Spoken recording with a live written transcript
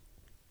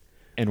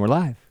And we're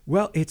live.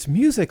 Well, it's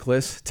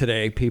musicless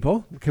today,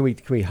 people. Can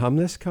we hum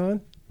this,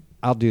 Con?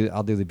 I'll do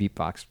the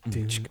beatbox.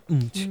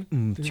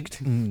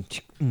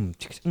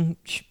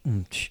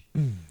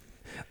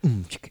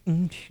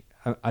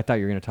 I thought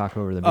you were going to talk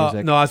over the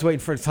music. No, I was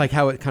waiting for it's like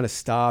how it kind of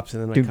stops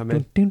and then I come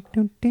in.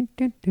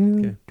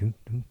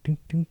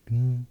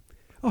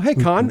 Oh, hey,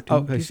 Con.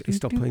 Oh, he's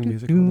still playing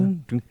music.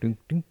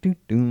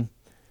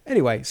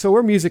 Anyway, so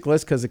we're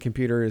musicless because the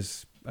computer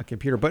is a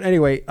computer. But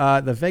anyway,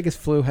 the Vegas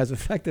flu has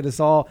affected us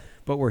all,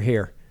 but we're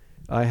here.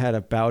 I had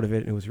a bout of it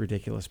and it was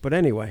ridiculous. But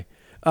anyway,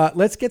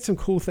 let's get some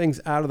cool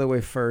things out of the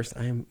way first.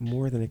 I am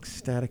more than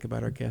ecstatic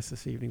about our guest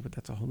this evening, but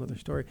that's a whole nother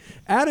story.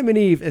 Adam and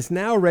Eve is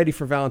now ready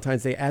for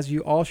Valentine's Day, as you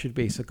all should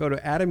be. So go to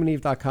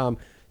adamandeve.com.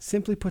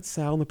 Simply put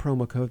Sal in the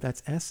promo code.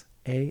 That's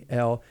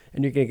SAL.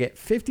 And you're going to get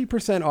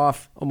 50%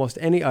 off almost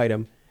any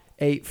item.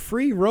 A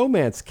free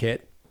romance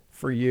kit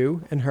for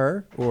you and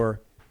her, or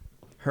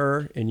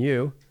her and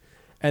you.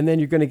 And then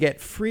you're going to get a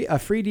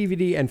free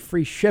DVD and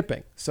free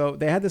shipping. So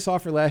they had this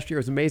offer last year.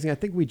 It was amazing. I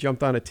think we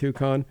jumped on it too,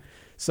 Con.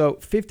 So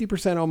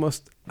 50%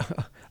 almost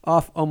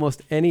off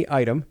almost any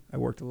item. I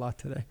worked a lot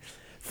today.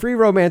 Free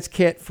romance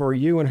kit for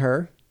you and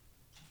her,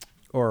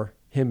 or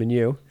him and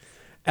you.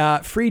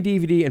 Free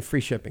DVD and free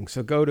shipping.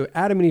 So go to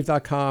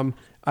adamandeve.com.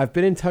 I've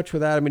been in touch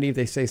with Adam and Eve.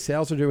 They say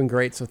sales are doing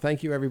great. So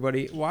thank you,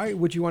 everybody. Why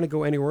would you want to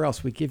go anywhere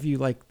else? We give you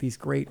like these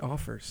great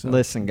offers. So.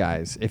 Listen,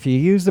 guys, if you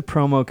use the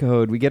promo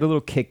code, we get a little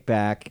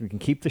kickback. We can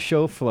keep the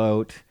show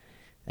afloat.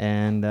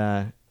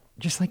 And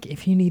just like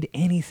if you need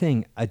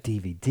anything, a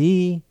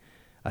DVD,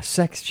 a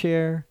sex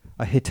chair,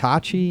 a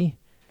Hitachi.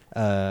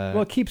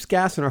 Well, it keeps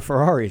gas in our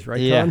Ferraris, right,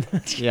 yeah,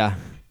 Con? Yeah.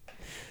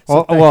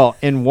 Well,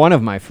 in one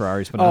of my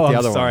Ferraris, but not the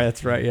other one. Sorry,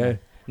 that's right, yeah.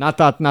 Not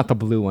the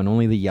blue one,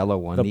 only the yellow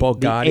one. The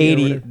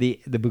Bugatti.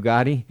 The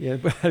Bugatti. Yeah,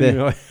 I don't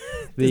know.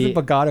 The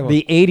Bugatti one.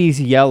 The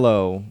 80s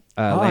yellow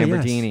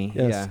Lamborghini.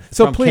 Yes. Yeah.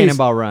 So from please,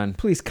 Cannonball Run.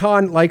 Please,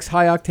 Con likes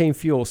high octane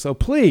fuel. So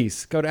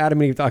please go to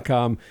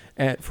adamandeve.com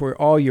for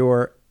all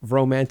your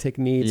romantic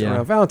needs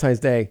around Valentine's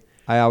Day.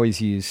 I always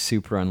use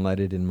super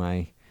unleaded in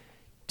my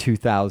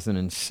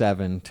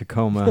 2007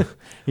 Tacoma.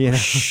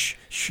 Shh,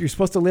 you're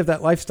supposed to live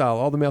that lifestyle.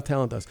 All the male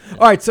talent does.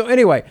 All right. So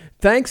anyway,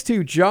 thanks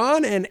to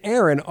John and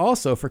Aaron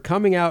also for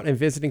coming out and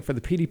visiting for the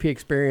PDP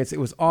experience. It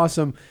was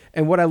awesome.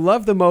 And what I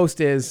love the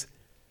most is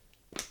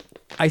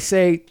I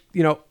say,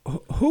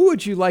 who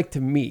would you like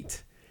to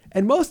meet?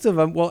 And most of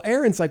them, well,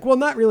 Aaron's like, well,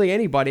 not really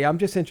anybody. I'm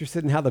just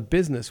interested in how the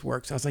business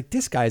works. I was like,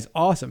 this guy's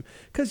awesome.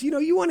 Because,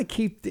 you want to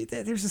keep,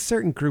 there's a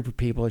certain group of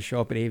people that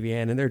show up at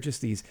AVN and they're just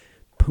these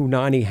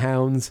Punani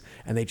hounds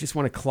and they just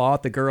want to claw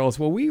at the girls.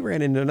 Well, we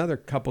ran into another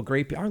couple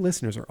great people. Our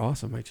listeners are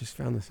awesome. I just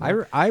found this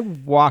out. I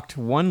walked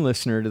one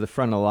listener to the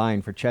front of the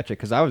line for Checha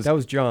because that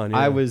was John.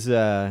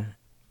 Yeah.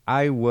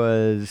 I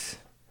was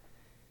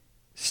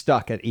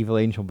stuck at Evil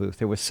Angel booth.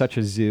 There was such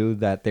a zoo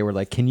that they were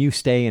like, can you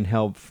stay and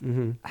help?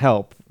 And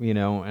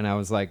I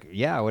was like,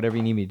 yeah, whatever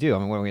you need me to do.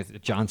 I'm going with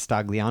John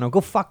Stagliano.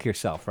 Go fuck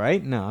yourself,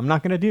 right? No, I'm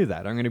not going to do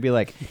that. I'm going to be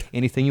like,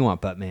 anything you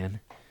want, Buttman.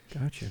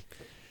 Gotcha.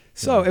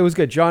 So it was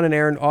good. John and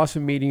Aaron,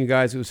 awesome meeting you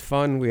guys. It was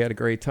fun. We had a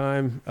great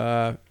time.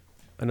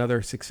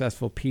 Another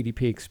successful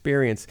PDP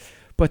experience.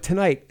 But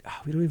tonight,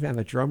 we don't even have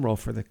a drum roll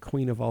for the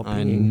queen of all being.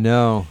 I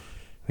know.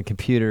 The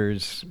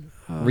computer's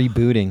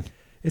rebooting.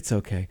 It's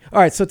okay. All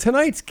right. So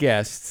tonight's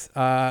guest,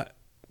 love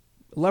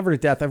her to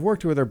death. I've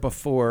worked with her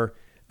before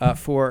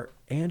for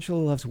Angela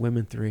Loves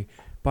Women 3.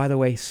 By the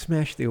way,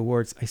 smashed the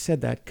awards. I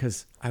said that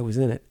because I was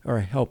in it, or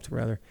I helped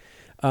rather.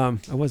 I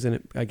was in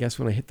it, I guess,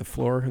 when I hit the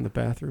floor in the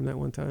bathroom that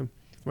one time.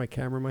 My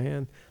camera in my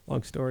hand.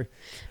 Long story.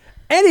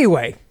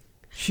 Anyway,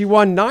 she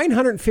won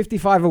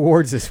 955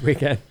 awards this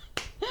weekend.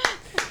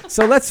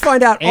 So let's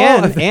find out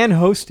and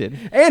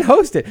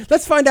hosted.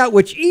 Let's find out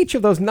which each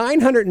of those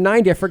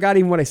 990, I forgot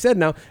even what I said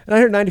now,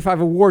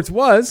 995 awards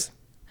was.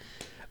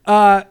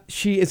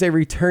 She is a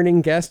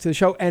returning guest to the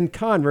show. And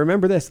Con,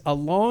 remember this, a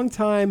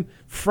longtime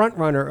front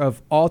runner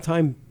of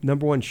all-time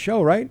 #1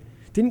 show, right?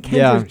 Didn't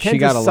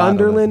Kendra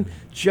Sunderland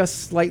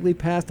just slightly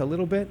passed a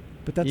little bit?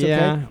 But that's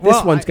okay.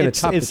 This one's going to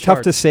top the charts. It's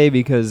tough to say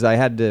because I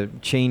had to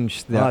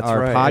change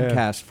our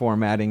podcast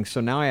formatting.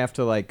 So now I have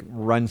to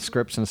run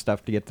scripts and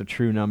stuff to get the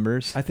true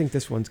numbers. I think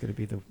this one's going to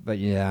be the... But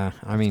yeah,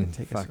 I mean,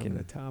 take us over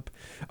the top.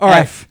 All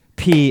right.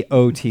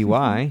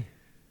 FPOTY.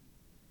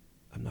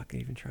 I'm not going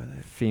to even try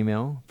that.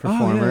 Female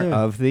Performer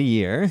of the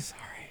Year.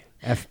 Sorry.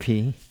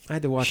 FP. I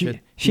had to watch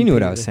it. She knew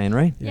what I was saying,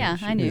 right? Yeah,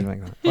 I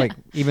knew.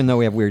 Even though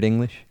we have weird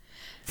English.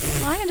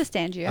 Well, I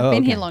understand you. I've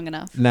been here long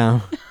enough.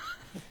 No.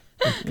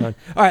 All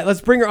right, let's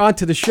bring her on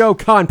to the show.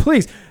 Con,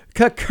 please.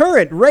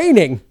 Concurrent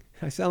reigning.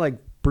 I sound like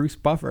Bruce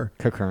Buffer.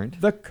 Concurrent.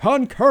 The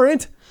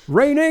concurrent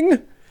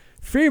reigning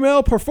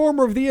female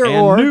performer of the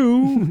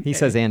year. He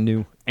says and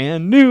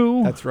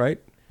new. That's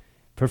right.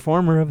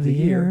 Performer of the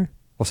year.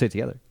 We'll say it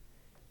together.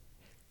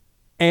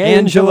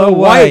 Angela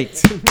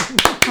White.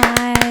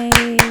 Hi.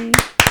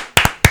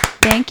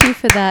 Thank you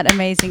for that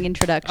amazing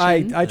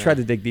introduction. I tried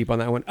to dig deep on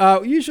that one.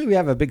 Usually we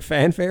have a big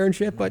fanfare and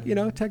shit, but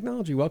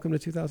technology. Welcome to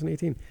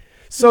 2018.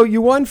 So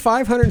you won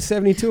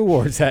 572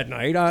 awards that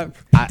night.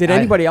 Did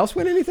anybody else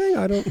win anything?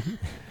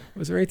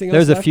 Was there anything else?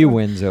 There's a few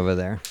wins over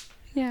there.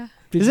 Yeah.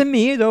 Is it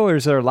me though, or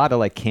is there a lot of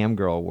like cam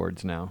girl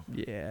awards now?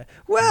 Yeah.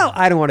 Well,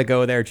 I don't want to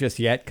go there just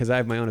yet because I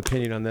have my own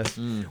opinion on this.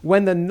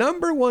 When the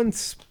number one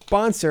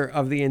sponsor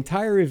of the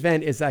entire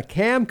event is a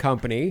cam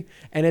company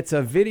and it's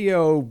a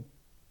video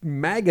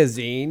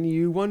magazine,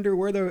 you wonder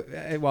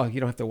where well,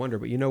 you don't have to wonder,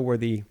 but you know where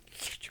the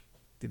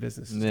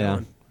business is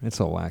going. It's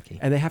all wacky.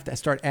 And they have to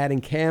start adding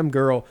cam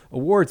girl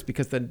awards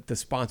because the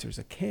sponsor's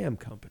a cam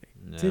company.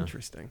 Yeah. It's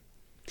interesting.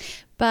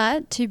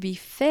 But to be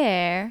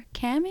fair,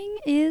 camming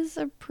is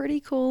a pretty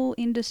cool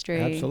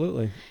industry.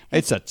 Absolutely.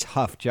 It's a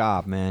tough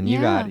job, man. You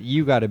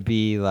got to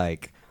be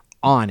like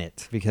on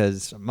it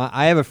because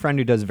I have a friend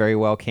who does very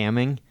well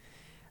camming.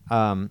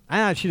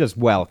 She does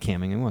well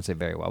camming. I won't say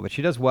very well, but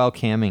she does well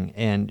camming,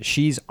 and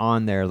she's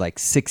on there like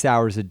 6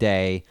 hours a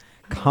day,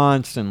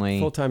 constantly.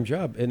 Full-time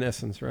job in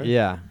essence, right?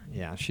 Yeah.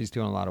 She's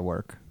doing a lot of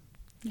work.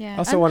 Yeah.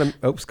 Also want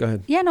to... Oops, go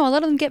ahead. Yeah, no, a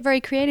lot of them get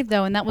very creative,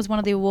 though, and that was one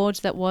of the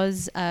awards that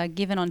was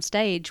given on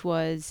stage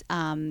was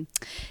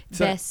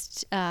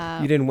best...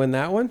 you didn't win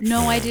that one?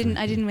 No, I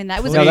didn't win that.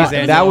 It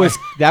was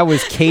that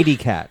was Katie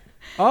Cat.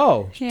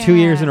 Oh. Yeah. 2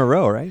 years in a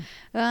row, right?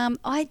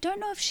 I don't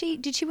know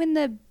if did she win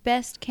the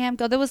best cam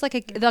girl? There was like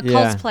the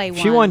cosplay one.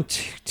 She won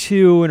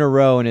two in a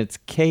row, and it's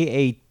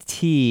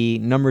KAT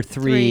number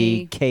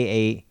 3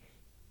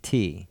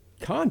 KAT.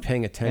 Con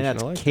paying attention. And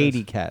that's like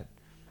Katie Cat.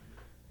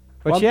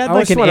 But well, she had I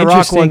like an want to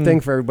interesting... rock one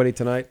thing for everybody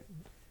tonight.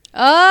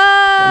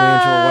 Oh, an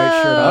Angela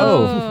White shirt on.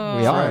 Oh,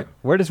 we are. Right.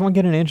 Where does one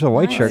get an Angela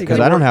White shirt? you Because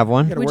gotta I don't work- have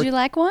one. Would you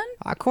like one?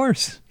 Of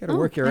course. You got to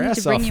work your I need ass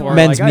to bring off you for one. it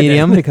Men's like I did.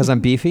 medium because I'm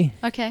beefy.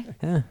 Okay.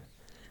 Yeah.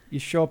 You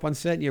show up on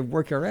set and you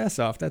work your ass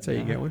off. That's how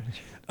you get one.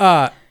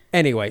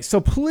 Anyway,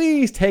 so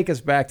please take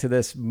us back to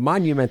this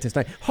monumentous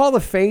night. Hall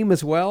of Fame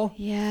as well.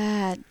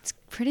 Yeah, it's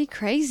pretty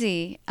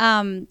crazy.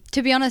 To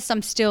be honest,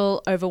 I'm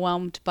still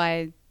overwhelmed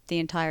by the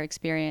entire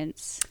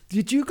experience.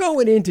 Did you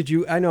going in,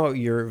 I know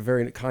you're a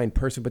very kind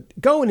person, but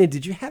going in,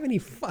 did you have any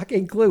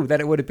fucking clue that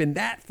it would have been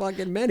that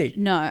fucking many?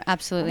 No,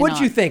 absolutely What'd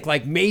not. you think?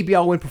 Like maybe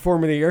I'll win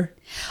Performer of the Year?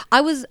 I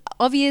was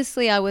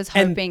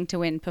hoping to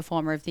win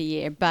Performer of the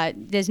Year, but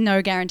there's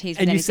no guarantees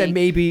with And you anything. said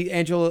maybe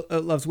Angela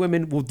Loves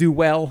Women will do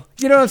well.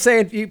 You know what I'm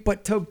saying?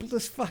 But to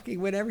just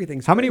fucking win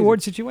everything. How many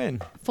awards did you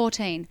win?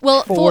 14.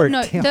 Well,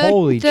 14.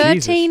 Holy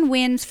 13 Jesus.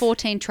 wins,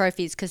 14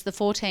 trophies, because the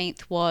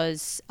 14th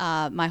was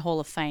my Hall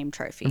of Fame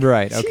trophy.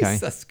 Right, okay.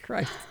 Jesus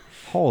Christ.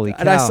 Holy cow.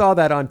 And I saw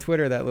that on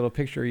Twitter, that little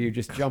picture of you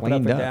just jumping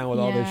up Cleaned and up. down with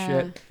all this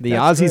shit. The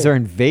That's Aussies great. are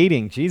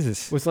invading.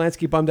 Jesus. Was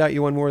Lansky bummed out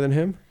you won more than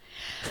him?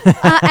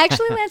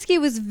 Actually, Lansky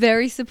was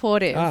very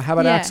supportive. How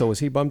about Axel? Was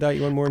he bummed out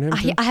you won more than him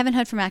too? I haven't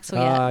heard from Axel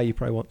yet. You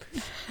probably won't.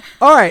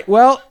 All right,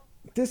 well,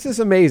 this is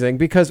amazing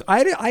because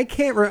I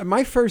can't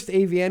my first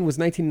AVN was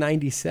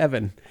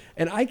 1997,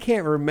 and I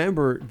can't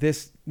remember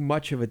this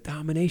much of a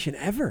domination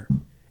ever.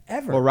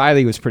 Well,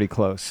 Riley was pretty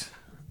close.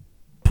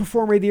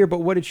 Performer of the Year, but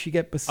what did she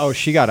get? Oh,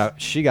 she got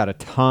a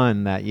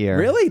ton that year.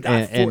 Really?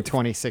 In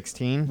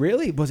 2016.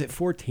 Really? Was it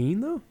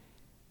 14 though?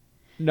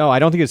 No, I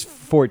don't think it was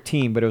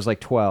 14, but it was like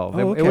 12.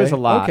 Oh, okay. It was a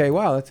lot. Okay,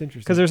 wow, that's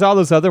interesting. Because there's all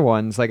those other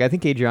ones. Like I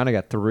think Adriana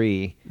got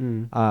 3,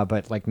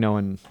 but like no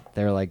one.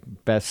 They're like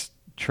best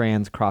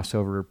trans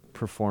crossover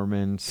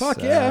performance.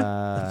 Fuck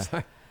yeah.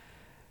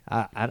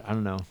 I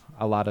don't know.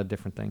 A lot of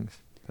different things.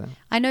 So.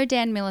 I know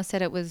Dan Miller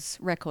said it was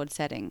record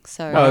setting.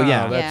 So Oh,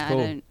 yeah, that's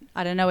cool.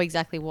 I don't know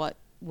exactly what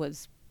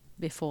was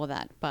before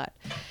that, but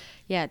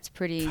yeah, it's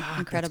pretty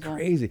incredible.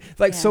 That's crazy.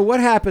 Like, so what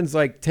happens?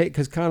 Like,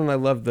 because Con and I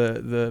love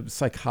the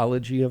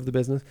psychology of the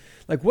business.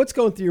 Like, what's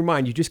going through your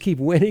mind? You just keep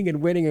winning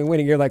and winning and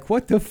winning. You're like,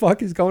 what the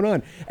fuck is going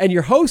on? And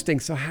you're hosting.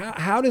 So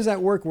how does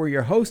that work? Where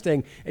you're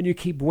hosting and you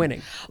keep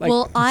winning? Like,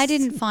 well, I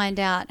didn't find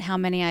out how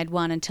many I'd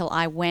won until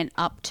I went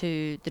up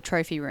to the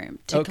trophy room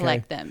to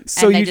collect them.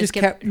 So and they you just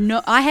kept.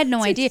 No, I had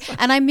no idea,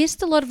 and I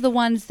missed a lot of the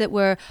ones that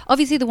were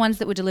obviously the ones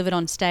that were delivered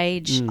on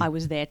stage. I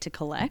was there to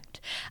collect,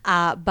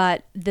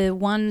 but the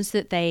ones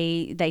that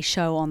they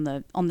show on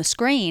the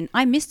screen,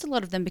 I missed a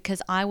lot of them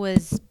because I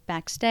was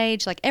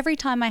backstage. Like every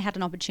time I had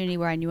an opportunity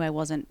where I knew I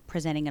wasn't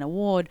presenting an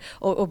award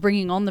or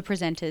bringing on the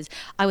presenters,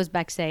 I was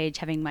backstage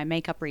having my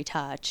makeup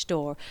retouched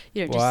or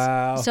just.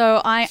 Wow.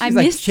 So I She's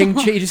missed. Ching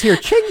ching. You just hear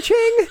ching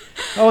ching.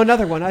 Oh,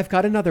 another one. I've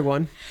got another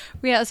one.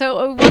 Yeah,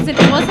 so it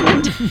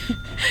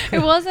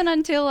wasn't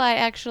until I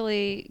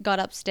actually got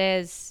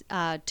upstairs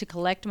to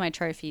collect my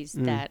trophies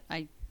that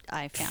I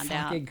found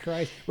out. Fucking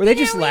Christ. Were they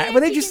just Were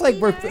they just like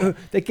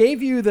they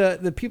gave you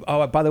the people?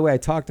 Oh, by the way, I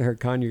talked to her,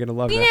 Con. You're gonna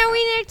love that.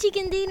 Winner,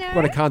 chicken dinner.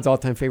 One of Con's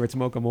all-time favorites,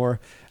 Mocha Moore.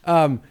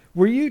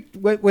 Were you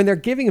when they're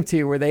giving them to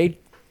you? Were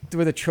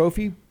the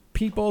trophy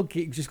people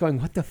just going,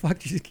 "What the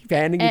fuck?" You just keep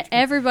handing it.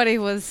 Everybody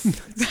was.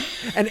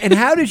 And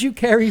how did you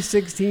carry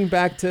 16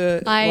 back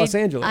to Los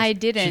Angeles? I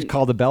didn't. She's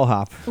called a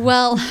bellhop.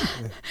 Well,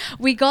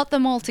 we got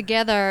them all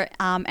together,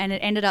 and it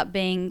ended up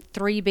being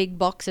 3 big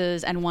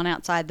boxes and one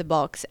outside the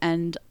box,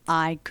 and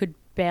I could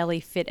barely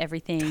fit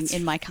everything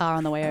in my car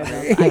on the way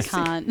over. I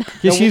can't.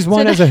 Just use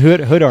one as a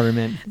hood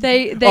ornament.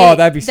 They Oh,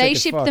 that'd be sick they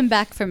as shipped fuck. them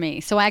back for me,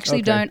 so I actually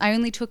Okay. don't. I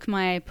only took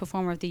my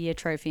Performer of the Year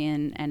trophy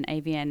and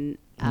AVN.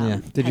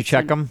 Did you had check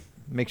sent- them?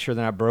 Make sure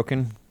they're not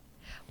broken.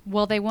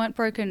 Well, they weren't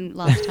broken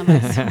last time I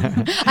saw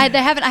them.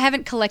 I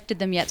haven't collected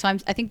them yet, so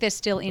I think they're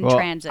still in Well,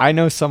 transit. I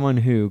know someone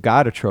who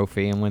got a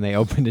trophy, and when they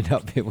opened it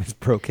up, it was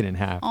broken in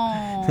half.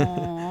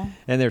 Aww.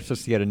 And they're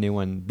supposed to get a new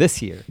one this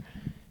year.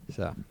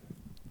 So,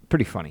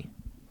 pretty funny.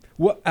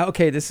 What?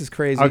 Okay, this is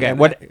crazy. Okay, And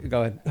what-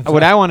 go ahead.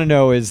 What I want to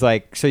know is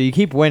like, so you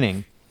keep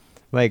winning,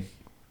 like,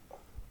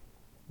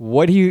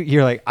 what do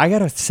you're like, I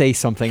gotta say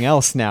something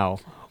else now.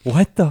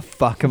 What the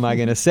fuck am I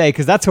gonna say?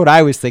 Because that's what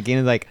I was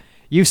thinking. Like,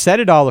 you said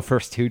it all the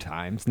first 2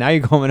 times. Now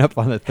you're going up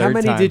on the third How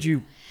many time. did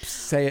you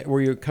say it?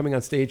 Were you coming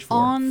on stage for?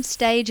 On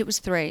stage, it was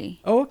 3.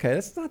 Oh, okay,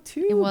 that's not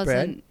too It bad.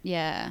 wasn't.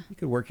 Yeah, You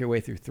could work your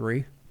way through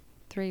 3.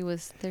 3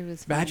 was.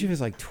 Imagine fine. if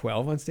it's like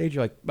 12 on stage.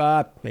 You're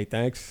like, hey,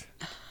 thanks.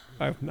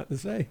 I have nothing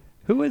to say.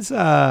 Who was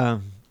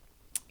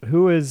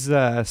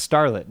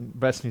Starlet?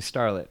 Best New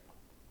Starlet?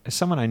 It's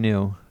someone I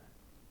knew.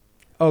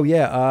 Oh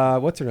yeah,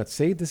 what's her name?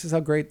 See, this is how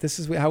how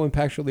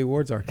impactful the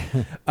awards are.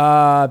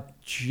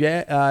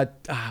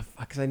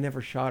 Because I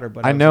never shot her,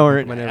 but I was know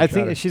like, her. never I shot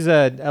think her. she's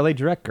a LA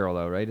Direct girl,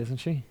 though, right? Isn't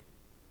she?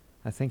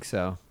 I think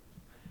so.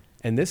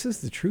 And this is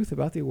the truth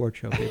about the award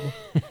show, people.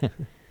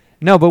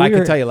 No, but I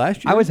could tell you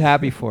last year. I was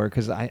happy for her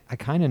because I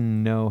kind of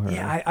know her.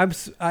 Yeah,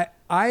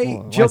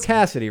 Well, Jill why's-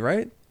 Cassidy,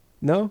 right?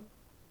 No,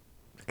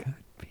 Could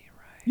be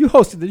right. you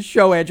hosted this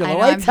show, Angela. I know,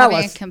 Like, I'm tell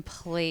having us. a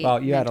complete.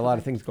 Well, you had a mental lot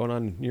of break. things going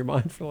on in your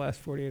mind for the last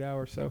 48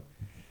 hours. So,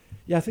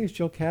 yeah, I think it's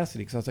Jill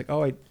Cassidy because I was like,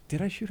 oh,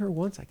 did I shoot her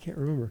once? I can't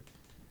remember.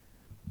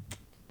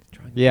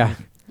 Trying to Yeah,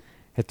 think.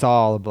 it's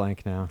all a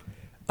blank now.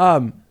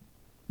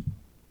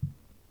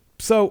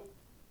 So,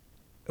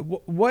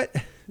 what?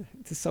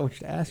 There's so much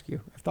to ask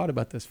you. I've thought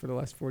about this for the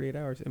last 48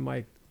 hours in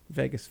my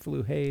Vegas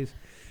flu haze.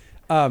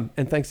 And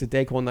thanks to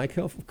Dayquil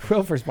NyQuil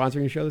for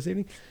sponsoring the show this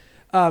evening.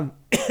 Of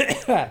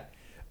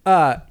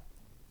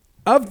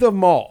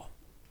them all,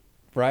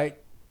 right?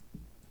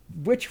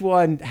 Which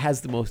one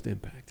has the most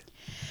impact?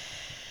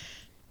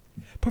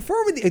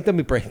 Performer, let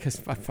me break because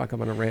fuck,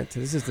 I'm on a rant.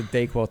 This is the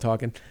Dayquil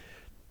talking.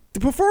 The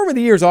Performer of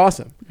the Year is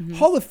awesome.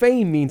 Hall of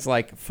Fame means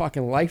like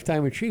fucking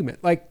lifetime achievement.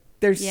 Like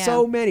there's Yeah.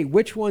 so many.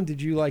 Which one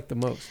did you like the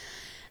most?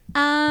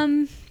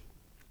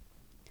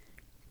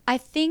 I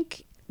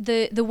think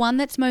the one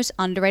that's most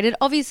underrated,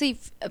 obviously,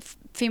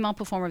 female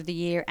performer of the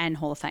year and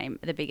Hall of Fame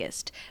are the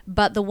biggest.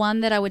 But the one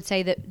that I would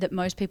say that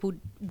most people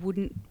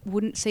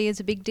wouldn't see as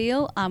a big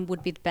deal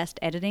would be the best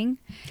editing.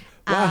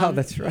 Wow,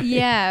 that's right.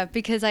 Yeah,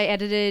 because I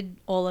edited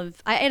all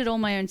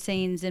my own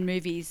scenes in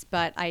movies,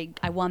 but I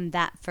won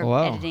that for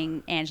Wow.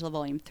 editing Angela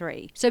Volume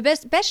 3. So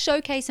best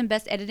showcase and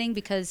best editing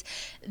because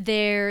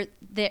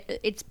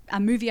it's a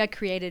movie I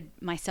created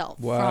myself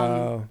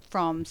Wow.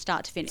 from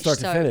start to finish. Start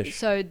to finish.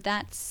 So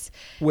that's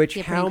Which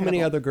yeah, pretty how many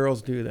incredible. other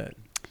girls do that?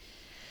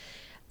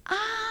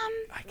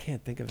 I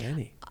can't think of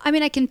any. I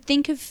mean, I can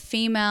think of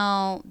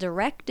female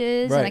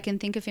directors and I Right. can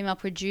think of female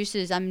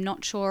producers. I'm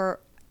not sure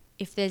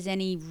if there's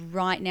any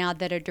right now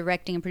that are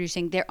directing and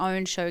producing their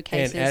own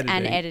showcases and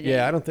editing.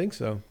 Yeah, I don't think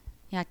so.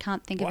 Yeah, I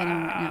can't think of any right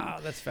now. Wow,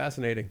 that's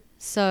fascinating.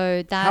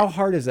 So that How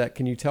hard is that?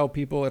 Can you tell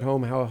people at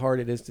home how hard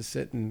it is to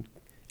sit and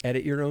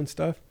edit your own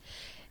stuff?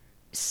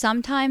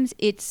 sometimes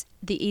it's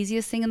the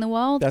easiest thing in the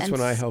world. That's and when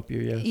I s- help you,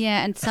 yes.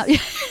 Yeah, and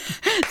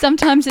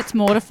sometimes it's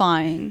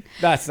mortifying.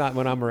 That's not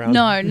when I'm around.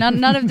 No,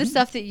 none of the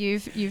stuff that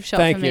you've shot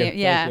Thank for you.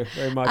 me. Yeah, Thank you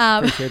very much.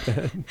 Appreciate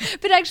that.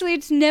 But actually,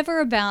 it's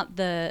never about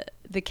the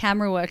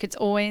camera work. It's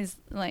always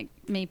like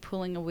me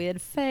pulling a weird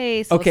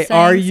face. Okay,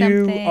 or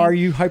saying something. are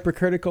you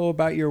hypercritical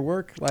about your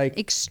work? Like,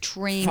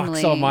 Extremely. fuck,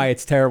 so am I.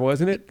 It's terrible,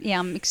 isn't it? Yeah,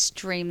 I'm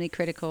extremely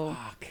critical.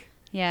 Fuck.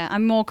 Yeah,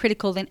 I'm more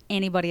critical than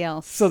anybody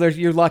else. So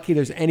you're lucky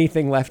there's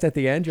anything left at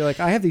the end. You're like,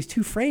 I have these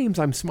 2 frames.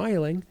 I'm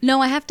smiling.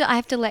 No, I have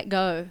to let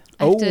go.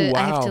 I Oh, have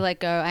wow. to let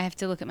go. I have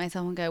to look at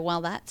myself and go,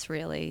 well, that's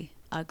really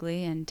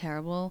ugly and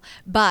terrible.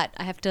 But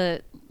I have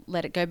to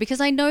let it go because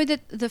I know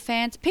that the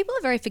fans, people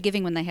are very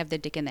forgiving when they have their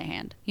dick in their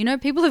hand. You know,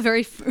 people are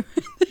very,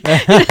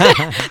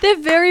 they're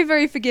very,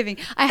 very forgiving.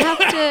 I have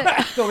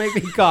to, Don't make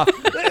me cough.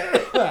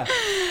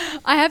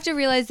 I have to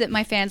realize that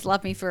my fans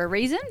love me for a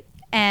reason.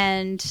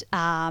 And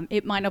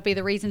it might not be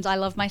the reasons I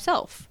love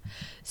myself.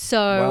 So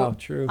Wow,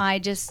 true.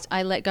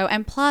 I let go.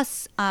 And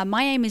plus,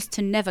 my aim is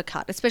to never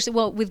cut, especially,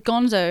 well, with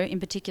Gonzo in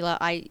particular,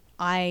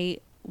 I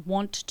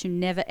want to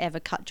never, ever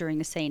cut during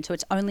a scene. So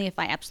it's only if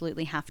I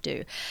absolutely have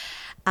to.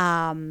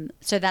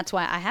 So that's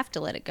why I have to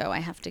let it go. I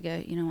have to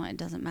go, you know what, it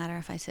doesn't matter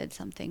if I said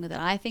something that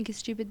I think is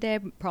stupid there.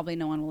 Probably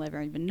no one will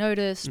ever even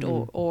notice.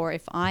 Or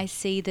if I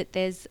see that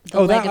there's the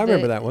Oh, leg that- I of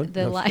remember that one.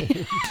 The No.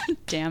 light.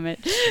 Damn it.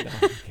 No,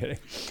 I'm kidding.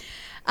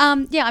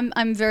 Yeah,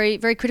 I'm very,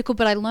 very critical,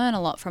 but I learn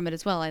a lot from it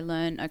as well. I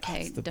learn,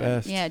 okay, That's the don't,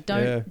 best. yeah,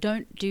 Yeah.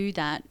 don't do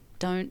that.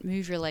 Don't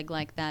move your leg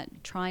like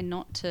that. Try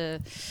not to,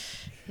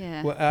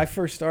 yeah. Well, I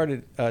first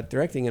started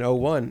directing in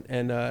 01,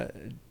 and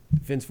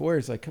Vince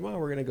Voyer's like, come on,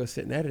 we're going to go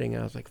sit in editing.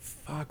 And I was like,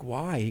 fuck,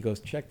 why? He goes,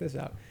 check this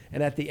out.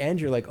 And at the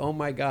end, you're like, oh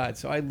my God.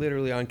 So I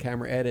literally on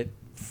camera edit,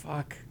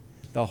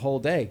 the whole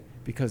day,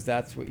 because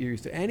that's what you're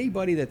used to.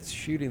 Anybody that's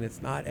shooting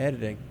that's not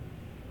editing,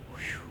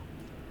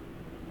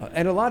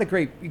 and a lot of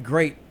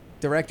great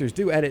directors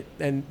do edit,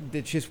 and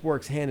it just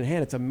works hand in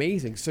hand. It's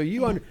amazing. So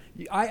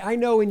I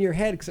know in your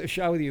head, because I've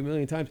shot with you a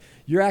million times,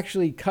 you're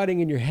actually cutting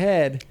in your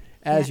head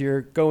as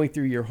you're going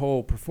through your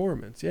whole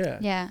performance.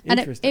 Yeah. And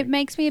it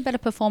makes me a better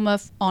performer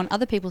on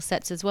other people's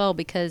sets as well,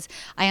 because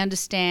I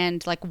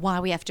understand like why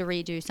we have to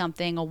redo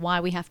something, or why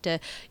we have to,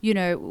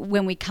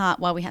 when we cut,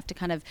 why we have to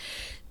kind of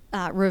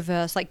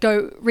reverse, like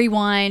go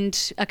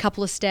rewind a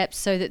couple of steps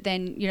so that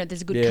then,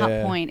 there's a good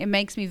cut point. It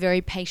makes me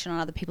very patient on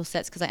other people's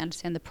sets because I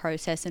understand the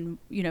process and,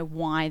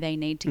 why they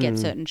need to get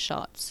certain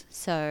shots.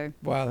 So.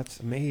 Wow, that's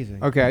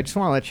amazing. Okay, I just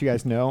want to let you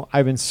guys know,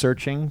 I've been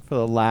searching for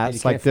the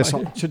last,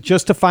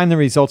 just to find the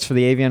results for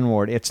the AVN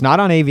Award. It's not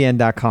on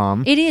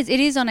avn.com. It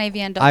is on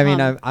avn.com. I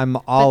mean, I'm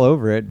all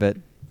over it, but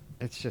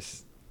it's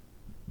just,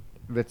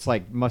 it's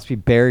like, must be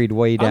buried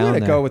way down there. I'm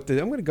going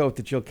to go with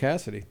the Jill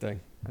Cassidy thing.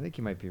 I think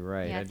you might be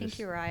right. Yeah, I think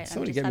you're right.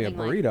 Somebody get me a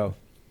burrito.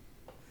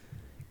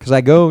 Because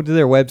I go to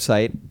their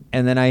website,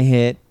 and then I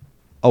hit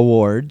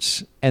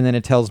awards, and then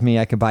it tells me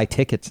I can buy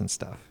tickets and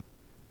stuff.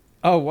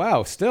 Oh,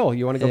 wow. Still,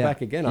 you want to go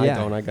back again? Yeah. I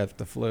don't. I got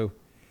the flu.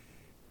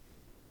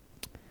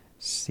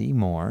 See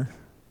more.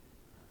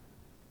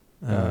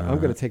 I'm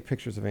going to take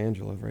pictures of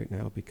Angela right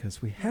now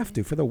because we have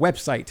to for the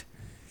website.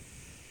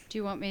 Do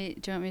you want me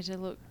to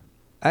look?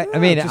 I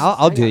mean,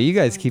 I'll do it. You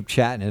guys keep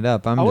chatting it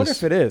up. I wonder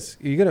if it is.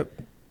 You're going to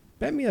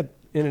bet me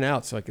in and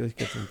out so I can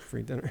get some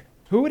free dinner.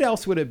 Who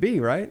else would it be,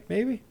 right?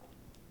 Maybe?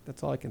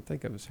 That's all I can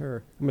think of is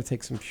her. I'm going to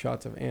take some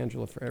shots of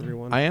Angela for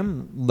everyone. I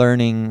am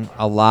learning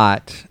a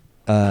lot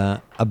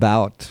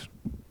about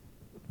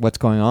what's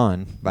going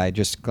on by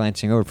just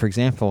glancing over. For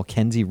example,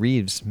 Kenzie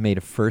Reeves made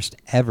a first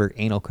ever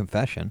anal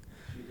confession.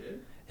 She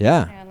did?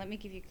 Yeah. Let me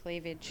give you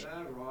cleavage.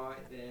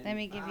 Let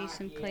me give you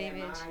some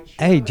cleavage.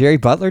 Hey, Jerry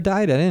Butler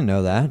died? I didn't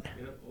know that.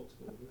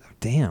 Oh,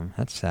 damn,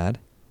 that's sad.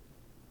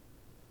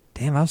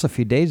 Damn, that was a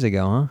few days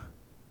ago, huh?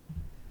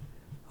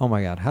 Oh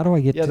my God, how do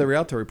I get the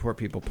Realtor Report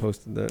people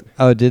posted that.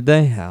 Oh, did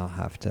they? I'll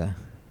have to.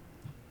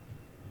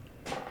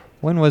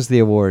 When was the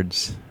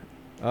awards?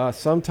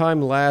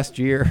 Sometime last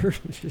year.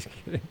 Just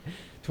kidding.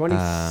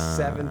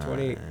 27,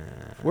 28.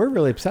 We're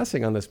really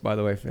obsessing on this, by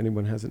the way, if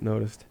anyone hasn't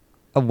noticed.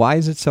 Why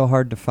is it so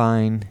hard to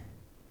find?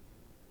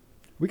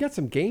 We got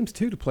some games,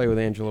 too, to play with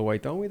Angela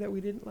White, don't we, that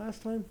we didn't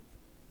last time?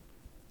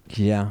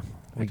 Yeah.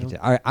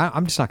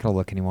 I'm just not going to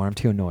look anymore. I'm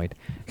too annoyed.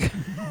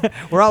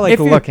 We're all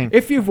looking.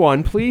 If you've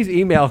won, please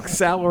email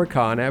Sal or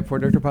Con at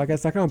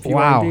portdirectorpodcast.com.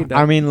 Wow.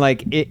 I mean,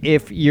 like,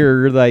 if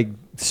you're like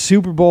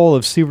Super Bowl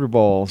of Super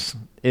Bowls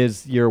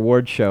is your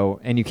award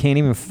show and you can't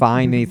even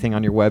find anything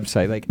on your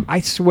website, like, I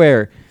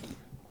swear,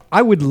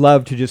 I would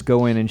love to just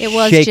go in and shake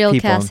people. It was Jill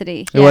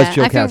Cassidy. It was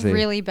Jill Cassidy. I feel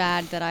really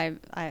bad that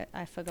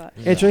I forgot.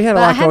 Angela, you had a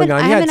lot going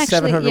on. You had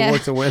 700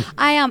 awards to win.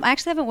 I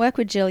actually haven't worked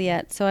with Jill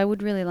yet, so I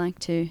would really like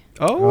to.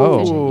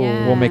 Oh.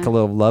 Yeah. We'll make a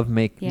little love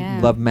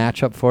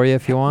matchup for you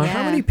if you want. Yeah.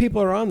 How many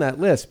people are on that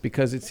list?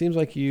 Because it seems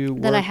like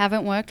that I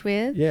haven't worked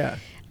with. Yeah.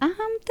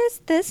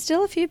 There's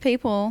still a few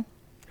people.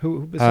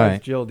 Who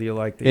besides Jill do you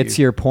like? It's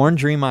your Porn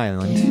Dream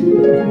Island.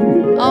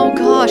 Oh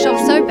gosh, I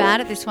was so bad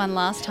at this one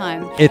last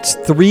time. It's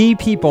 3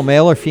 people,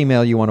 male or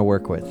female, you want to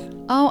work with.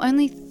 Oh,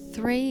 only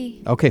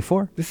 3. Okay,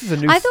 4. This is a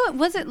new. I thought,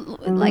 was it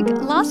like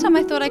last time?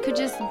 I thought I could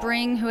just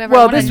bring whoever.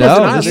 Well, I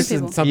wanted. this is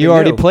something you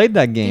already new. played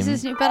that game. This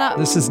is new, but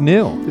this is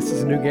new. This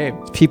is a new game.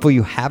 It's people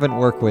you haven't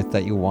worked with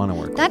that you want to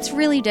work with. That's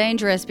really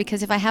dangerous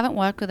because if I haven't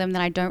worked with them,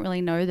 then I don't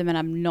really know them, and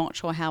I'm not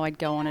sure how I'd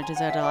go on a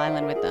deserted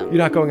island with them. You're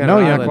not going on no,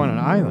 an you're island. not going on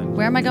an island.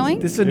 Where am I going?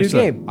 This is a new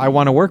game. I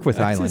want to work with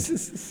island.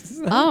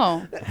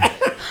 Oh.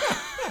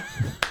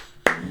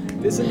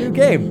 This is a new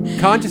game.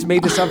 Con just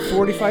made this up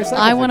 45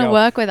 seconds I want to ago.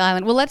 work with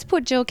Island. Well, let's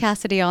put Jill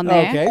Cassidy on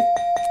there. Okay.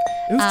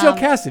 It was Jill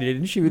Cassidy,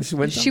 didn't she?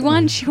 She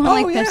won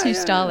like Best New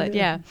Starlet,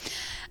 yeah.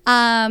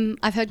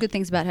 I've heard good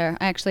things about her.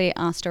 I actually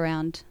asked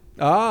around.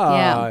 You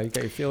got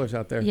your feelers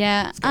out there.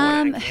 Yeah.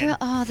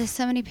 There's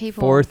so many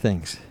people. 4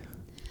 things.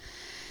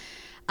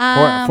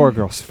 4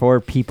 girls, 4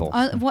 people.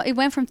 It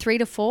went from 3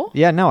 to 4?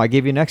 Yeah, no, I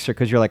gave you an extra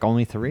because you're like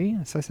only 3.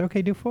 So I said,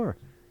 okay, do 4.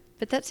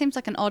 But that seems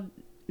like an odd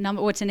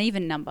number. Well, it's an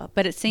even number,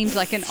 but it seems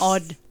like an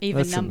odd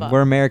even number.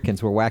 We're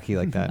Americans. We're wacky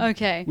like that.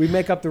 Okay. We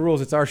make up the rules.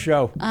 It's our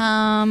show.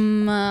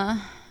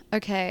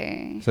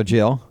 Okay. So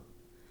Jill.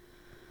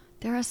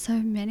 There are so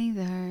many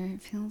though.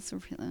 It feels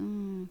really.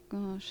 Oh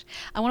gosh.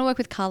 I want to work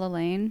with Carla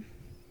Lane.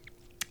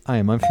 I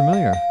am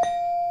unfamiliar.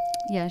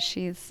 Yeah,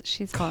 she's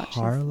hot.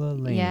 Carla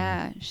Lane.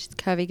 Yeah, she's a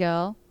curvy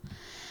girl.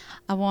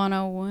 I want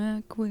to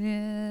work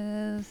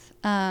with.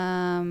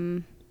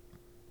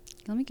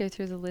 Let me go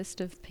through the list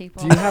of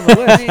people. Do you have a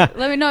list?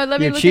 Let me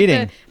You're look cheating.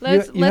 at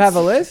the. You have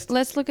a list?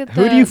 Let's look at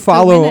Who do you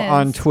follow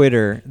on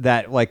Twitter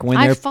that like when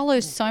I follow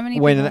so many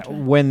people.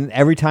 when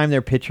every time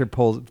their picture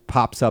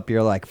pops up,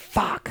 you're like,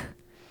 fuck.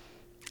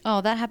 Oh,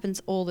 that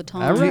happens all the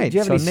time. All right. Do you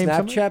have so any name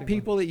some Snapchat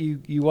people that you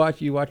watch?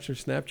 You watch their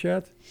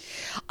Snapchat?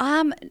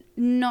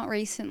 Not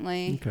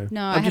recently. Okay.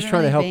 No, I'm I just haven't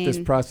trying to really help this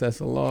been. process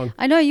along.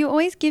 I know you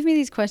always give me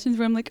these questions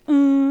where I'm like,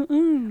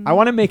 I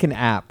want to make an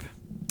app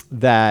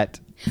that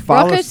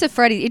Rocco follows.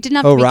 Siffredi. It didn't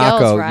have Oh, to be Rocco.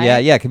 girls,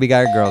 right? Yeah, it could be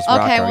guy or girls. Okay,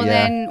 Rocco, well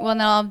yeah.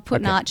 then I'll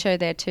put Okay. Nacho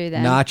there too.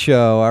 Then Nacho.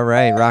 All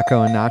right,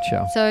 Rocco and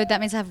Nacho. So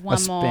that means I have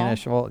one more.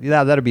 Spanish. Well,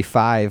 yeah, that'll be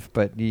 5,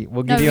 but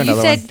we'll No, give you but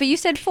another said, but you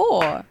said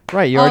 4.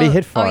 Right, you already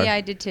hit 4. Oh yeah,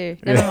 I did too.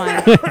 Never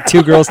mind.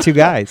 2 girls, 2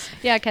 guys.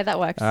 Yeah, okay, that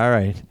works. All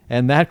right,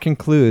 and that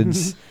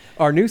concludes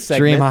Our new segment.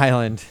 Dream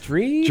Island.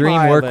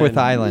 Dream Work with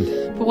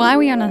Island. But why are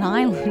we on an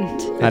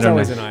island? It's I don't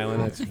always know. an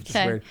island. That's it's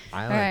Okay. weird.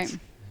 All right.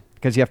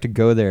 Because you have to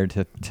go there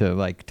to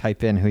like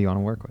type in who you want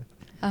to work with.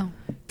 Oh,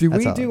 Did That's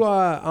we all. do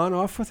on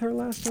off with her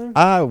last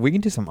time? We can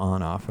do some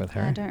on off with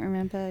her. I don't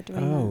remember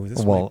doing Oh,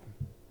 this Well,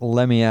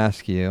 let me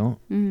ask you,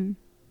 that. Mm.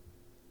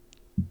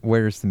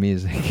 where's the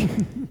music?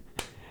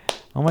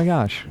 Oh my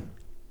gosh.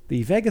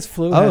 the Vegas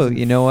flu. Oh, has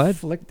you know what?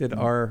 Afflicted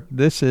our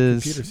This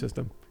computer is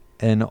system.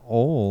 an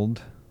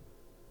old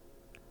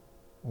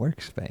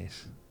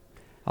workspace.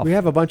 We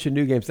have a bunch of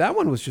new games. That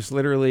one was just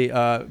literally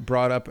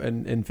brought up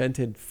and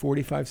invented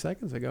 45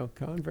 seconds ago.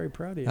 Con, very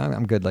proud of you.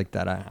 I'm good like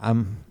that.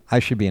 I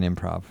should be an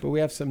improv. But we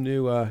have some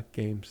new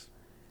games.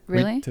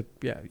 Really?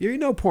 You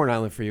know Porn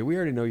Island for you. We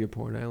already know your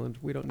Porn Island.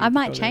 We don't. Need I to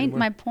might go there change. anymore.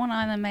 My porn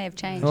island may have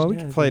changed. Oh, we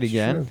can play it that's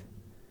again. true.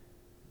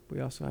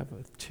 We also have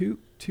two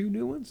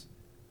new ones,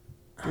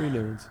 3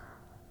 new ones.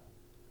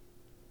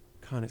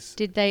 Con is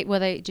Did they?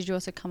 Did you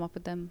also come up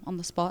with them on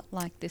the spot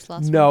like this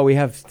last one? no. We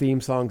have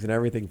theme songs and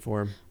everything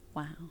for them,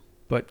 Wow.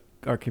 but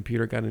our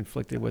computer got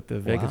inflicted with the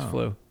Vegas Wow.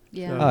 flu.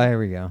 Yeah. Oh, here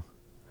we go.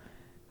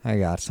 I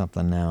got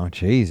something now.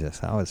 Jesus,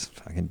 that was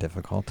fucking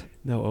difficult.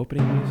 No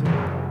opening music.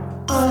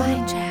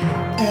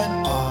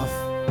 And off.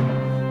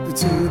 The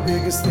 2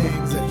 biggest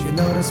things that you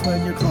notice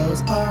when your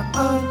clothes are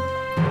on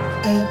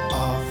and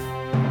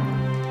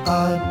off.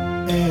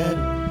 On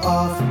and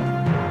off.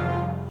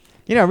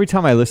 You know, every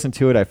time I listen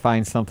to it, I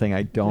find something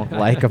I don't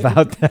like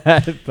about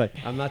that. But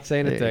I'm not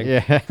saying a thing.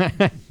 yeah,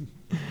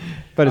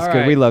 but it's All good.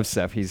 right. We love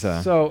Seth. He's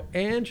So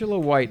Angela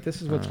White,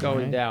 this is what's all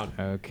going right. down.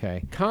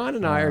 Okay. Con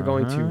and I are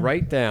going to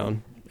write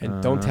down,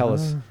 and don't tell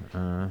us,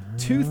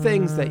 2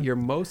 things that you're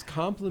most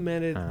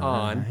complimented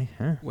on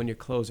when your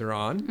clothes are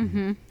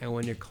on and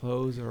when your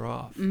clothes are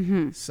off.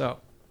 So,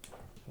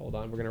 hold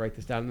on, we're going to write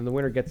this down. And the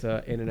winner gets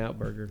a In-N-Out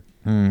burger.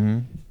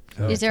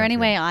 Mm-hmm. Is there any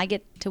way I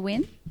get to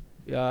win?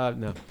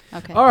 No.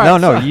 Okay. All right. No,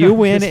 no, so- you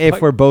win Just if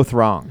fuck- we're both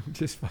wrong.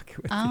 Just fucking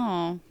with you.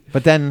 Oh.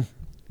 But then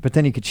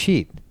you could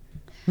cheat.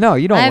 No,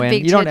 you I don't have win.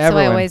 big You don't tits, ever so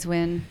I win. always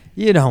win.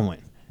 You don't win.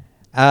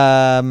 All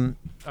right.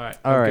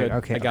 All I'm right. good.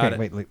 Okay. I got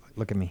okay, it. Wait.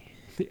 Look at me.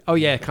 Oh,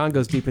 yeah. Con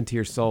goes deep into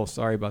your soul.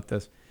 Sorry about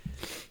this.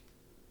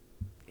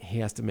 He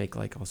has to make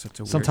like all sorts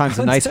of weird Sometimes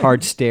a nice content.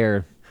 hard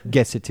stare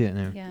gets it to it.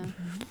 There. Yeah.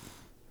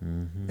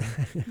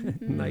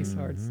 Nice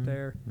hard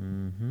stare.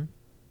 Mm-hmm.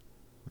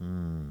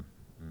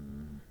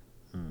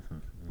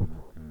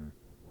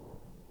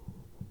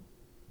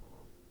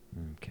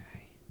 Okay.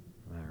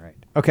 All right.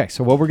 Okay.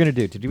 So what we're gonna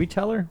do? Did we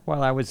tell her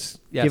while I was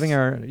Yes. giving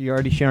her? She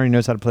already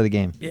knows how to play the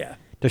game. Yeah.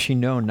 Does she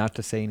know not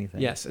to say anything?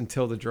 Yes,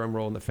 until the drum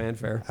roll and the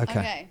fanfare.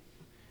 Okay.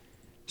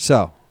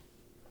 So,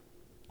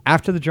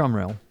 after the drum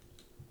roll,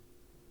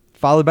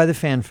 followed by the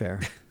fanfare,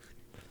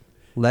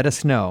 let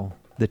us know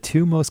the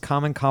 2 most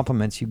common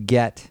compliments you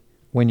get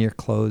when your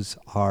clothes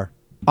are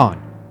on.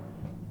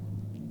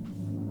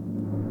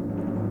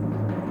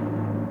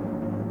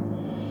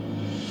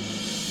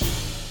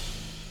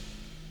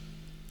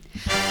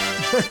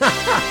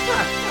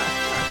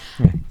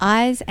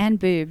 Eyes and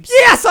boobs.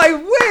 Yes, I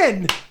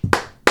win.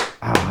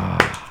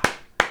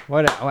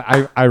 What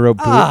I wrote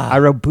I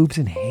wrote boobs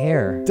and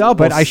hair. Double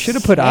but I should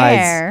have put eyes.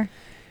 Hair.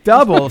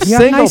 Double You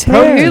have single nice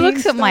hair. protein Who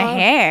looks at my stuff.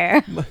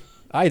 hair?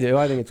 I do.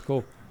 I think it's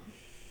cool.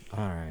 All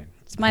right.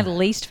 It's my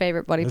least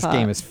favorite body This part.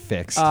 game is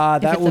fixed.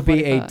 That it's will a be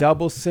body a part.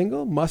 double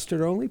single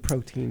mustard only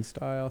protein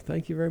style.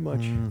 Thank you very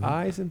much.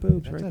 Eyes and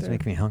boobs that right does there.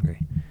 make me hungry.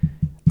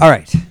 All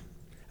right.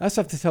 I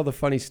also have to tell the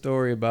funny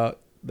story about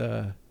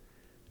the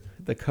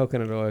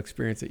coconut oil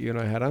experience that you and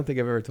I had. I don't think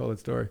I've ever told that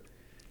story.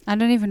 I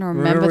don't even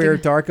remember. Remember we were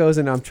at the- Darko's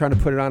and I'm trying to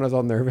put it on. I was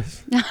all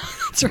nervous.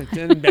 That's right.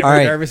 Never All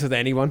right. nervous with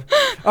anyone.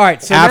 All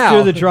right. So After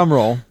now, the drum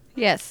roll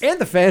Yes. and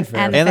the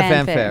fanfare. And and the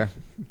fanfare. fanfare,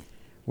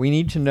 we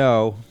need to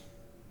know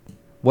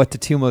what the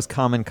 2 most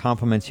common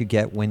compliments you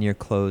get when your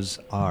clothes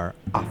are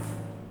off.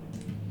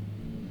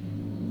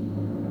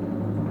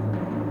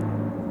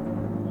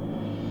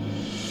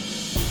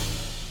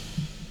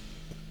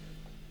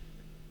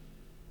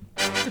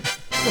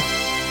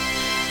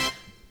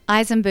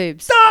 Eyes and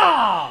boobs.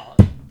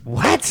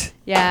 What?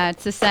 Yeah,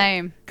 it's the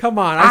same. Come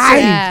on. I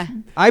Yeah.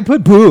 I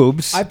put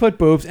boobs. I put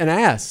boobs and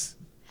ass.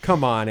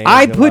 Come on,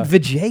 I Angela. put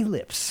vajay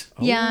lips.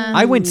 Yeah.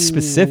 I went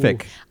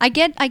specific. I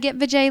get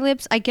vajay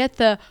lips. I get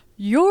the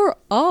your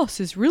ass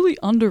is really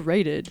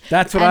underrated.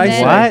 That's what And I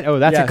then- said. What? Oh,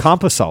 that's Yes. a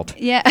composite.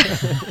 Yeah.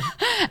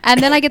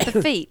 And then I get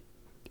the feet.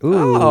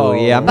 Ooh, Oh.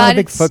 yeah. I'm not But a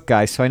big it's- foot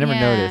guy, so I never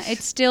yeah, noticed.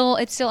 It's still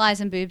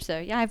eyes and boobs though.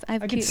 Yeah, I have I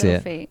can cute see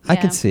little it. feet. I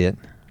Yeah. can see it.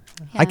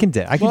 I Yeah. can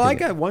do. I can Well, do I it.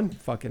 got one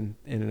fucking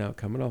In-N-Out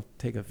coming. I'll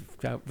take a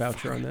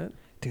voucher on that.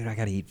 Dude, I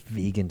gotta eat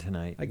vegan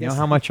tonight. I You know guess-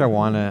 how much I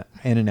want a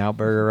In-N-Out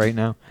burger right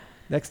now?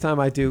 Next time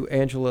I do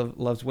Angela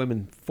Loves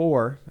Women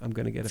 4, I'm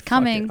going to get It's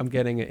coming. I'm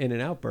getting an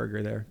In-N-Out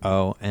burger there.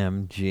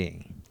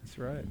 OMG. That's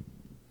right.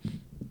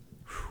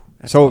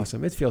 That's So,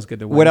 awesome. It feels good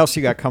to win. What else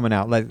you got coming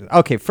out?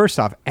 Okay, first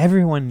off,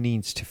 everyone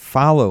needs to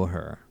follow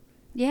her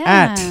Yeah.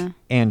 at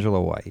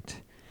Angela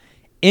White.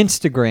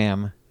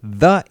 Instagram,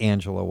 the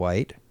Angela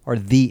White, or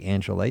the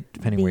Angela White,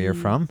 depending where you're The.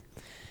 from.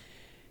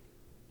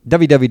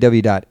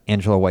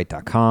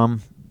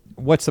 www.angelawhite.com.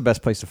 What's the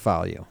best place to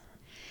follow you?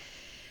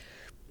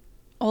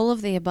 All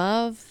of the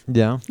above.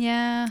 Yeah.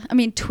 Yeah. I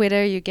mean,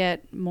 Twitter, you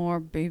get more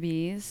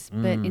boobies,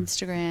 but Mm.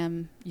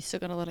 Instagram, you still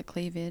got a lot of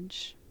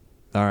cleavage.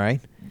 All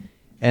right.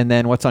 And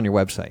then what's on your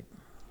website?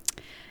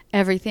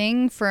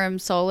 Everything from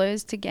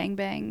solos to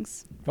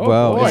gangbangs. Oh,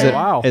 Well, boy. is it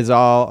Wow. is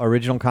all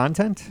original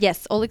content?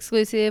 Yes, all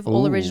exclusive,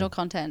 all Ooh. original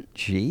content.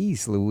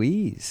 Jeez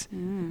Louise.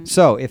 Mm.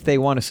 So if they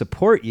want to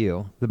support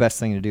you, the best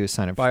thing to do is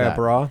sign up Buy for a that.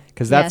 bra.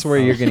 Because that's Yes. where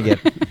you're going to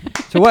get.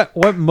 So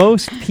what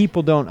most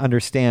people don't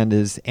understand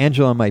is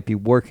Angela might be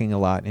working a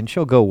lot, and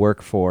she'll go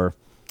work for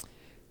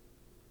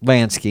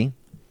Lansky,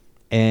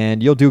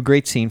 and you'll do a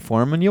great scene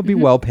for him, and you'll be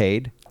well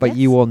paid, but Yes.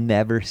 you will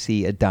never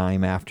see a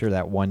dime after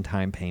that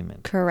one-time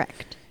payment.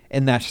 Correct.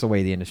 And that's the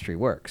way the industry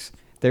works.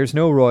 There's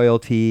no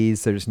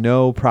royalties. There's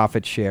no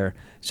profit share.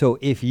 So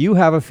if you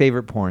have a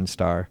favorite porn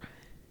star,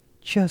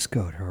 just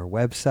go to her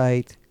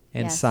website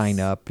and Yes. sign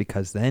up,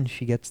 because then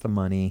she gets the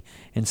money,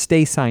 and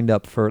stay signed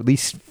up for at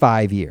least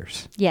 5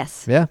 years.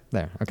 Yes. Yeah?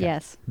 There. Okay.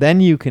 Yes.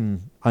 Then you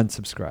can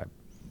unsubscribe.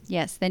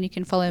 Yes. Then you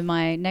can follow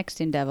my next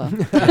endeavor.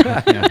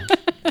 Yeah.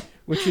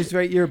 Which is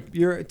right.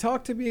 Your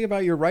talk to me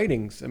about your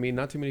writings. I mean,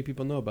 not too many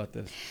people know about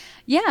this.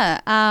 Yeah.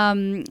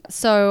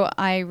 So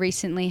I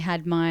recently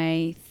had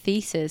my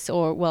thesis,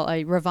 or well,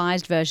 a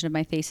revised version of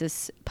my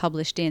thesis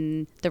published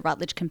in the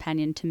Rutledge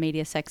Companion to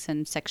Media, Sex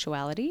and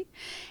Sexuality.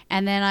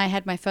 And then I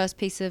had my first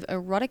piece of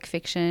erotic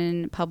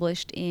fiction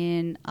published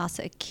in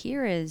Asa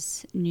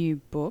Akira's new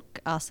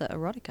book, Asa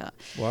Erotica.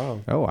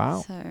 Wow, Oh,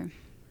 wow. So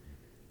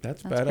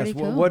that's That's badass. pretty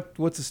cool.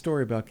 What's the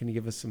story about? Can you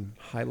give us some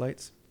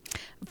highlights?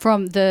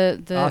 from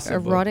the Asa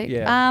book, erotic,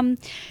 yeah.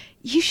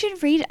 you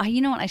should read it. You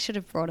know what? I should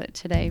have brought it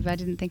today, but I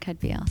didn't think I'd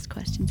be asked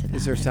questions about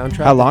Is there a it.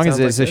 soundtrack? How long that is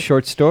it? sounds Is it like a this?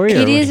 short story?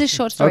 It or is what? a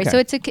short story. Okay.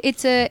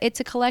 So it's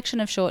a collection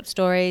of short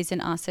stories,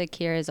 and Asa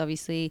Akira has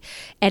obviously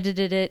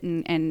edited it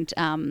and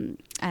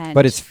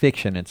But it's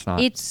fiction. It's not.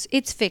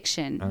 it's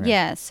fiction. Okay.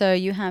 Yeah. So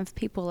you have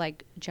people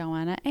like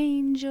Joanna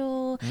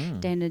Angel, Mm.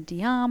 Dana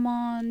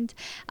Diamond,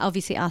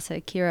 obviously Asa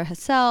Akira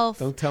herself.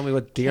 Don't tell me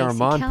what Casey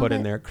D'Armand put in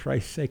Calvert. there.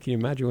 Christ's sake, can you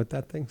imagine what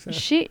that thing says?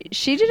 She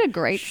did a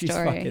great She's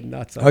story. fucking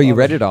nuts. I Oh, you love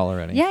read it all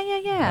already?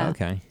 Yeah.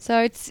 Okay.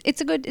 So it's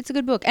a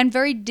good book, and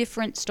very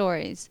different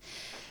stories.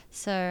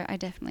 So I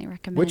definitely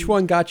recommend. Which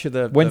one got you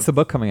the? When's the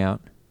book coming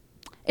out?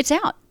 It's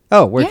out.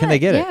 Oh, where can they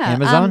get it? Yeah,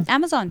 Amazon?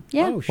 Amazon.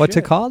 Yeah. Oh, What's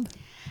shit. it called?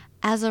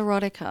 As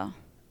Erotica.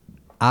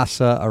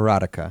 Asa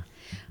Erotica.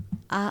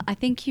 I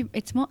think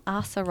it's more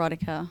Asa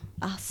Erotica.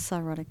 Asa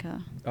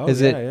Erotica. Oh,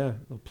 Is yeah, it- yeah.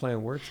 Little play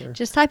on words there.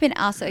 Just type in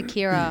Asa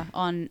Akira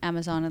on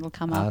Amazon. It'll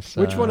come up. Asa.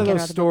 Which one of Get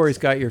those out of the stories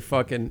box. got your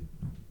fucking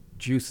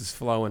juices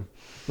flowing?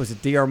 Was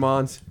it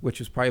D'Armand's, which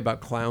was probably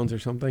about clowns or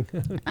something?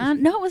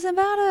 No, it was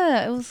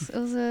about it was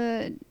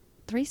a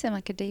threesome,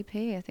 like a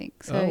DP, I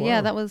think. So Oh,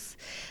 yeah, wow. that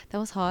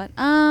was hot.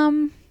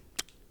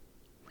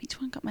 Which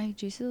one got my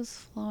juices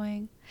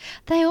flowing?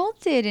 They all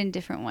did in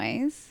different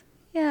ways.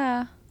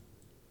 Yeah.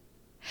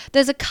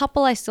 There's a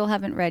couple I still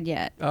haven't read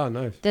yet. Oh,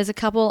 nice. There's a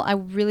couple I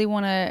really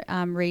want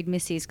to read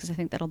Missy's, because I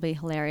think that'll be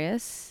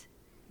hilarious.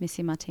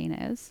 Missy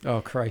Martinez.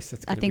 Oh, Christ.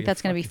 I think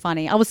that's going to be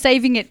funny. I was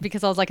saving it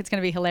because I was like, it's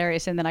going to be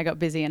hilarious, and then I got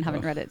busy and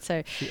haven't read it.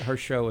 So Her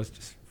show is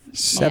just.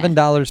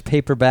 $7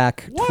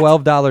 paperback, What?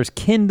 $12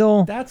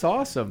 Kindle. That's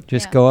awesome.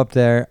 Just Yeah. go up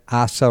there,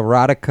 Asa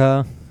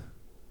Erotica.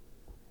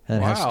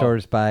 And it has Wow.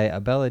 stories by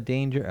Abella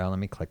Danger. Oh, let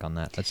me click on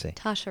that. Let's see.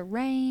 Tasha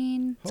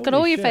Rain. It's got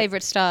Holy all your shit.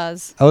 favorite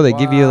stars. Oh, they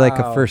give you like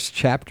a Wow. first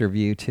chapter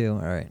view too.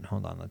 All right,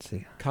 hold on. Let's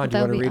see. Con, do That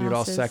you want would to be read it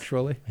all Asa's.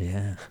 sexually?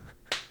 Yeah.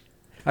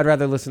 I'd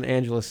rather listen to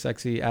Angela's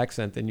sexy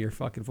accent than your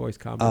fucking voice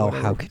combo. Oh,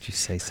 whatever. how could you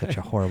say such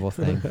a horrible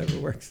thing? Whatever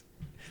works.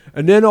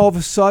 And then all of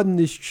a sudden,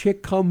 this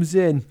chick comes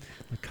in.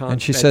 Con,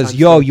 And she bedtime says,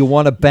 "Yo, story. you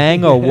want to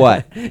bang or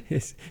what?"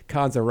 It's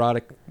Con's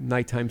erotic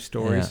nighttime Yeah.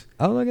 stories.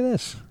 Oh, look at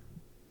this.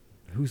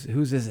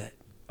 Whose is it?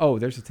 Oh,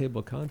 there's a table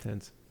of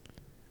contents.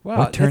 Wow.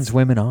 What turns that's-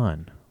 women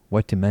on?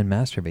 What do men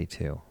masturbate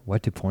to?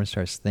 What do porn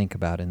stars think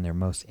about in their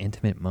most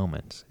intimate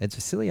moments? It's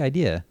a silly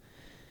idea,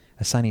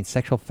 assigning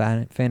sexual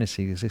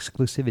fantasies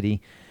exclusivity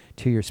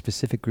to your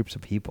specific groups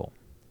of people.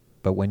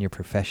 But when your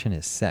profession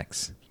is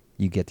sex,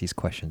 you get these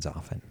questions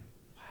often.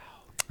 Wow.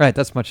 All right,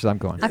 that's as much as I'm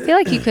going. I feel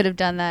like you could have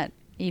done that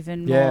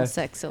even Yeah. more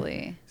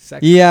sexily.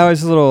 Yeah, I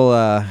was a little,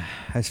 I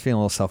was feeling a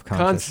little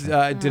self-conscious.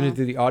 Con's didn't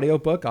do the audio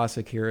book.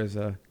 Asa Akira is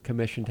a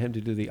commissioned him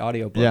to do the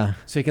audiobook. Yeah.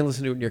 So you can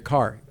listen to it in your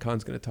car.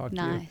 Khan's going to talk to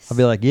you. Nice. I'll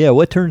be like, yeah,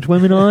 what turns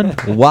women on?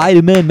 Why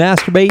do men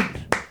masturbate?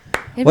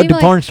 It'd What be do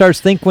like, porn stars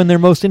think when their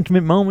most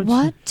intimate moments?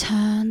 What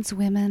turns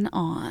women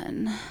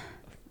on?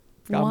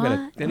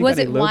 Anybody Was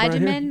it lube why around do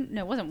here? men?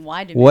 No, it wasn't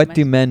why do What men.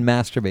 do men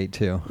masturbate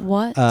to?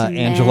 What do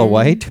Angela men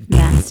White?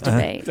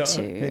 masturbate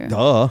to?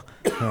 Duh.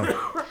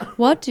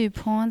 What do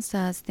porn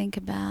stars think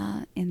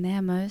about in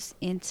their most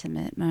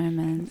intimate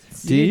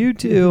moments? Do you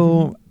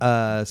do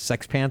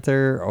Sex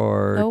Panther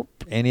or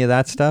Nope. any of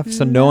that stuff?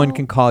 So no one No,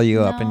 can call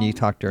you up and no, you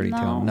talk dirty to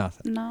them?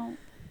 Nothing. No.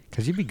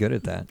 Because you'd be good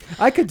at that.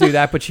 I could do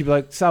that, but she'd be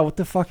like, Sal, what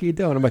the fuck are you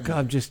doing? I'm like,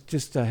 I'm just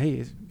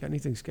hey, got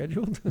anything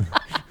scheduled?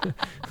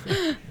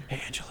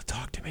 Hey, Angela,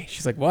 talk to me.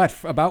 She's like, what?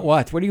 About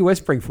what? What are you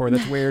whispering for?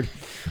 That's weird.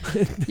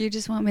 You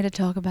just want me to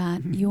talk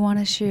about, you want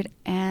to shoot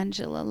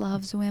Angela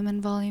Loves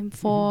Women Volume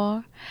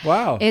 4.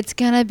 Wow. It's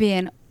going to be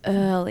an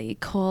early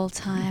call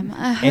time.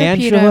 I hope you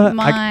Angela, don't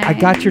mind. I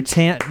got your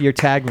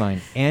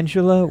tagline.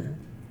 Angela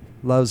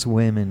Loves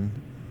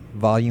Women,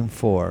 Volume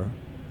 4,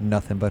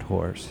 Nothing But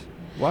Whores.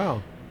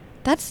 Wow.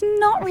 That's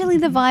not really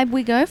the vibe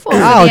we go for.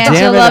 Oh, the damn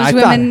Angela it, Loves I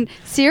thought- Women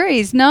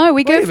series. No,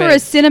 we Wait go a for a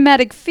minute.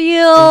 cinematic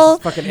feel. Is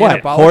fucking What?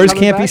 Anna Balla Whores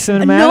coming can't be back?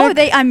 cinematic? No,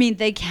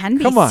 they can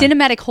be Come on.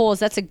 cinematic whores.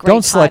 That's a great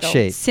Don't slut title.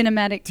 shame.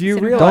 Cinematic. Do you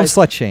cinematic- realize?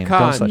 Don't slut shame.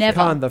 Con, Don't slut shame. Never.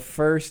 Con, the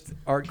first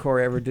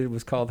artcore I ever did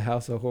was called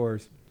House of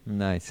Horrors.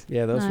 Nice.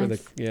 Yeah, those were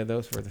Nice.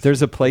 the.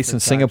 There's a place in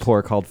different types.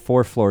 Singapore called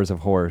Four Floors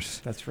of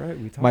Whores. That's right.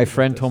 We talked My about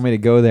friend this. told me to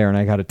go there and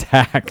I got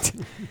attacked.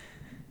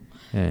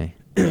 Hey.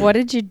 What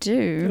did you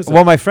do? was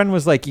Well, my friend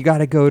was like, you got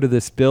to go to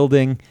this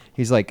building.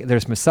 He's like,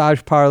 there's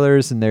massage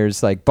parlors and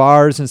there's like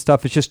bars and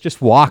stuff. It's just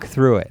walk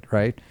through it,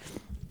 right?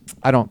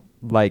 I don't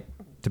like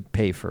to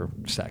pay for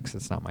sex.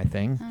 It's not my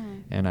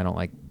thing. And I don't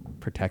like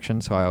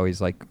protection. So I always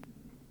like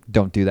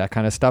don't do that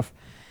kind of stuff.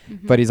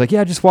 But he's like,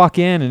 yeah, just walk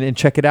in and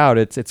check it out.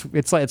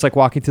 It's like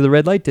walking through the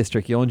red light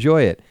district. You'll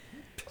enjoy it.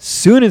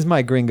 Soon as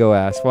my gringo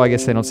ass, well, I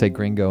guess they don't say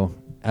gringo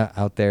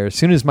out there. As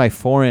soon as my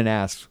foreign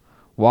ass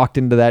walked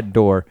into that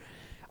door,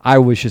 I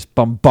was just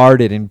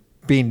bombarded and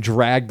being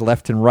dragged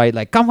left and right.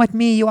 Like, come with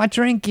me. You want a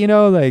drink? You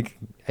know, like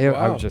I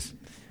Wow. was just,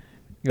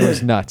 it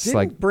was nuts. Didn't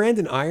Like,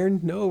 Brandon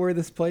Iron know where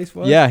this place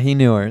was? yeah, he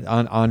knew her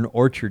on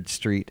Orchard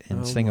Street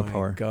in Oh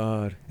Singapore. My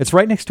God. It's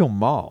right next to a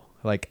mall,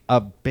 like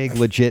a big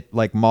legit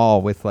like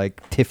mall with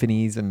like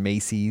Tiffany's and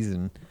Macy's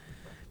and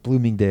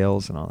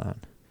Bloomingdale's and all that.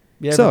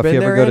 You So ever if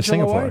been you ever there, go to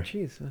Angela Singapore. White?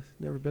 Jeez, I've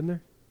never been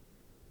there.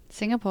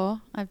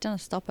 Singapore. I've done a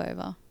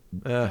stopover.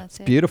 That's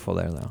it. Beautiful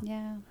there though.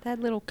 Yeah, that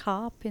little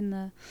carp in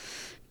the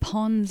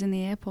ponds in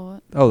the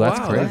airport. Oh, that's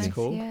Wow, crazy. that's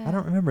cool. Yeah. I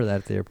don't remember that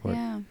at the airport.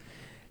 Yeah.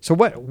 So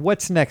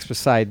what's next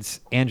besides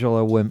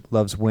Angela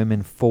Loves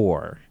Women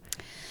 4?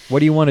 What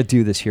do you want to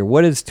do this year?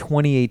 What does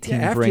 2018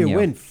 Yeah, after bring you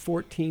win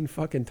 14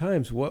 fucking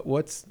times,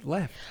 what's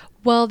left?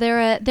 Well, there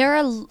are.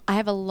 I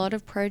have a lot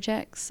of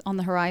projects on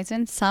the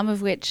horizon. Some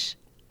of which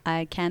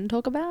I can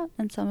talk about,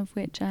 and some of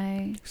which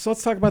I. So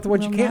let's talk about the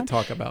ones you Will can't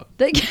not. talk about.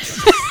 Think-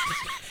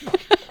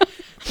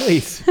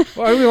 Please.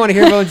 Well, we want to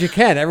hear the ones you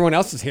can. Everyone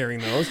else is hearing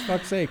those.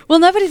 Fuck's sake. Well,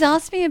 nobody's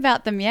asked me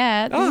about them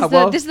yet.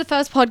 This is the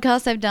first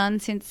podcast I've done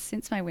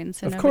since my win.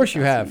 So Of course nobody's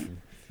you asked have. me.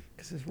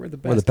 Because we're the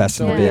best. We're the best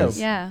in the Yeah, biz.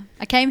 yeah.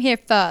 I came here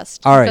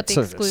first. All I've right, got the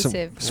so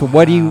exclusive. so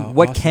what do you Wow,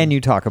 what awesome. can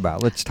you talk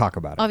about? Let's talk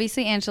about it.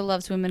 Obviously, Angela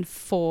Loves Women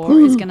 4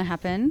 is going to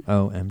happen.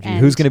 OMG. And-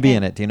 Who's going to be in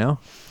and- it? Do you know?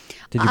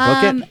 Did you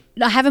book it?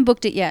 No, I haven't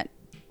booked it yet.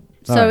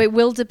 So All right. it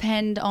will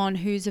depend on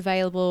who's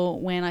available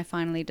when I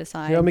finally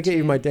decide. Here, let me get to-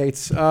 you my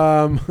dates.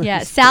 Yeah,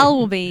 Sal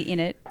will be in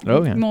it.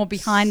 Oh, yeah. More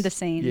behind the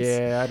scenes.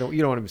 Yeah, you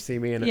don't want to see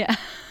me in it. Yeah.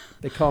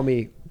 They call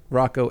me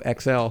Rocco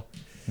XL.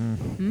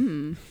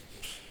 Hmm.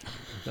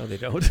 No, they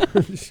don't.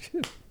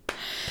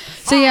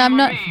 So yeah, I'm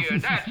not.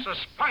 That's a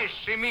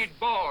spicy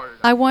meatball.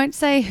 I won't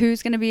say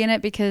who's going to be in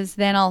it because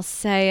then I'll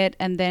say it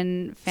and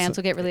then fans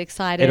will get really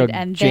excited it'll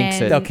and jinx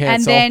then it. They'll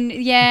and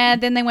cancel.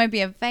 then they won't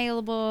be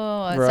available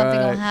or something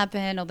will Right.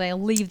 happen or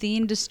they'll leave the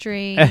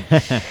industry.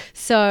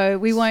 So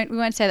we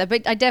won't say that,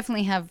 but I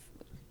definitely have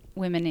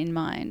women in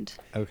mind.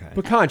 Okay.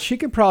 But Con, she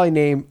can probably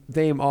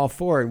name all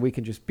four, and we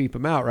can just beep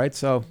them out, right?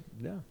 So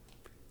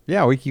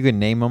Yeah, you can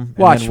name them.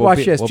 watch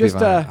this. We'll Just be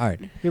fine. All right.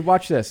 here,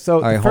 watch this. So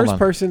All right, the hold first on.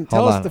 person, tell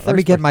Hold us on. the first. Let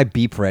me get person. my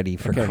beep ready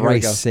for Okay, here we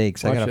Christ's go.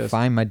 sakes. I Watch gotta this.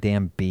 find my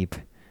damn beep.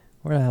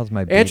 Where the hell's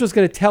my beep? Angela's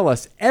going to tell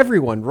us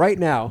everyone right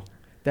now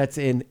that's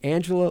in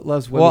Angela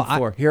Loves Women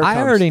 4. Here it I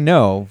comes. already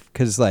know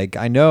because like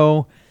I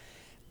know.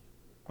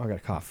 Oh, I got a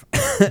cough.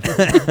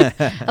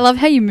 I love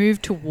how you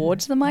moved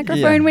towards the microphone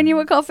Yeah. when you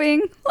were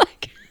coughing.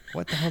 Like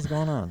What the hell's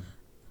going on?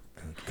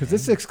 Because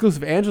this is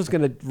exclusive. Angela's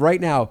going to, right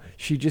now,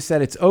 she just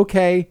said it's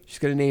okay. She's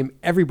going to name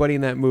everybody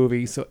in that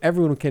movie so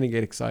everyone can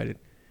get excited.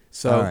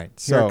 So All right,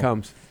 here so- it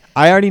comes.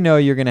 I already know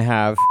you're gonna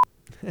have,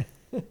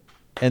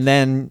 and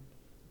then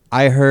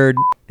I heard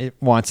it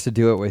wants to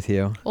do it with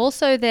you.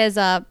 also there's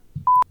a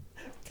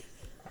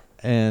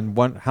And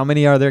how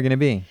many are there gonna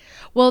be?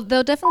 well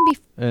there'll definitely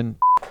be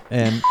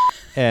And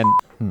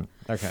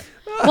okay.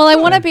 well I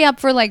want to be up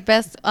for like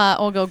best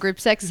all girl group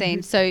sex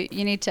scene so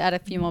you need to add a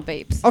few more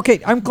beeps. Okay,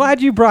 I'm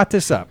glad you brought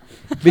this up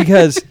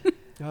because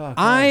Oh, God,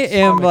 I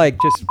am like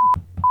just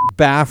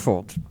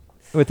baffled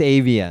with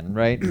AVN,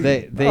 right?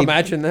 They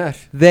imagine that.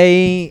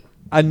 they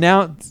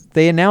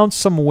announce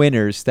some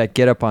winners that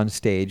get up on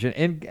stage,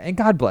 and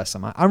God bless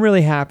them. I'm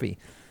really happy.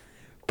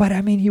 But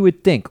I mean, you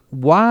would think,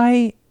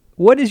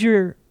 what is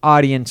your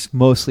audience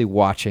mostly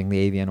watching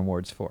the AVN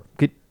Awards for?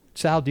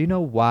 Sal, do you know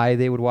why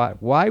they would watch?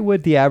 Why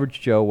would the average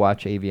Joe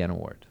watch AVN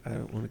Award? I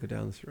don't want to go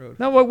down this road.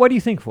 No, what do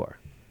you think for?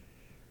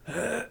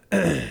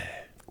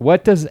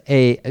 What does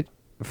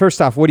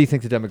first off, what do you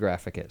think the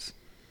demographic is?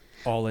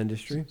 All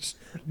industry.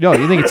 No,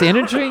 you think it's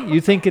industry? You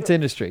think it's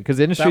industry because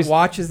industry That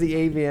watches the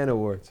AVN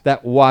Awards.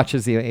 that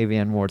watches the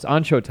AVN Awards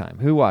on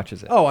Showtime. Who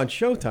watches it? Oh, on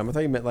Showtime. I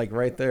thought you meant like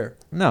right there.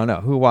 No,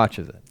 who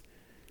watches it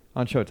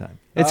on Showtime?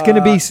 It's going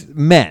to be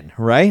men,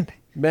 right?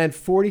 Men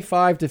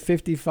 45 to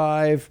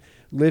 55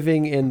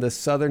 living in the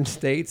southern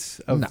states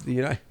of the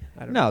United.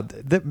 I don't know. No,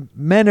 the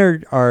men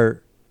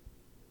are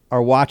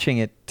watching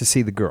it to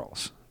see the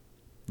girls,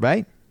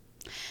 right?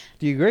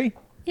 Do you agree?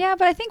 Yeah,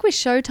 but I think with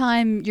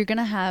Showtime, you're going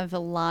to have a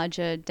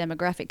larger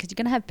demographic because you're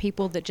going to have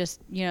people that just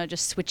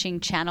switching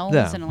channels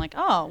Yeah. and are like,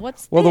 oh,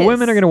 what's Well, this? the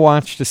women are going to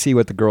watch to see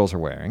what the girls are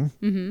wearing,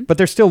 but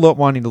they're still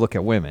wanting to look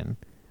at women,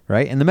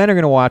 right? And the men are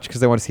going to watch because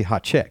they want to see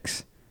hot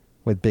chicks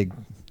with big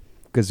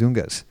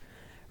gazungas,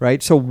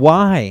 right? So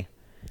why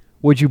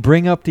would you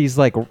bring up these,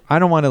 like, I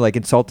don't want to like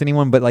insult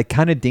anyone, but like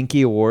kind of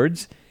dinky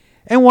awards?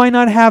 And why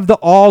not have the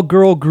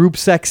all-girl group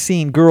sex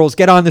scene girls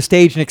get on the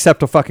stage and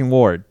accept a fucking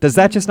award? Does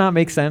that just not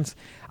make sense?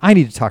 I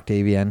need to talk to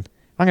AVN.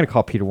 I'm going to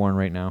call Peter Warren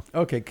right now.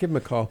 Okay, give him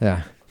a call.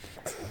 Yeah.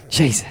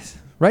 Jesus.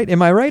 Right?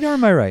 Am I right or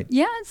am I right?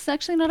 Yeah, it's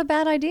actually not a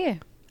bad idea.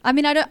 I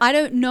mean, I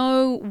don't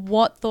know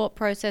what thought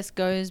process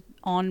goes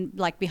on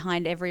like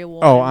behind every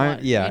award. Oh, and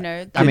what, yeah. You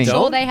know, I I'm mean-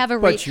 sure they have a.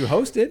 But you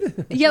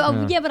hosted.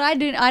 Yeah, but I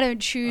don't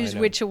choose I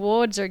know. which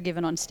awards are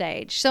given on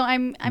stage. So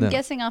I'm No.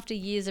 guessing after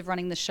years of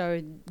running the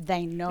show,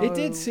 they know. It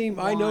did seem.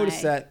 I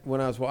noticed why. that when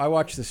I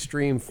watched the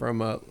stream from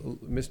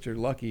Mr.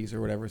 Lucky's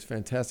or whatever. It was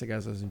fantastic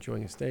as I was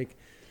enjoying a steak.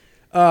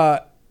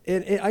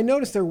 I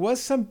noticed there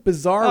was some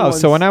bizarre. Oh, ones.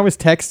 so when I was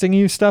texting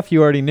you stuff,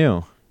 you already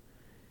knew.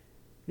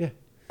 Yeah.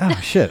 Oh,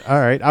 shit. All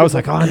right. I was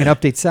like, I'm going to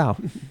update Sal.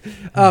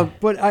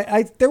 But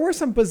I there were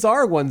some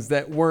bizarre ones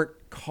that weren't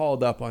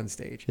called up on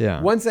stage.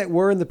 Yeah. Ones that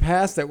were in the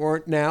past that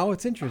weren't now.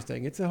 It's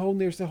interesting.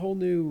 There's a whole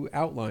new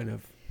outline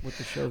of what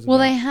the show's Well,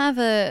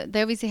 about.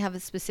 they obviously have a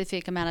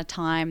specific amount of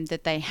time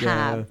that they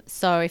have. Yeah.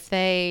 So if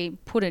they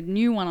put a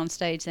new one on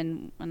stage,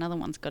 then another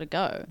one's got to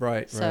go.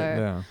 Right, So right.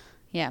 Yeah.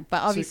 yeah,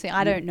 but obviously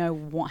I don't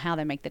know how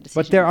they make the decision.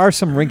 But there are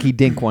some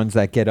rinky-dink ones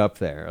that get up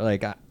there.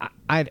 Like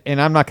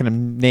and I'm not going to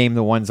name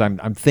the ones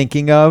I'm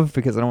thinking of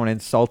because I don't want to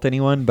insult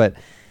anyone. But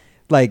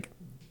like,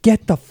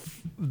 get the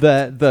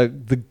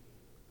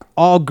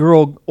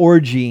all-girl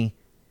orgy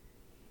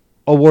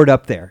award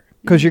up there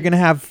because you're going to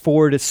have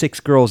 4 to 6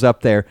 girls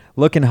up there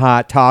looking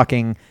hot,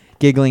 talking,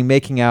 giggling,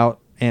 making out,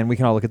 and we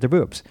can all look at their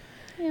boobs.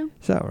 Yeah.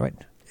 So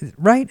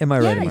right? Am I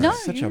right? Yeah, Am I no, right?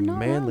 Such you're a not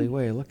manly wrong.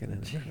 way of looking at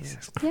it.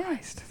 Jesus Yeah.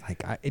 Christ!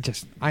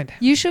 Like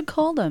You should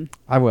call them.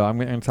 I will. I'm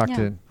going to talk Yeah.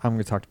 to. I'm going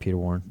to talk to Peter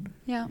Warren.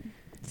 Yeah.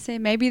 See,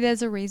 maybe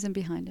there's a reason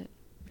behind it.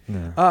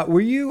 Yeah.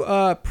 Were you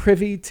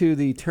privy to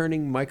the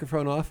turning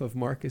microphone off of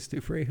Marcus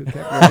Dupree, who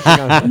kept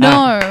watching on?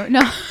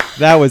 No.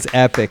 That was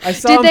epic. I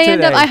saw Did him they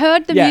end up? today. I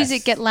heard the Yes.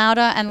 music get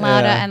louder and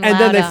louder Yeah. and louder. And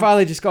then they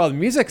finally just go, the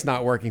music's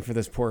not working for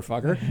this poor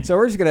fucker. So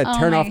we're just going to Oh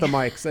turn my off the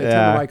mic. So Yeah.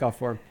 turn the mic off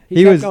for him.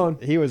 He kept was going.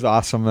 he was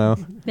awesome though.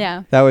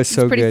 Yeah. That was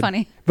so It's pretty good.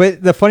 funny.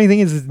 But the funny thing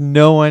is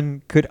no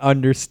one could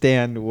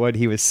understand what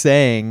he was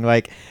saying.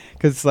 Like,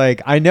 because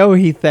like I know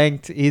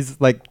he's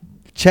like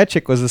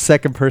Chechik was the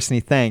second person he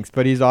thanks,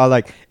 but he's all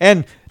like,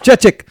 and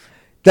Chechik,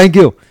 thank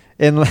you.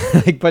 And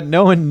like, but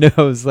no one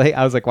knows. Like,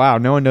 I was like, wow,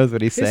 no one knows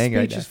what he's His saying speech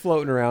right now. is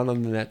floating around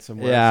on the net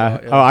somewhere.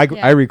 Yeah. So, I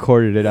Yeah.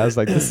 recorded it. I was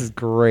like, this is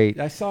great.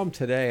 I saw him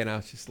today, and I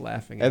was just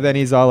laughing. And then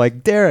he's all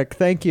like, Derek,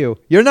 thank you.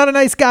 You're not a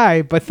nice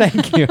guy, but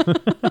thank you.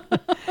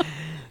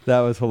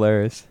 That was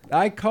hilarious.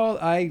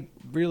 I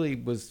really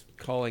was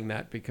calling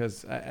that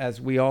because,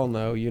 as we all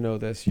know, you know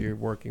this, you're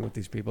working with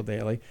these people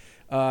daily.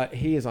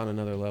 He is on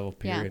another level,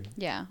 period.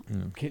 Yeah.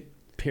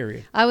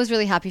 Period. I was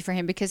really happy for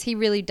him because he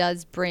really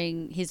does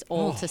bring his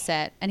all to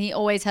set, and he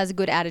always has a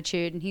good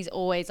attitude, and he's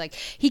always like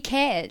he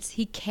cares.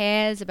 He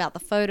cares about the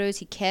photos.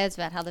 He cares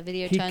about how the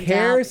video He turns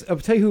cares. out. I'll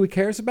tell you who he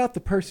cares about: the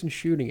person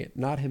shooting it,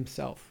 not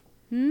himself.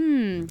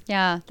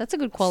 Yeah, that's a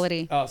good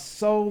quality.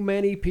 So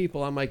many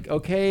people. I'm like,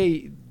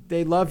 okay,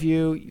 they love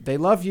you. They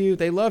love you.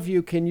 They love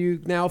you. Can you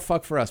now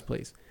fuck for us,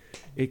 please?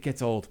 It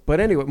gets old. But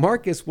anyway,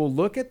 Marcus will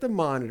look at the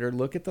monitor,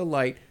 look at the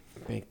light,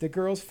 make the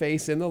girl's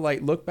face in the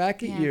light, look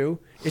back at Yeah. you.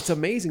 It's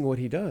amazing what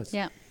he does.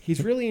 Yeah.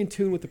 He's really in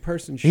tune with the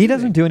person shooting. He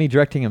doesn't do any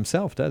directing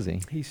himself, does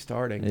he? He's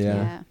starting.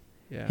 Yeah.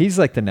 Yeah. He's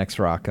like the next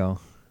Rocco.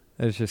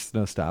 There's just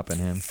no stopping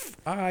him.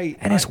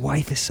 And his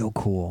wife is so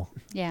cool.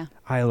 Yeah,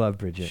 I love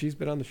Bridget. She's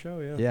been on the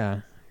show, yeah.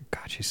 Yeah.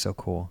 God, she's so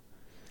cool.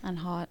 and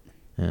hot.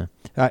 Yeah.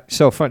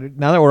 So fun.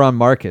 Now that we're on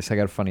Marcus, I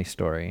got a funny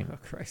story. Oh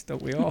Christ,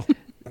 don't we all?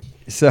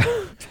 So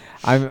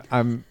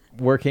I'm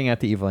working at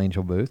the Evil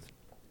Angel booth,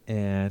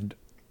 and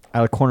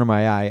out of the corner of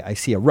my eye, I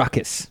see a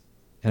ruckus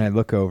and I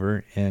look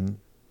over, and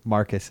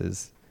Marcus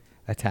is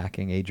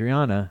attacking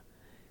Adriana,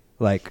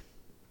 like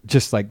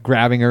just like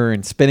grabbing her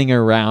and spinning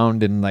her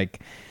around and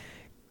like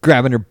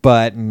grabbing her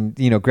butt and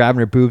grabbing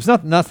her boobs.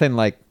 Nothing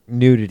like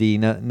nudity,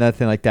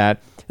 nothing like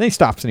that. And then he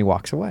stops and he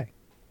walks away.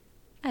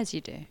 As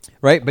you do.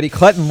 Right, but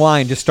Clett and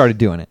Wine just started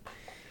doing it,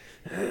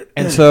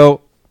 and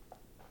so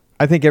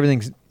I think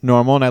everything's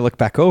normal. And I look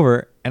back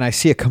over and I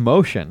see a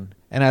commotion,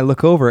 and I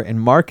look over and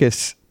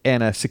Marcus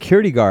and a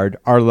security guard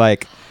are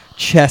like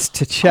chest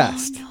to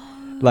chest,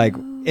 like,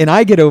 and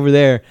I get over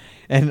there,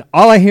 and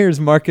all I hear is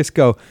Marcus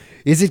go,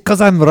 "Is it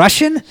because I'm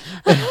Russian?"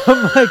 And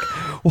I'm like,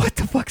 "What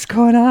the fuck's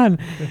going on?"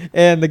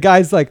 And the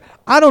guy's like,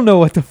 "I don't know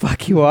what the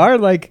fuck you are.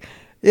 Like,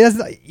 yes,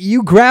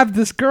 you grabbed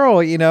this girl,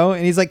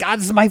 And he's like,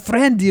 "This is my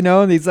friend,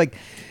 And he's like,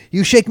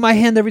 "You shake my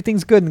hand,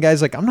 everything's good." And the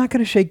guy's like, "I'm not going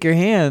to shake your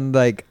hand.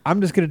 Like,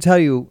 I'm just going to tell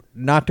you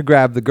not to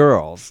grab the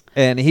girls."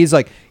 And he's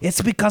like,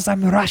 "It's because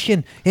I'm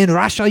Russian. In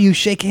Russia, you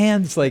shake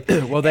hands." Like,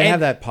 Well, they have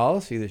that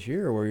policy this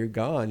year where you're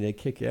gone, they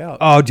kick you out.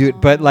 oh,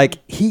 dude. But like,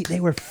 they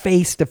were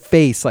face to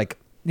face, like,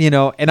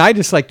 and I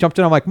just like jumped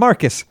in. I'm like,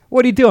 "Marcus,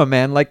 what are you doing,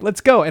 man? Like, let's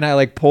go." And I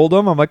like pulled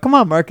him. I'm like, "Come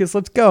on, Marcus,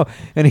 let's go."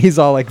 And he's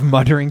all like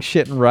muttering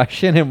shit in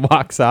Russian and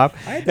walks off.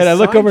 And I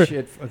look over.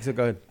 So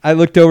go ahead. I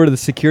looked over to the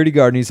security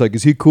guard and he's like,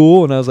 "Is he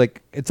cool?" And I was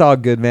like, "It's all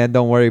good, man.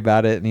 Don't worry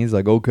about it." And he's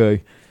like,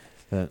 "Okay."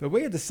 But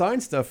we had to sign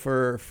stuff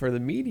for the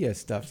media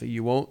stuff, so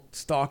you won't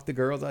stalk the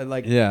girls.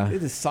 Yeah.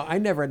 I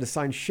never had to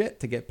sign shit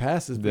to get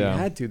passes, but Yeah. you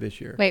had to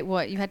this year. Wait,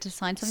 what? You had to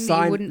sign something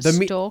that you wouldn't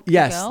stalk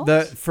Yes, the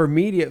girls? for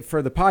media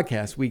for the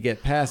podcast we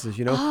get passes,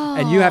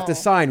 and you have to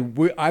sign.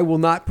 I will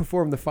not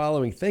perform the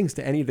following things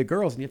to any of the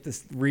girls, and you have to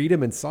read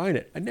them and sign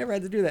it. I never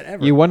had to do that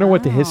ever. You wonder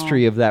what the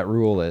history of that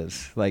rule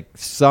is. Like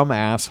some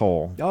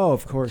asshole Oh,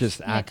 of course. just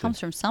Yeah, it acted. comes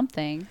from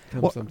something.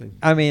 Something.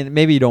 I mean,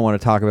 maybe you don't want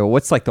to talk about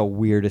what's like the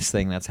weirdest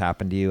thing that's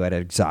happened to you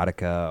at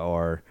Exotica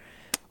or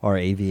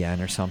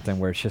AVN or something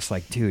where it's just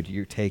like, dude,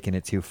 you're taking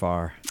it too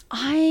far.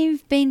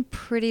 I've been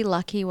pretty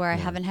lucky where I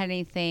haven't had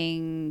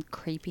anything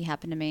creepy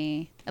happen to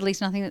me. At least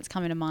nothing that's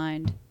coming to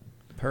mind.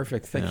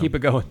 Perfect. Yeah. Keep it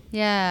going.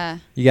 Yeah.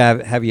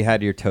 Have you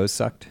had your toes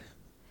sucked?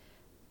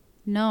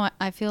 No,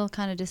 I feel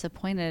kind of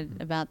disappointed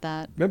about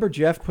that. Remember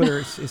Jeff put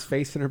his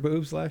face in her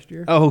boobs last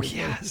year? Oh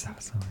yes, that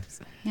was so nice.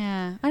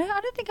 Yeah. I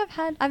don't think I've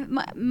had...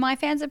 my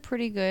fans are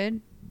pretty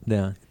good.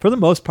 Yeah, for the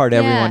most part,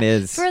 everyone Yeah.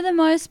 is. For the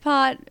most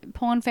part,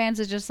 porn fans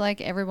are just like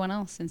everyone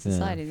else in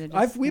society. They're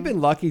just, We've been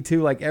lucky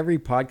too. Like every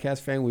podcast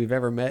fan we've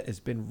ever met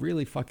has been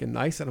really fucking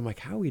nice, and I'm like,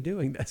 how are we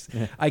doing this?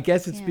 Yeah. I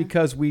guess it's Yeah.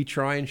 because we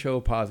try and show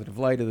a positive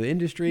light of the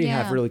industry,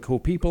 have Yeah. really cool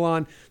people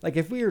on. Like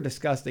if we were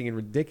disgusting and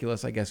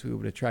ridiculous, I guess we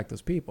would attract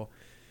those people.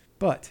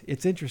 But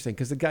it's interesting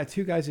because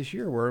two guys this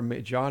year were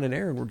John and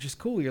Aaron were just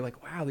cool. You're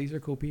like, wow, these are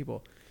cool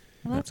people.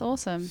 Well, that's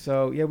awesome.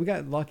 So yeah, we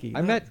got lucky.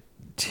 I met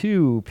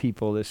 2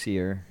 people this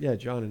year. Yeah,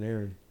 John and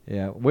Aaron.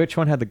 Yeah, which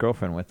one had the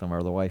girlfriend with them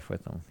or the wife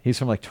with them? He's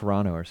from like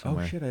Toronto or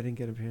somewhere. Oh shit, I didn't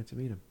get a chance to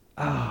meet him.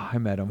 Oh, I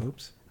met him.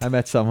 Oops. I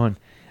met someone.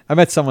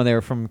 They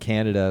were from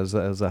Canada. It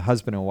was a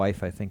husband and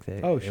wife, I think.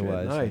 Oh it shit,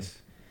 was.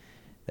 nice.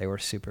 They were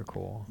super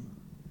cool.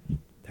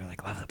 They're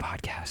like, "Love the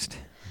podcast."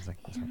 I was like,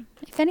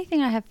 If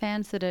anything, I have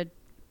fans that are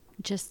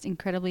just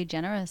incredibly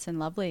generous and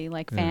lovely,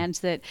 like Yeah. fans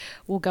that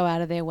will go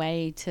out of their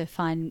way to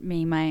find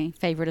me my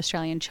favorite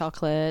Australian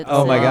chocolates.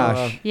 "Oh my and-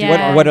 gosh,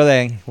 Yeah. what are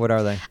they? What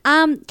are they?"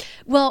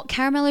 Well,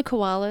 caramello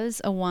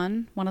koalas are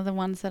one of the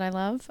ones that I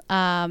love.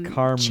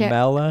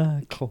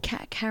 Carmella,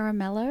 Caramello.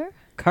 Caramello.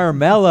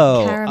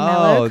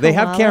 Caramello Oh, they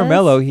have koalas?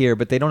 caramello here,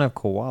 but they don't have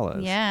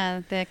koalas.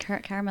 Yeah, they're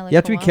caramello. You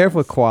have to be careful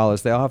with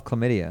koalas. koalas. They all have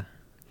chlamydia.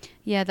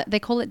 Yeah, they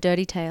call it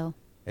dirty tail.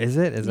 Is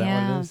it? Is that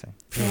Yeah. what it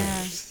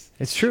is?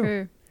 Yeah, It's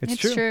true. It's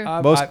true.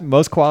 I-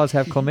 Most koalas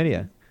have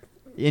chlamydia,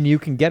 and you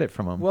can get it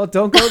from them. Well,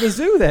 don't go to the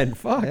zoo then.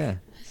 Fuck. yeah.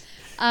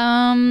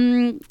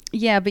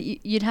 Yeah, but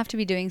you'd have to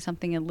be doing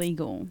something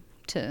illegal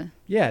to.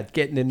 Yeah,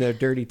 getting in their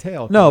dirty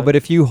tail. No, but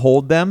if you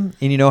hold them,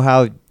 and you know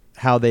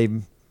how they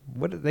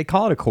they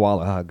call it a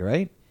koala hug,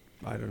 right?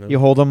 I don't know. You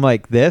hold them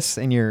like this,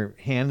 and your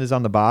hand is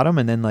on the bottom,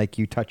 and then like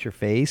you touch your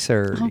face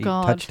or Oh, you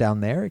God. touch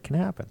down there. It can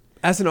happen.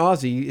 As an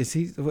Aussie, is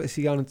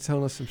he on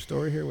telling us some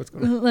story here? What's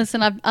going on?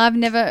 Listen, I've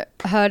never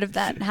heard of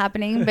that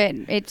happening, but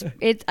it's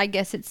I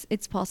guess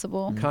it's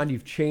possible. Con,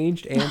 you've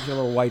changed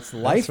Angela White's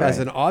life right. as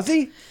an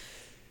Aussie.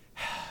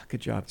 Good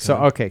job. So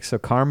Con. okay, so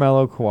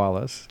Carmelo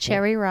koalas,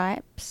 Cherry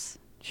ripes.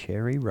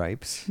 cherry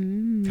ripes.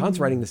 Con's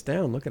writing this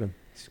down. Look at him.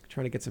 He's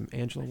trying to get some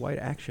Angela White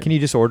action. Can you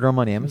just order them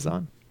on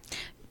Amazon?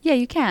 Yeah,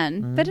 you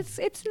can, but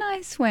it's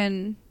nice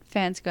when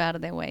fans go out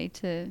of their way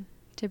to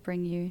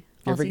bring you.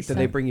 Aussie Did stuff.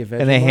 they bring you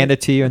veggie? And they hand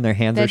it to you, and their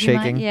hands are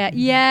shaking. Yeah,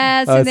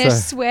 yes, Oh, and they're it's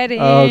a- sweating.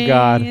 oh,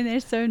 God. and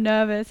they're so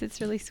nervous. It's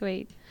really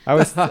sweet. I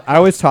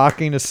was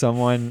talking to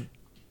someone,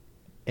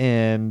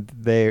 and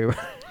they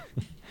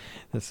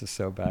this is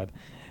so bad.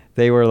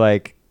 They were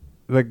like,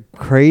 the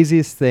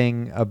craziest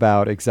thing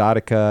about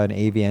Exotica and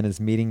AVN is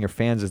meeting your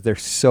fans is they're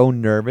so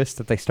nervous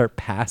that they start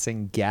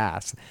passing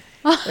gas.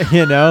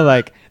 You know,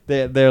 like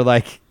they're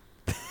like,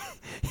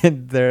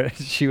 and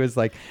she was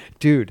like,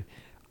 "Dude,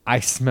 I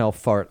smell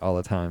fart all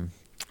the time."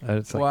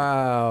 It's like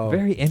Wow.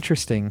 very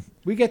interesting.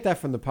 We get that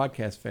from the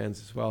podcast fans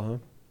as well,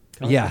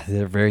 huh? Yeah,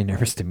 they're very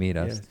nervous to meet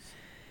us. Yes.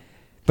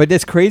 But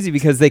it's crazy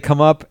because they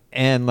come up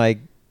and like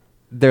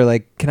they're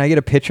like, "Can I get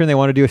a picture?" And they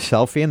want to do a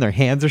selfie, and their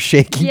hands are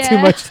shaking too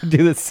Yeah. much to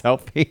do the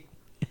selfie.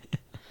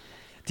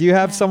 Do you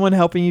have Yeah. someone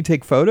helping you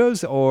take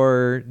photos,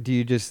 or do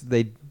you just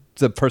the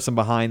person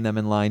behind them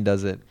in line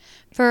does it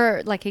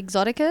For like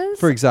Exoticas?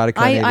 for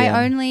Exotica? and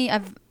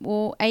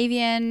AVN?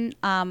 Avian,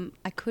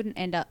 I couldn't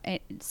end up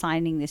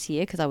signing this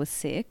year because I was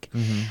sick.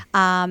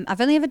 Mm-hmm.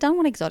 I've only ever done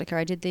one Exotica.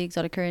 I did the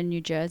Exotica in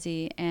New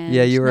Jersey. And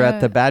Yeah, you were at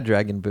no- the Bad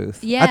Dragon booth.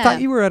 I Yeah.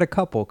 thought you were at a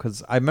couple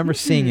because I remember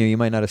seeing you. You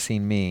might not have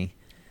seen me,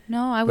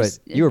 No, I but was.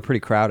 you were pretty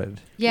crowded.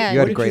 Yeah. you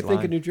What had a did great you think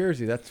line. of New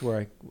Jersey? That's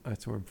where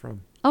I'm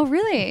from. Oh,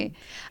 really?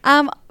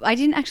 I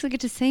didn't actually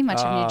get to see much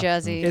of New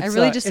Jersey. I it's,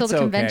 really just saw it's the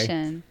okay.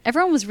 convention.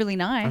 Everyone was really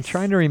nice. I'm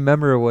trying to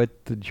remember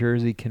what the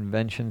Jersey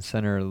Convention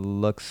Center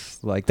looks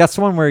like. That's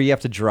the one where you have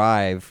to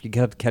drive. You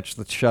have to catch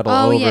the shuttle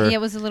Oh, over. yeah, it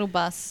was a little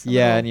bus.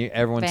 Yeah, and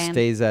everyone van.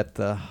 stays at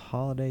the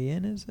Holiday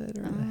Inn, is it,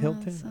 or the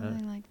Hilton?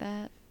 Something like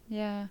that.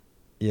 Yeah.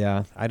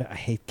 Yeah, I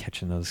hate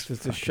catching those. Does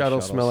the fucking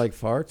shuttle smell shuttles. like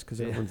farts because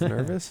everyone's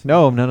nervous?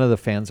 No, none of the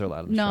fans are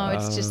allowed. In the No,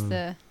 shuttle. it's just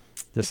the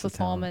Just the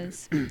talent.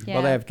 performers. Yeah.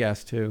 Well, they have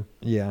gas too.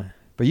 Yeah,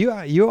 but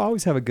you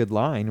always have a good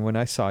line. When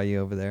I saw you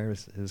over there,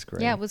 it was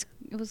great. Yeah, it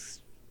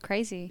was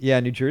crazy. Yeah,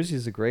 New Jersey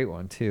is a great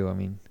one too. I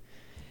mean,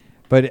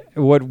 but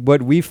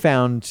what we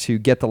found to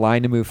get the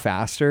line to move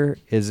faster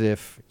is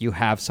if you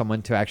have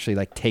someone to actually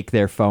like take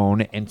their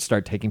phone and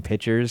start taking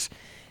pictures.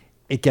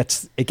 It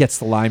gets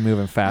the line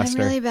moving faster.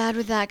 I'm really bad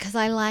with that because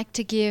I like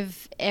to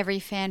give every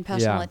fan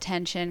personal Yeah.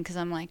 attention because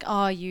I'm like,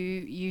 oh,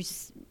 you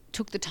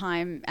took the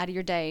time out of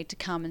your day to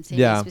come and see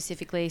Yeah. me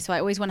specifically. So I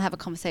always want to have a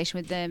conversation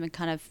with them and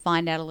kind of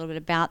find out a little bit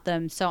about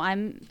them. So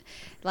I'm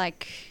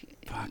like,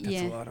 Fuck, that's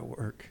yeah. a lot of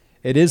work.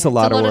 It is Yeah, a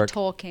lot it's a of lot of work.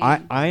 talking.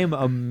 I am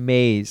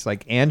amazed.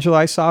 Like Angela,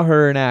 I saw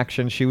her in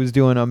action. She was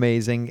doing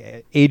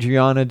amazing.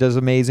 Adriana does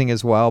amazing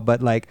as well.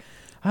 But like,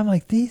 I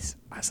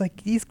was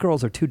like, these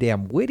girls are too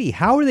damn witty.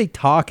 How are they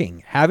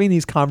talking, having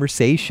these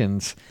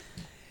conversations,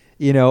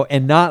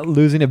 and not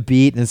losing a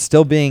beat and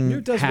still being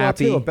You does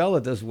happy? well too.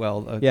 Bella does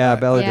well. Yeah,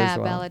 Bella yeah, does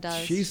well. Bella does.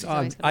 She's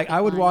always got a I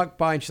good would line. walk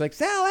by and she's like,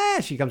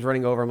 Sally. She comes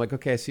running over. I'm like,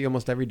 okay, I see you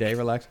almost every day.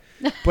 Relax.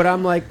 But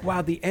I'm like,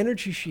 wow, the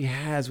energy she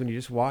has when you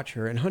just watch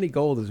her, and Honey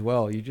Gold as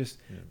well.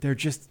 They're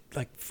just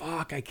like,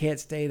 fuck, I can't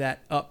stay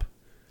that up.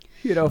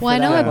 Well, for I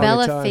know that amount of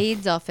Abella time.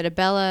 feeds off it.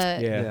 Abella,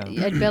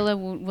 Yeah. Abella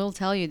will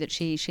tell you that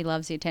she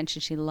loves the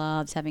attention. She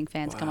loves having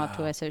fans come up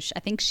to her. So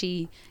I think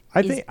she I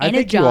is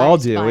think you all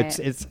energized do. by It's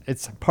it.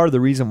 it's part of the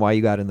reason why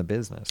you got in the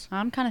business.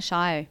 I'm kind of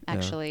shy,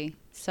 actually.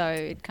 So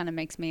it kind of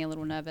makes me a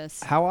little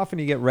nervous. How often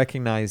do you get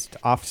recognized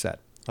offset,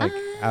 like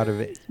out of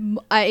it?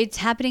 It's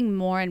happening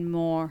more and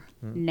more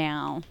Hmm.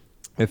 now.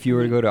 If you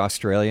were to go to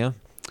Australia,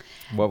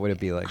 what would it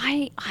be like?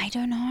 I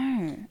don't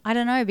know. I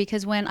don't know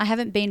because when I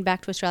haven't been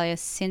back to Australia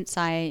since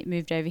I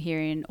moved over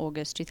here in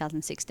August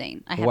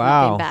 2016. I haven't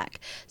Wow. been back.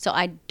 So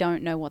I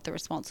don't know what the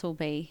response will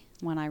be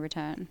when I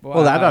return.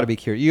 Well, that ought to be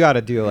curious. You got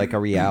to do like a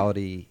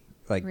reality,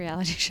 like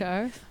Reality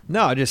show.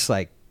 no, just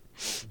like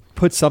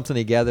put something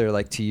together,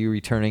 like to you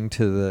returning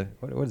to the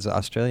what is it,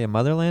 Australia,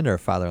 motherland or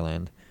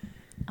fatherland?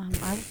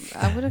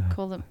 I would have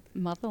called it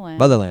Motherland.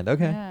 Motherland.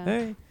 Okay. Yeah.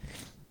 Hey.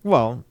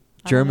 Well, I don't know.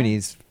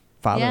 Germany's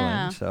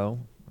fatherland, Yeah. so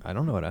I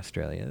don't know what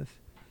Australia is.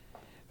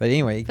 But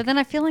anyway, But then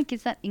I feel like,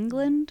 is that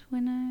England?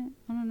 When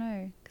I don't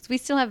know. Because we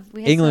still have...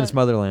 England's still,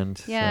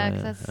 motherland.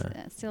 Yeah, so,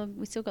 because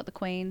we still got the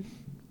Queen.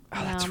 Oh,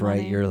 in that's our right.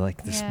 money. You're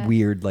like this Yeah.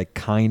 weird, like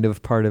kind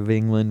of part of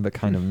England, but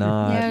kind of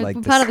not. Yeah, like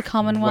we're this part of the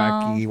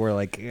Commonwealth. Wacky, we're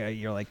like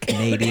you're like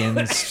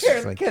Canadians.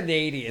 It's like,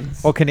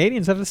 Canadians. well,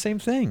 Canadians have the same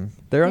thing.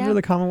 They're Yeah. under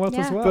the Commonwealth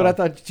as Yeah. well. But I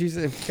thought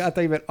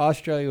you meant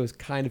Australia was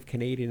kind of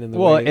Canadian in the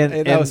well, way.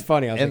 and that was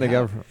funny. I was and like, the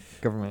 "Ah,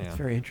 government. It's Yeah.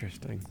 very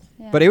interesting.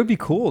 Yeah. But it would be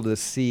cool to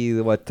see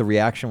what the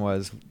reaction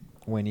was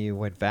when you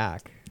went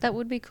back. That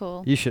would be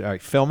cool. You should all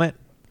right, film it.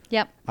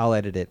 Yep. I'll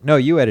edit it. No,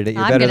 you edit it.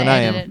 You're I'm better going than to I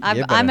am. edit it.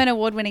 You're I'm better. an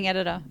award-winning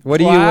editor. What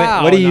do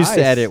Wow, you use to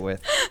nice. edit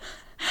with?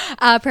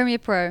 Premiere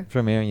Pro.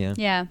 Premiere,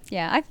 yeah.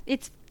 Yeah.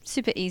 It's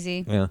super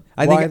easy. Yeah.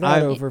 Why think that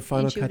I over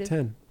Final intuitive. Cut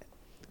 10?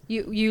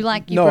 You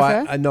No,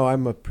 prefer? I know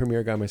I'm a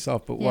Premiere guy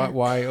myself, but Yeah.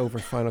 why over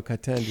Final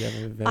Cut 10? Do you have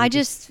an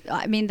advantage?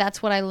 I mean,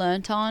 that's what I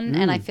learnt on,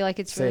 and I feel like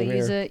it's Same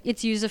really here.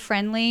 user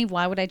friendly.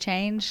 Why would I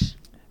change?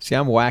 See,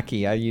 I'm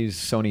wacky. I use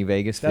Sony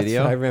Vegas That's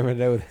Video. what I remember to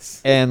know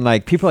this. And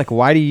like people are like,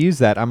 why do you use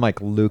that? I'm like,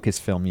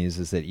 Lucasfilm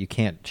uses it. You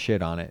can't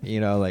shit on it.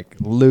 Like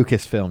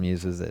Lucasfilm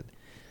uses it.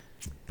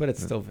 But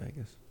it's still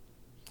Vegas.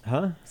 It's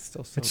Huh?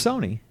 still Sony. It's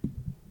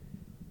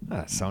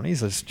Sony.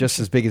 Sony's just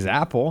as big as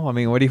Apple. I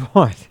mean, what do you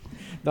want?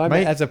 No, I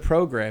mean, My- as a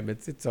program,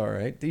 it's all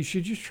right. You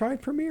should just try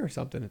Premiere or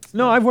something. It's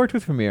No, not- I've worked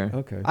with Premiere.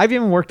 Okay. I've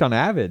even worked on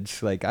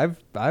Avids. Like I've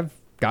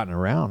gotten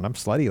around. I'm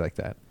slutty like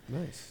that.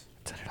 Nice.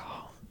 I've done it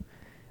all.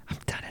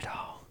 I've done it all.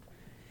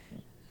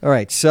 All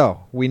right,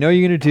 so we know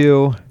you're gonna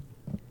do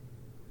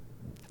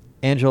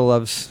Angela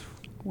Loves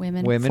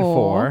Women, Women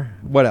 4.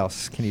 What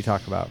else can you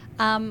talk about?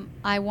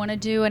 I want to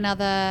do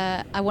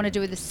another. I want to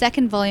do the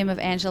second volume of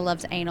Angela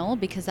Loves Anal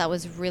because that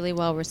was really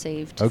well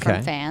received Okay.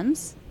 from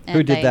fans. Who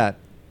And did that?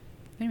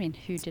 What do you mean?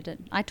 Who did it?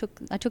 I took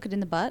it in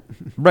the butt.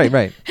 Right.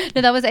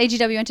 No, that was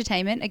AGW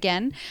Entertainment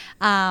again.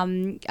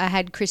 I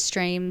had Chris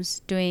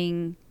Streams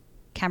doing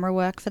camera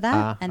work for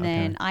that, and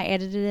then I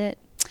edited it.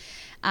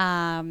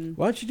 Why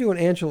don't you do an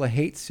Angela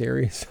Hates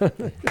series?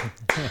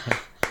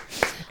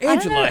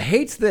 Angela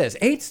hates this.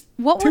 Hates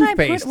What would I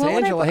toothpaste. put? What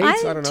would Angela I put?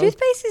 hates, I don't know.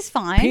 Toothpaste is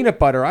fine. Peanut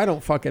butter. I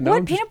don't fucking know. What?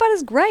 I'm just- Peanut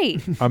butter's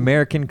great.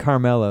 American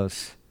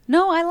Carmelos.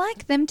 No, I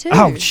like them too.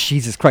 Oh,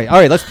 Jesus Christ. All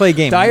right, let's play a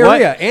game.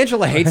 Diarrhea. What-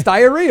 Angela hates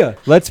diarrhea.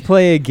 Let's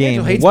play a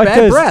game. Angela hates what bad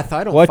does, breath.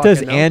 I don't What does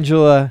fucking know.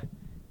 Angela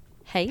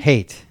Hate.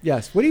 hate?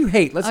 Yes. What do you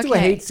hate? Let's do a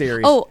hate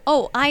series.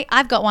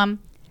 I've got one.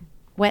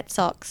 Wet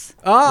socks.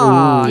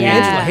 Ah, Ooh. Yeah.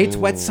 Angela hates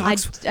wet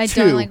socks. I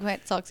too. don't like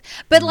wet socks.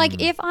 But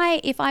like if I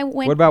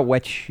went What about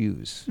wet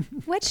shoes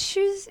wet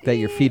shoes that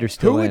your feet are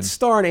still Who in? would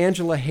star in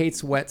Angela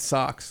Hates Wet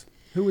Socks?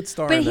 Who would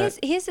star But in that?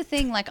 here's the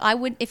thing, like I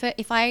would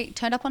if I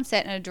turned up on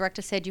set and a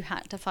director said you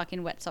had to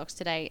fucking wet socks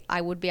today,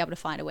 I would be able to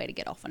find a way to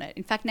get off on it.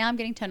 In fact, now I'm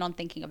getting turned on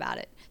thinking about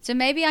it. So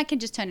maybe I can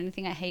just turn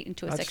anything I hate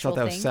into a I just sexual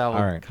thought that was thing. Sal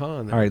All right.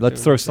 Khan. All right,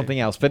 let's throw something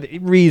else, but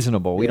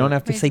reasonable. We Yeah. don't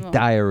have to say Reasonable.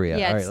 diarrhea.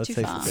 Yeah, All right, it's let's too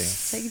say far.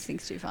 something. Taking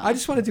things too far. I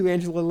just want to do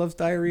Angela Loves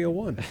Diarrhea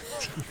 1.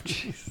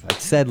 I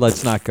said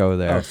let's not go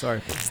there. Oh,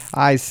 sorry.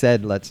 I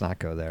said let's not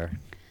go there.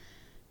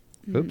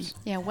 Oops.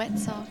 Yeah, wet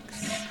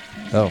socks.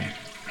 Oh,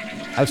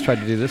 I was trying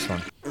to do this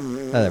one.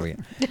 Oh, there we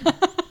go.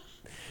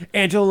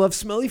 Angela Loves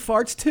Smelly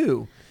Farts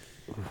too.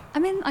 I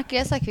mean, I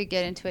guess I could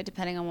get into it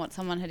depending on what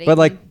someone had eaten. But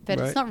like, but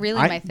Right. it's not really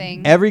I- my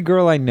thing. Every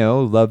girl I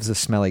know loves a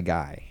smelly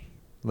guy.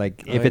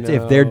 Like if I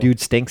if their know. dude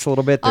stinks a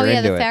little bit, they're Oh yeah,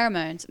 into the it.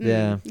 pheromones.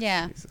 Yeah.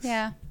 Yeah. Jesus.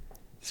 Yeah.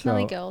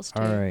 Smelly girls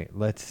too. All right,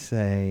 let's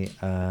say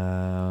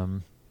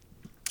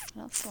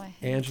What else do I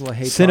hate? Angela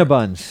hates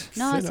Cinnabons.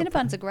 No, Cinnabon.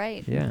 Cinnabons are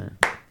great. Yeah.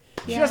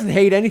 She Yeah. doesn't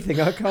hate anything,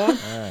 huh? Come on.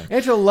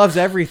 Angela loves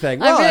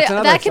everything. I Well, really- that's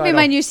another that could be title.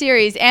 my new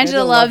series.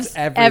 Angela loves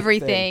everything.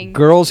 everything.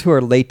 Girls who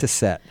are late to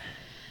set.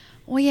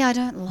 Well, yeah, I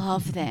don't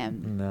love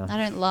them. No. I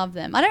don't love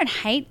them. I don't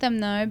hate them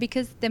though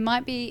because there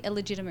might be a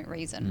legitimate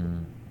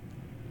reason.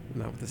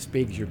 No, with the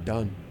Spigs, you're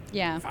done.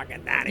 Yeah.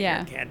 Fucking out of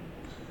Yeah. here, kid.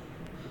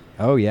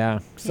 Oh yeah.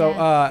 So,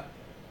 Yeah.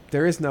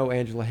 there is no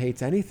Angela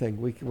hates anything.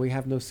 We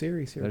have no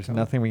series here. There's Tom.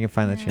 nothing we can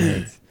find that she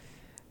hates.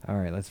 All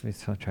right, let's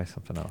try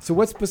something else. So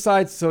what's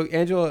besides? So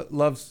Angela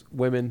loves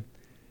women.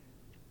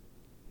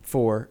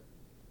 4.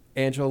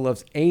 Angela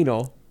loves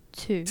anal.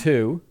 2.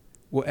 2.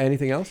 Well,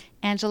 anything else?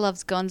 Angela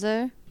loves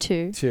Gonzo.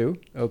 2. 2.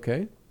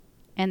 Okay.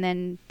 And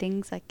then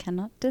things I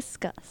cannot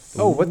discuss.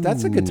 Oh, what?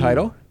 That's a good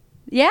title.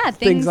 Yeah,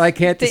 Things I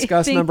can't thi-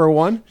 discuss. thing- Number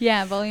 1.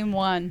 Yeah, volume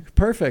 1.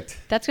 Perfect.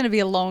 That's going to be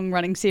a long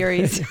running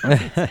series.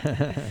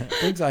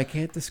 Things I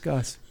can't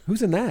discuss.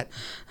 Who's in that?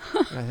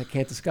 I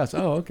can't discuss.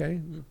 Oh, okay.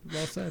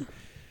 Well said.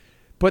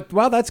 But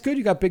wow, that's good.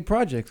 You got big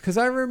projects. Because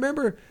I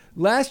remember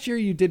last year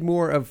you did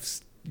more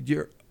of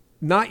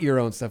not your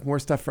own stuff, more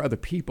stuff for other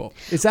people.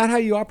 Is that how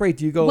you operate?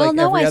 Do you go Well, like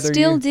no, every I other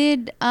still year?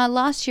 did.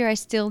 Last year, I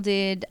still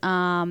did.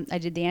 I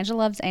did the Angela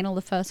Loves Anal,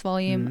 the first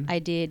volume. Mm-hmm. I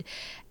did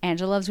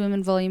Angela Loves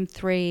Women, volume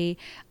 3.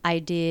 I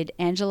did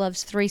Angela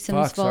Loves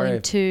Threesomes, Fuck, sorry.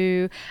 volume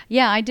 2.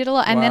 Yeah, I did a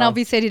lot. And then Wow.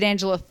 obviously I did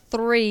Angela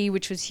 3,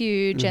 which was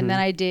huge. And then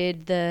Mm-hmm. I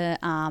did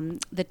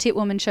the Tit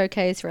Woman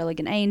showcase for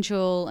Elegant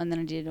Angel. And then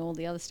I did all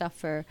the other stuff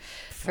for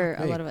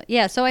a me. lot of it.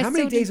 Yeah, so I How still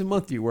many days did, a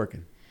month do you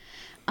working?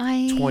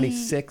 I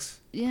 26.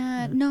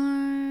 Yeah,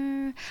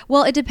 no.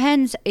 Well, it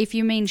depends if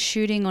you mean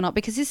shooting or not,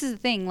 because this is the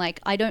thing. Like,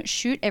 I don't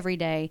shoot every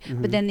day,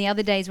 but then the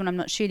other days when I'm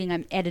not shooting,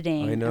 I'm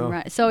editing. I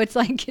know. So it's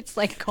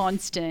like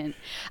constant.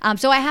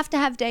 So I have to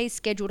have days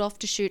scheduled off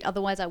to shoot,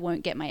 otherwise I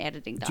won't get my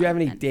editing done. Do you have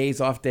any And-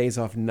 days off,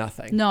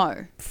 nothing?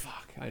 No.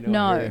 Fuck, I know. I hear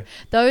No,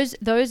 you.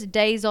 those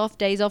days off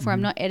where Mm-hmm.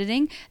 I'm not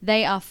editing,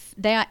 they are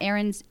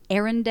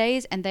errand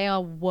days, and they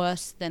are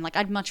worse than, like,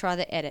 I'd much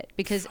rather edit,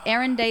 because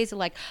errand days are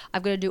like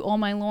I've got to do all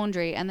my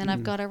laundry, and then Mm.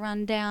 I've got to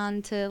run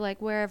down to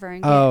like wherever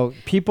and get Oh,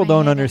 people my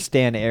don't hair done.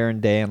 understand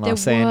errand day in They're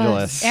Los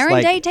Angeles. worse. Errand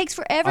Like, day takes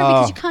forever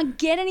because you oh. can't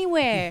get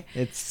anywhere.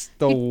 It's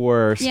the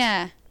worst.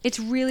 Yeah, it's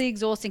really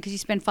exhausting because you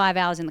spend 5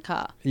 hours in the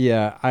car.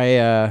 Yeah,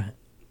 I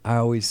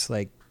always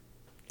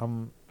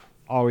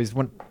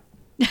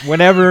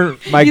whenever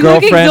my You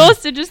look girlfriend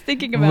exhausted just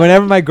thinking about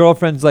whenever my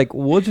girlfriend's like,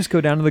 we'll just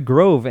go down to the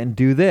Grove and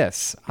do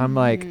this. I'm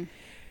like,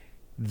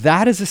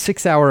 that is a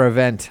 6-hour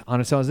event on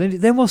its own.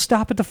 Then we'll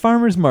stop at the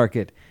farmer's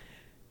market.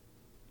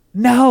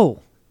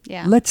 No. it.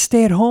 Yeah. Let's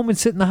stay at home and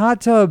sit in the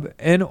hot tub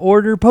and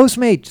order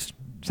Postmates.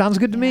 Sounds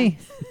good to me.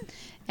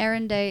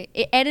 Errand day.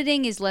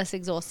 Editing is less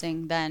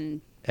exhausting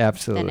than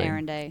Absolutely.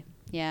 errand day.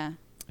 Yeah.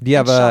 Do you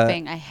have And a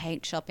shopping? I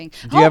hate shopping.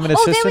 Do you have an Oh,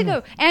 there assistant? we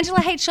go. Angela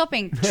hates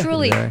shopping.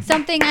 Truly, Right.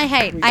 something I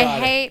hate. I got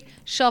it. hate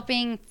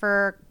shopping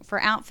for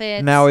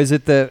outfits. Now, is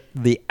it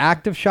the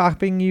act of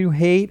shopping you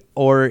hate,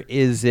 or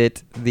is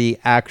it the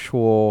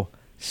actual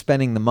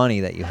spending the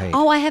money that you hate?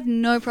 Oh, I have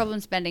no problem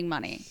spending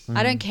money. I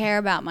Mm. don't care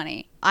about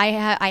money.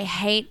 I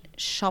hate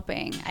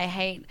shopping. I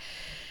hate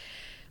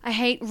I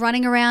hate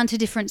running around to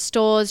different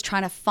stores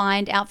trying to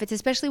find outfits,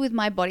 especially with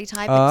my body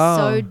type. Oh.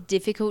 It's so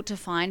difficult to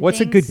find. What's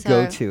a things, good so-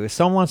 go-to? If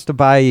someone wants to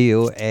buy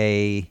you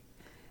a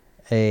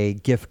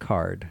gift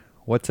card,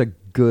 what's a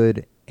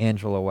good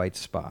Angela White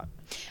spot?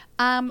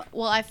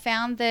 Well, I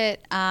found that.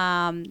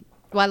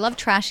 Well, I love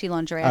trashy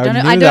lingerie. I I don't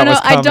know. knew I that don't know.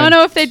 was I don't coming.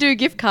 know if they do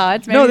gift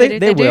cards. Maybe No, they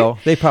do. will.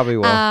 They probably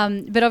will.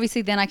 But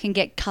obviously, then I can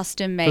get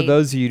custom made. For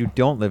those of you who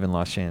don't live in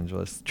Los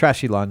Angeles,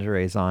 Trashy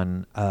Lingerie is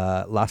on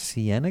La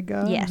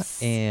Cienega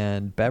Yes.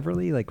 and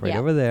Beverly, like right Yeah.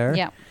 over there.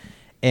 Yeah.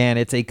 And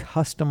it's a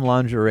custom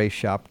lingerie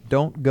shop.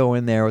 Don't go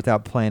in there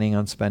without planning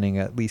on spending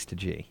at least a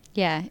G.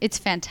 Yeah, it's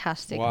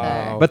fantastic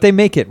Wow. though. But they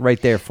make it right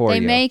there for They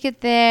you. make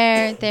it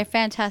there. They're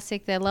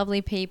fantastic. They're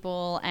lovely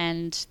people,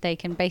 and they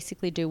can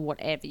basically do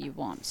whatever you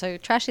want. So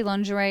trashy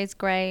lingerie is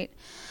great.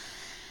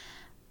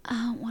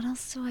 What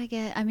else do I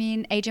get? I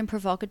mean, Agent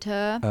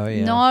Provocateur. Oh,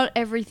 yeah. Not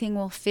everything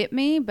will fit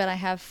me, but I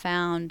have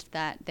found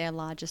that they're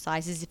larger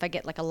sizes. If I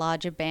get like a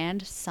larger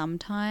band,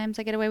 sometimes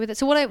I get away with it.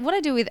 So what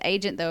I do with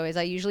Agent though is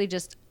I usually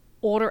just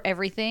order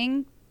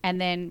everything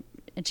and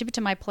ship it to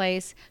my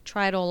place,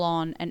 try it all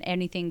on, and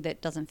anything that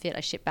doesn't fit,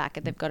 I ship back.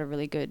 And they've got a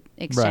really good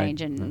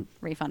exchange and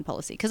refund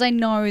policy because I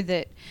know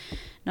that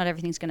not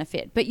everything's going to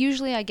fit. But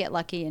usually I get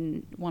lucky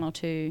and one or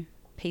two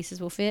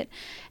pieces will fit.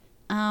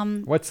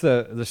 What's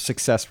the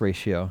success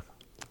ratio?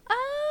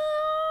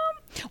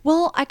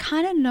 Well, I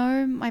kind of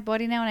know my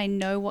body now, and I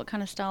know what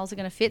kind of styles are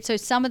going to fit. So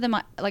some of them,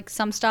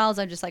 some styles,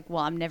 I'm just like,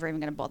 well, I'm never even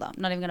going to bother.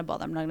 I'm not even going to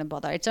bother. I'm not going to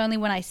bother. It's only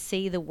when I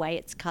see the way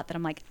it's cut that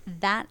I'm like,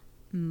 that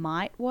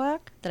might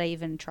work, that I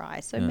even try.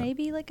 So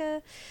maybe like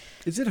a.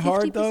 Is it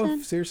hard though?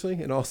 50%?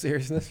 Seriously, in all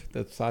seriousness,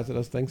 the size of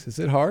those things, is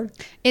it hard?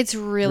 It's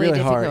really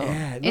difficult. hard.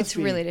 Yeah, it must It's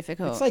be- really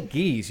difficult. It's like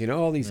geese,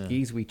 all these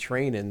geese we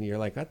train in. You're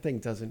like, that thing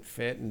doesn't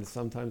fit, and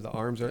sometimes the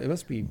arms are. It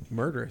must be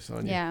murderous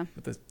on you. Yeah.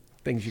 With the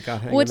things you got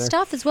hanging Well, it's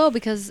there. tough as well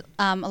because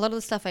a lot of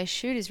the stuff I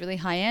shoot is really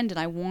high end, and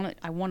I want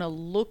to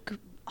look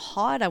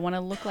hot. I want to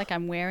look like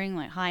I'm wearing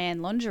like high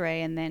end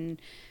lingerie, and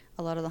then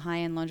a lot of the high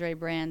end lingerie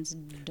brands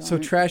don't. So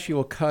Trashy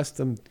will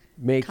custom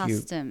make you.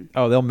 custom.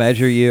 Oh, they'll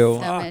measure you.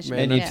 They'll measure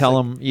And me, you yeah. tell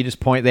them, you just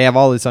point. They have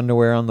all this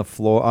underwear on the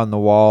floor, on the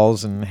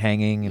walls, and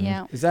hanging. And,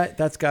 Yeah. Is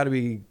that's got to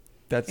be?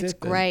 That's It's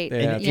it. then? great. Yeah.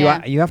 and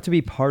Yeah. you have to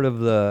be part of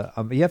the.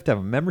 You have to have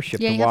a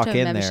membership Yeah, to you have walk to have a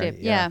in membership.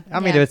 there. Yeah, I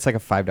mean, yeah. it's like a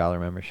 $5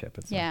 membership.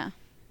 It's like- Yeah.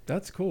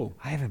 That's cool.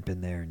 I haven't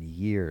been there in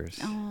years.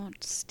 Oh,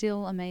 it's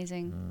still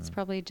amazing. It's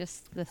probably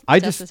just I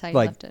just just as how you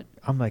like. left it.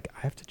 I'm like,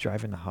 I have to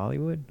drive into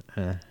Hollywood.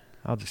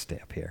 I'll just stay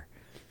up here.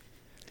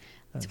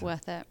 It's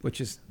worth it. Which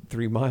is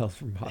 3 miles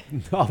from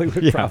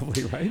Hollywood, Yeah.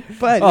 probably, right?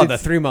 But the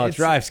it's- 3 mile it's-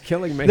 drive's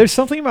killing me. There's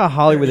something about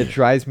Hollywood that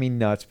drives me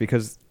nuts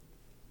because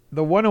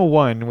the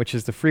 101, which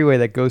is the freeway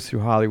that goes through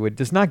Hollywood,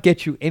 does not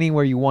get you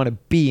anywhere you want to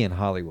be in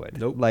Hollywood.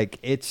 Nope. Like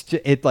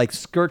it like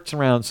skirts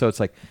around, so it's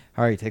like,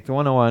 all right, take the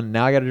 101.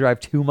 Now I got to drive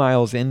 2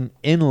 miles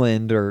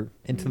inland or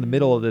into the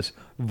middle of this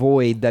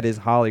void that is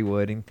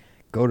Hollywood and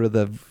go to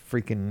the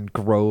freaking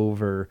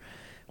Grove or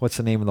what's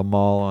the name of the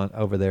mall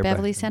over there?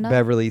 Beverly Center?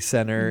 Beverly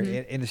Center,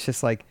 Mhm. and it's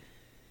just like,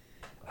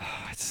 oh,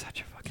 it's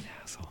such a fucking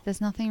hassle. There's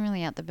nothing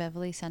really at the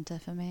Beverly Center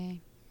for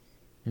me.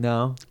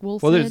 No.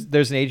 Wolford? Well,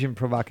 there's an Agent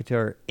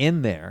Provocateur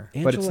in there,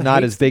 but it's Angela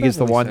not hates as big the as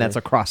the Beverly one Center. that's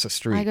across the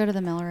street. I go to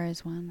the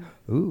Melrose one.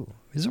 Ooh,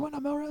 is there one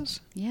on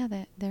Melrose? Yeah,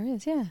 there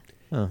is. Yeah.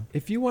 Oh.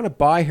 If you want to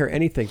buy her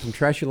anything from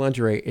Trashy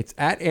Lingerie, it's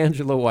at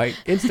Angela White,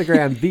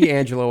 Instagram, the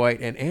Angela White,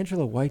 and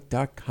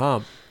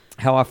AngelaWhite.com.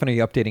 How often are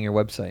you updating your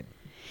website?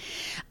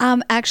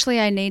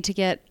 Actually, I need to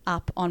get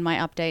up on my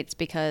updates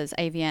because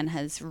AVN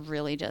has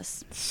really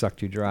just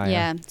Sucked you dry. huh?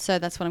 yeah. So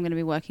that's what I'm going to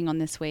be working on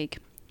this week,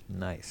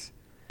 Nice.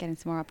 getting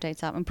some more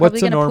updates up. I'm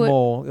probably What's a going to put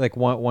normal like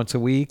once a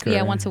week?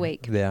 Yeah, or- once a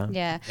week. Yeah.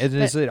 Yeah. And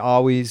is it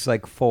always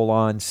like full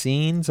on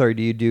scenes, or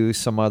do you do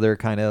some other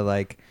kind of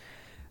like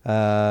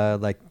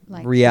Like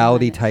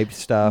reality behind type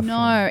stuff?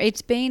 No,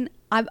 it's been.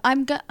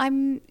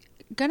 I'm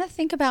gonna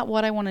think about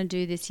what I want to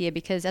do this year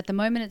because at the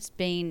moment it's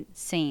been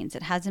scenes.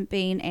 It hasn't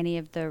been any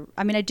of the.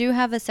 I mean, I do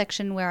have a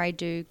section where I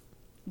do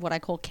what I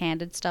call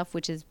candid stuff,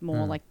 which is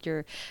more like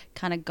your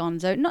kind of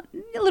gonzo, not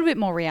a little bit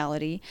more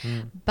reality,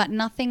 but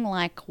nothing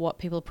like what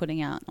people are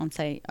putting out on,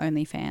 say,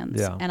 OnlyFans.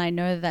 Yeah. And I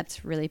know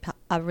that's really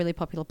a really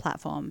popular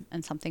platform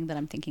and something that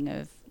I'm thinking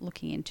of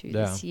looking into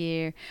this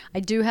year. I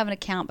do have an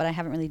account, but I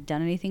haven't really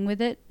done anything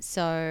with it,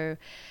 so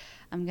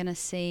I'm gonna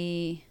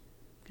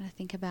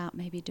think about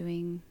maybe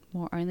doing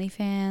more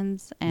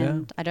OnlyFans,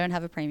 and I don't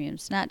have a premium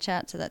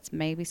Snapchat, so that's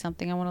maybe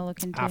something I want to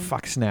look into. Ah,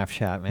 fuck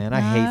Snapchat, man. I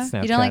hate No?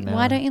 Snapchat You don't like? now.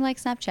 Why don't you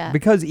like Snapchat?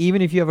 Because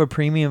even if you have a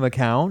premium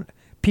account,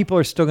 people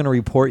are still going to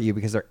report you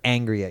because they're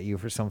angry at you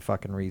for some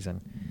fucking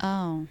reason.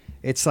 Oh,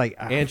 It's like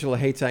Angela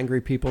hates angry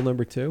people,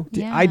 number 2.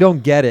 yeah. I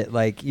don't get it.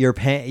 Like you're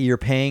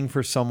paying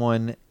for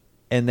someone,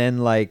 and then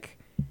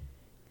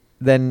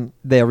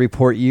they'll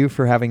report you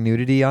for having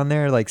nudity on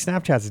there. Like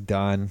Snapchat's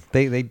done.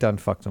 They done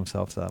fucked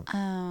themselves up.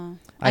 Oh,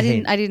 I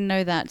hate- I didn't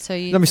know that. So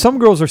you. I mean, some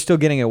girls are still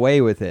getting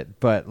away with it,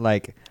 but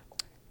like,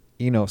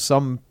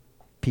 some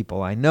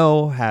people I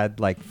know had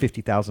like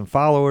 50,000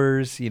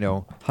 followers,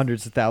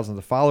 hundreds of thousands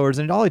of followers.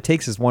 And all it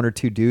takes is one or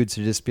two dudes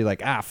to just be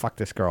like, fuck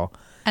this girl.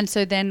 And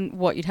so then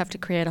what? You'd have to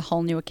create a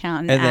whole new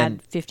account and And add then-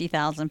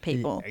 50,000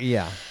 people.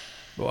 Yeah.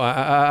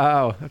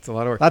 Wow, that's a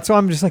lot of work. That's why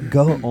I'm just like,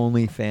 go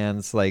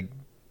OnlyFans, like,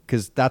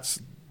 because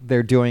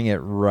they're doing it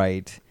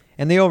right.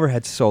 And the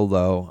overhead's so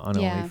low on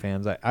Yeah.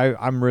 OnlyFans.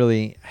 I'm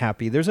really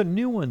happy. There's a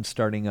new one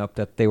starting up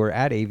that they were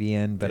at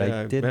AVN, but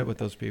Yeah, I didn't. met with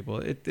those people.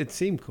 It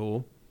seemed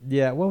cool.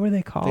 Yeah, what were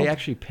they called? They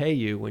actually pay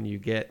you when you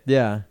get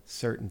yeah.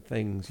 certain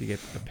things. You get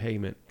a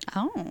payment.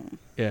 Oh.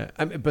 Yeah,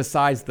 I mean,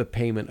 besides the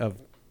payment of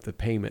the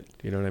payment.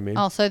 You know what I mean?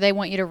 Oh, so they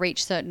want you to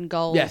reach certain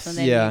goals. Yes. And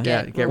then Yeah. you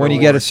get Yeah, get When you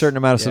get a rewards. certain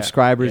amount of Yeah,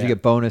 subscribers, yeah. you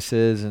get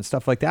bonuses and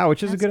stuff like that,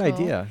 which is a That's good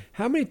cool. idea.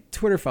 How many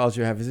Twitter files do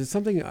you have? Is it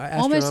something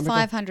Almost astronomical?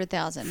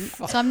 500,000.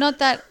 So I'm not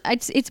that.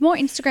 It's more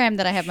Instagram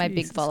that I have my big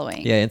Jesus.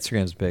 following. Yeah,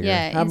 Instagram's bigger.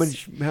 Yeah. How many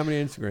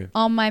Instagram?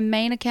 On my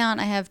main account,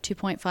 I have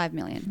 2.5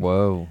 million.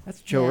 Whoa.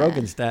 That's Joe Yeah.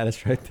 Rogan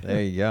status right there.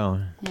 There you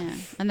go. Yeah.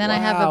 And then I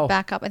have Wow. a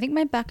backup. I think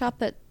my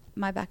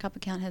backup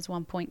account has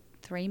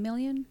 1.3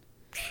 million.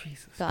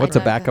 Jesus. But I What's a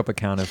don't- backup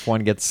account? If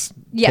one gets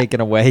Yeah. taken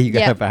away, you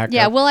got yeah. a backup.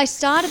 Yeah. Well, I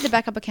started the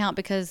backup account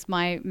because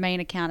my main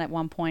account at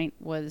one point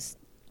was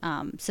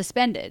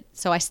suspended.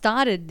 So I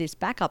started this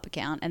backup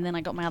account, and then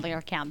I got my other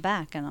account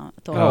back, and I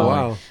thought, Oh,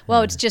 wow.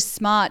 well, it's just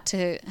smart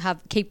to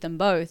keep them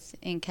both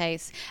in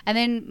case. And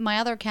then my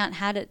other account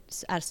had at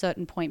a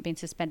certain point been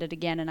suspended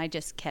again, and I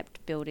just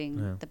kept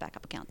building the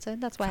backup account. So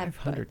that's why I have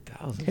both.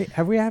 500,000. Hey,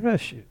 have we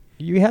had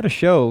you had a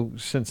show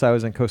since I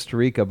was in Costa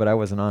Rica, but I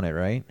wasn't on it,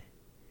 right?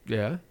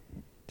 Yeah.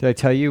 Did I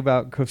tell you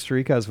about Costa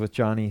Rica? I was with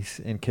Johnny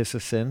in Kiss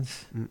of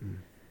Sins. Mm-mm.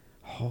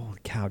 Holy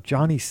cow.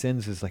 Johnny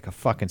Sins is like a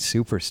fucking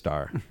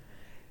superstar.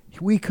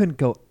 We couldn't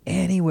go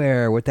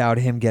anywhere without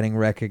him getting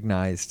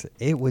recognized.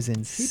 It was He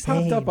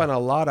insane. popped up on a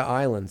lot of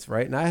islands,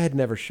 right? And I had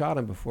never shot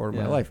him before in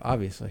my Yeah. life,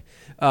 obviously.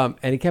 And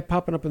he kept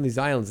popping up on these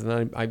islands,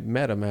 and I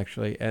met him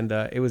actually, and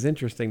it was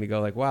interesting to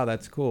go like, "Wow,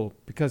 that's cool,"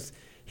 because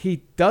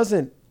he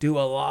doesn't do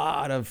a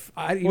lot of.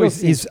 Well,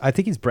 I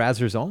think he's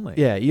Brazzers only.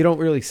 yeah, you don't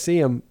really see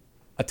him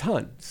a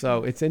ton,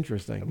 so it's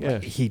interesting. Yeah,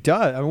 He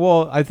does.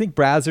 Well, I think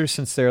Brazzers,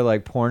 since they're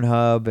like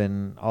Pornhub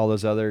and all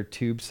those other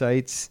tube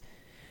sites,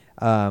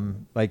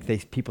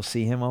 like people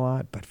see him a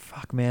lot. But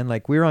fuck, man,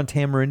 like we were on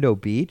Tamarindo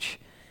Beach,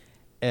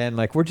 and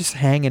like we're just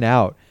hanging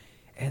out,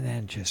 and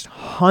then just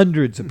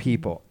hundreds of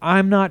people.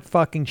 I'm not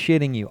fucking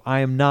shitting you. I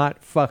am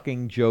not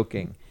fucking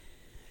joking.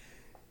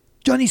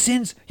 Johnny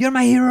Sins, you're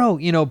my hero.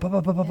 Blah,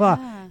 blah, blah, blah, blah.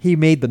 Yeah. He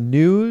made the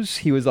news.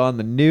 He was on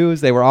the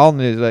news. They were all in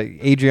the news.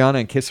 Like Adriana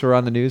and Kiss were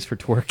on the news for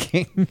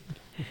twerking.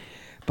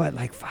 But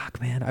like,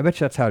 fuck, man. I bet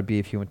you that's how it'd be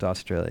if you went to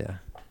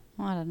Australia.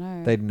 Well, I don't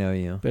know. They'd know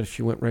you. but if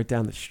you went right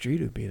down the street,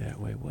 it'd be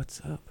that way.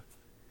 What's up?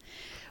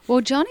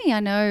 Well, Johnny, I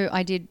know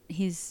I did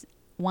his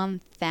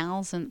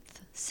 1,000th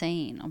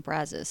scene on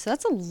Brazzers. So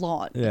that's a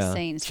lot Yeah. of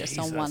scenes just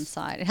on Jesus. one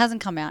side. It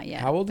hasn't come out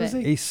yet. How old is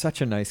but- he? He's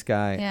such a nice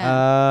guy.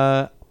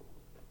 Yeah.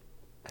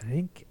 I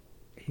think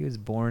he was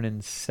born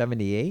in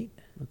 78.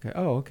 Okay.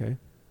 Oh, okay.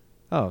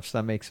 Oh, so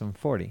that makes him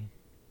 40.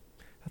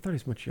 I thought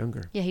he's much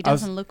younger. Yeah, he I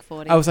was- doesn't look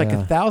 40. I was like Yeah.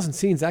 1,000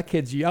 scenes. That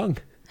kid's young,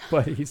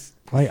 but he's.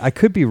 I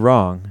could be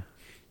wrong.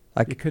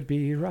 You could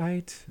be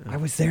right. I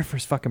was there for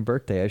his fucking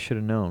birthday. I should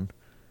have known.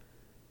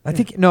 I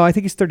think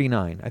he's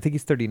 39. I think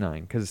he's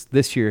 39 because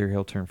this year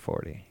he'll turn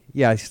 40.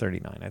 Yeah, he's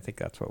 39. I think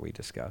that's what we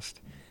discussed.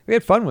 We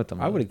had fun with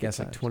him. I would have Good guessed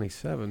like times.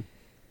 27.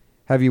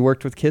 Have you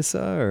worked with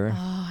Kissa or?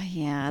 Oh,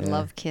 yeah. I Yeah.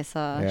 love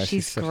Kissa. Yeah,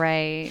 she's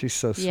great. She's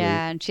so sweet.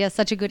 Yeah, and she has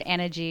such a good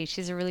energy.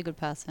 She's a really good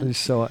person.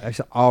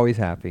 She's always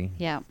happy.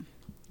 Yeah.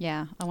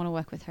 Yeah, I want to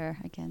work with her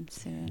again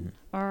soon.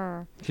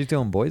 Mm-hmm. She's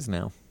doing boys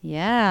now.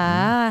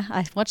 Yeah, Mm-hmm.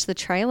 I watched the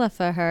trailer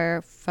for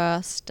her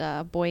first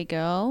boy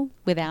girl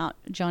without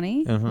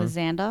Johnny with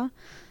Xander.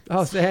 Oh,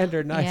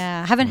 Xander, nice.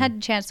 Yeah, I haven't had a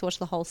chance to watch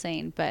the whole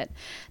scene, but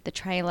the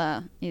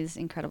trailer is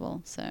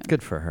incredible. So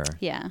Good for her.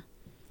 yeah,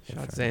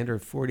 Shot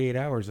Xander 48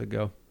 hours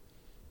ago.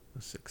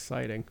 That's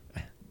exciting.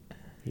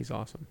 He's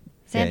awesome.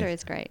 Xander Yeah.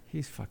 is great.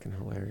 He's fucking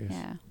hilarious.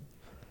 Yeah.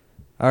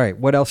 All right.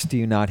 What else do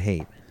you not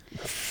hate?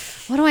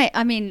 What do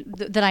I mean,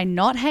 that I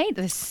not hate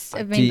this?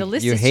 I mean, the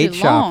list you is hate too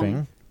shopping.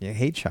 long. You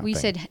hate shopping. We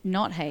said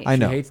not hate. I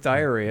know. He hates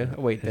diarrhea.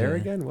 Oh, wait, there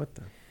Yeah. again? What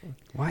the?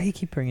 Why do you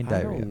keep bringing I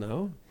diarrhea? don't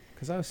know.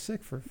 Because I was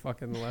sick for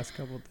fucking the last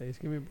couple of days.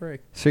 Give me a break.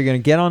 So you're gonna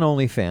get on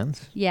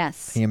OnlyFans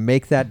Yes. and you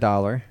make that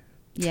 $1,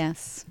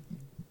 Yes.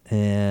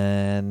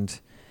 and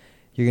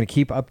you're gonna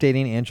keep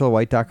updating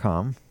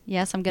AngelaWhite.com.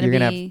 Yes, I'm going You're to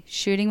gonna be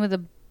shooting with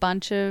a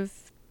bunch of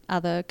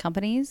other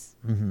companies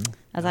Mm-hmm.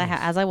 as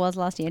I was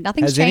last year.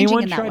 Nothing's Has changing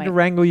anyone in that tried way. to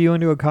wrangle you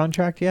into a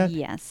contract yet?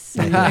 Yes.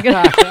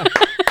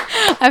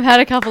 I've had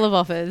a couple of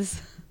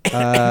offers.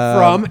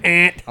 From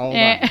Ant. Hold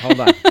Eh. on, hold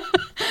on.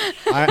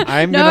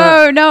 I'm No,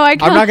 gonna. no, I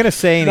can't. I'm not gonna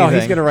say No, anything.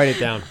 he's going to write it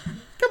down.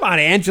 Come on,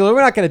 Angela.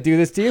 We're not going to do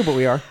this to you, but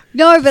we are.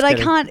 No, but I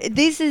kidding. can't.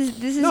 This is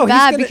No, he's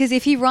bad gonna- because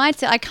if he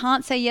writes it, I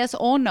can't say yes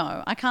or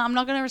no. I can't. I'm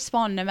not going to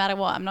respond no matter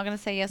what. I'm not going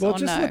to say yes Well, or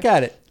just no. look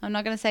at it. I'm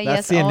not going to say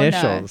That's yes the or no.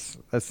 initials.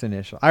 That's the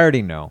initial. I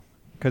already know.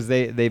 because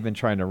they've been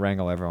trying to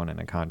wrangle everyone in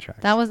a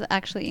contract. That was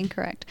actually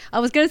incorrect. I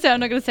was going to say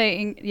I'm not going to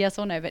say yes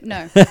or no, but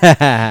no.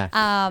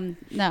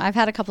 No, I've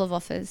had a couple of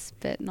offers,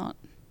 but not.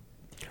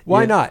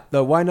 Why Yeah. not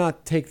though? Why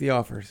not take the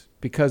offers?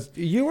 Because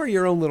you are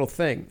your own little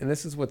thing, and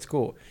this is what's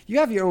cool. You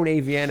have your own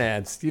AVN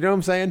ads. You know what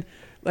I'm saying?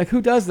 Like,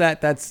 who does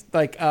that? That's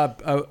like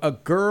a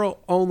girl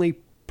only.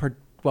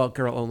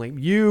 Girl only.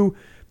 You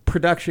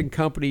production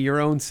company, your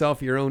own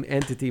self, your own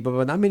entity,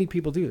 but not many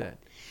people do that.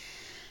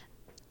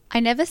 I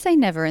never say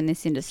never in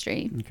this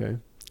industry. Okay.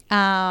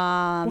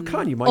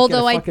 Con, you might get a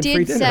although I fucking free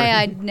did dinner. say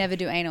I'd never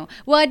do anal.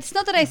 Well, it's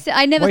not that I said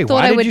I never Wait, thought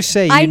why I did would. you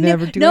say you I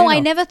never do No, I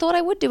anal? never thought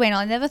I would do anal.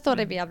 I never thought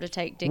I'd be able to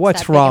take dicks.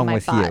 What's that big in wrong my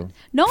with butt. you?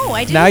 No,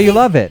 I didn't. Now you think-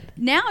 love it.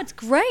 Now it's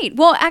great.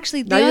 Well,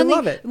 actually, Now you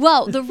love it.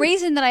 Well, the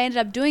reason that I ended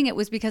up doing it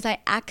was because I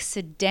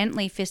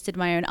accidentally fisted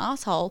my own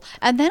asshole,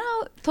 and then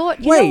I thought,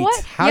 you Wait, know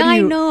what? how yeah, do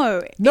you- I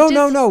know.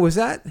 No. Was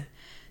that?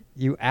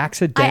 You I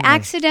accidentally.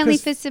 accidentally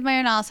 'Cause- fisted my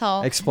own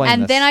asshole. Explain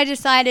And this. then I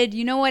decided,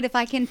 you know what? If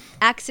I can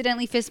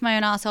accidentally fist my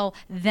own asshole,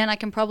 then I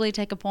can probably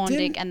take a porn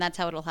Didn't- dick, and that's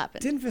how it'll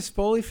happen. Didn't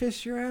Vespoli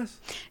fist your ass?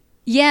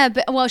 Yeah,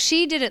 but well,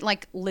 she did it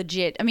like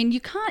legit. I mean, you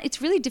can't.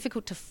 It's really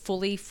difficult to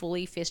fully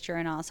fist your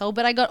own asshole.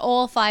 But I got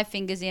all 5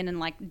 fingers in and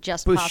like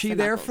just. Was past she the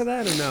there knuckles. for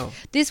that or no?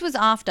 This was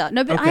after.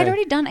 No, but I Okay. had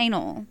already done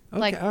anal. Okay,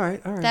 Like, all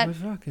right. that- We're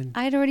fucking.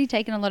 I had already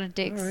taken a lot of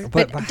dicks. All right.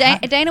 But, But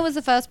Dana was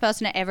the first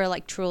person to ever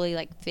like truly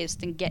like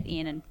fist and get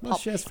in and Well,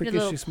 pop. she has did a forget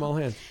little- she's small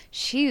hands.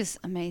 She was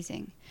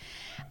amazing.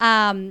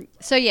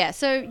 So yeah,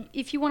 so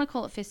if you want to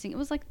call it fisting, it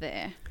was like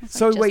there. It was,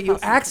 So like, just wait, you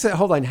past the-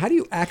 hold on. How do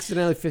you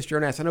accidentally fist your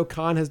own ass? I know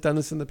Khan has done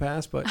this in the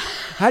past, but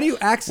how do you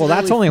Well,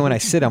 accidentally? that's only when I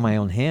sit on my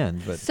own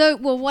hand. But So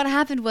well, what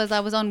happened was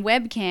I was on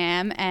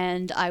webcam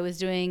and I was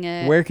doing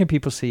a. where can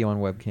people see you on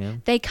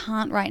webcam? They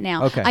can't right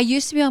now. Okay. I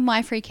used to be on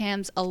My Free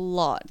Cams a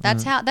lot.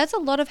 That's that's a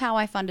lot of how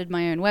I funded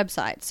my own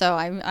website. So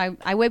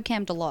I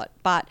webcammed a lot,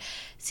 but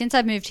since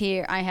I've moved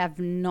here, I have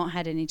not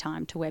had any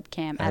time to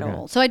webcam at Okay.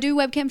 all. So I do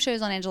webcam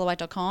shows on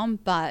AngelaWhite.com,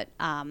 but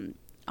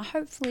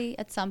hopefully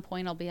at some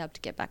point I'll be able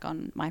to get back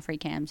on My Free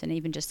Cams and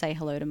even just say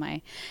hello to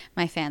my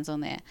fans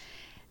on there,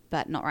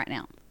 but not right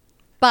now.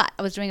 But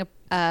I was doing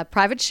a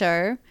private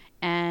show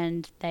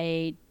and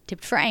they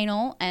tipped for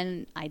anal,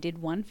 and I did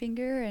 1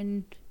 finger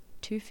and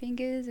 2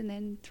 fingers and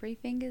then 3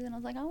 fingers, and I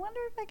was like, I wonder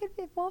if I could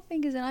fit 4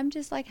 fingers, and I'm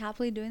just like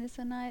happily doing this,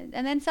 and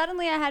then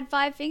suddenly I had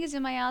 5 fingers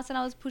in my ass and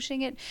I was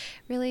pushing it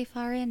really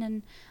far in,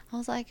 and I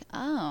was like,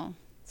 oh,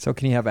 So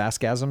can you have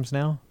askasms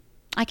now?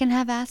 I can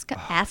have ass. I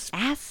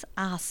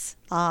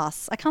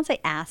can't say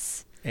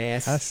ass.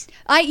 ass.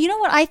 You know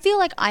what? I feel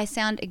like I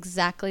sound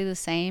exactly the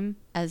same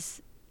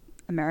as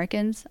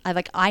Americans.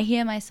 I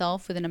hear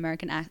myself with an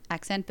American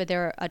accent, but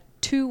there are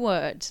 2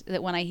 words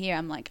that when I hear,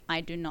 I'm like, I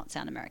do not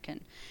sound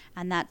American,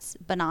 and that's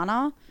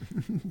banana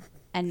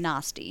and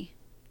nasty.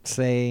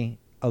 Say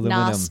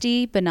aluminum.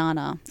 Nasty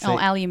banana. Say-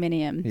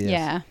 aluminium. Yes.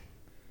 Yeah.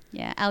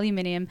 Yeah,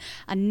 aluminium.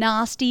 A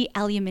nasty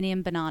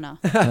aluminium banana.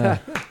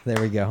 There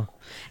we go.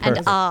 And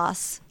Perfect.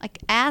 ass. Like,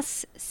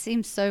 ass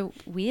seems so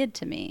weird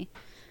to me.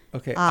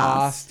 Okay, Ass.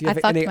 ass. Do you I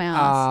have fucked any my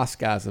ass.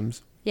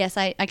 ass-gasms? Yes,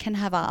 I can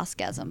have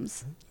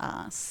ass-gasms.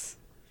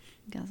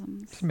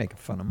 Ass-gasms. Just making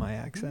fun of my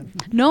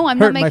accent. No,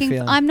 Hurt my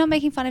feelings. I'm not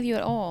making fun of you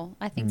at all.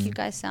 I think you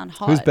guys sound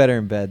hot. Who's better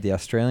in bed, the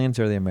Australians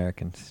or the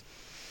Americans?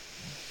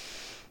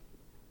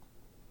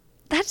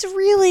 That's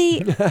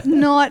really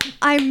not.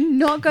 I'm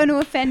not going to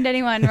offend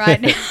anyone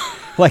right now.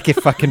 Like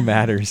it fucking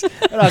matters.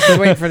 I was just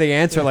waiting for the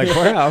answer. Like,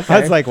 wow, okay. I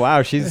was like,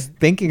 wow, she's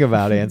thinking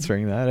about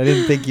answering that. I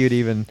didn't think you'd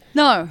even.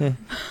 No,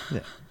 All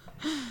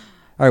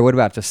right, what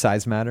about just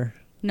size matter?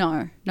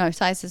 no.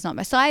 Size is not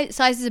my size.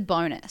 Size is a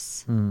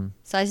bonus. Mm.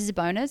 Size is a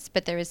bonus,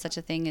 but there is such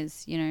a thing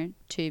as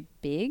too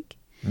big.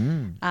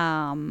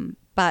 Mm.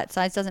 But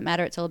size doesn't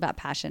matter. It's all about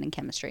passion and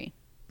chemistry.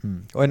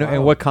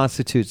 And what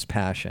constitutes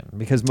passion?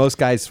 Because most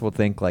guys will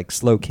think like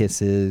slow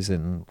kisses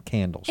and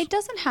candles. It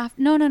doesn't have.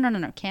 No.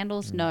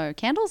 Candles, no.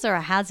 Candles are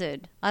a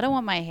hazard. I don't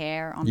want my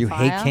hair on You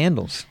fire. hate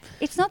candles.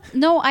 It's not.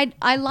 No,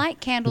 I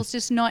like candles,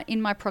 just not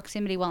in my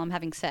proximity while I'm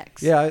having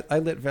sex. Yeah, I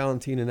lit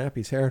Valentina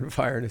Nappi's hair on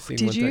fire in a scene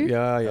Did one you? time.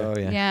 Yeah. Oh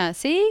yeah. Yeah.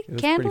 See, It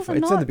was pretty candles fun. are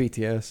It's not in the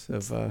BTS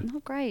of.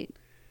 not great.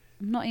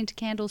 I'm not into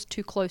candles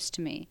too close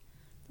to me.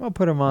 Well,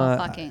 put them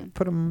fucking.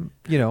 put them,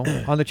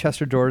 on the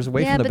chest or doors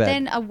away yeah, from the but bed.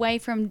 then away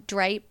from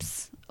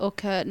drapes or Oh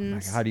my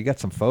curtains. God, you got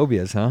some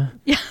phobias, huh?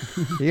 Yeah.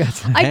 You got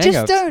some I just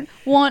hang-ups. don't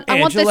want. I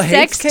want the Angela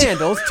sex. hates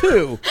candles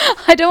too.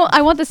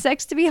 I want the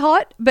sex to be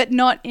hot, but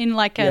not in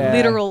like a Yeah.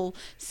 literal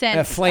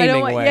sense. A flaming I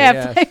don't want, way, Yeah.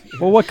 yes. flaming.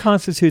 Well, what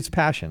constitutes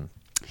passion?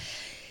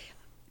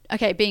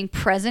 Okay, being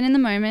present in the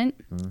moment,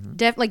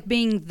 Mm-hmm. like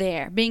being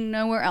there, being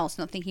nowhere else,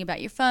 not thinking about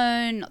your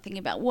phone, not thinking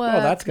about work,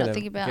 Well, that's not gonna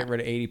thinking about. get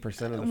rid of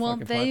 80% of the Well,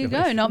 fucking there you go.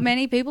 population. Not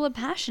many people are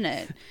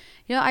passionate.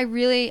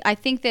 I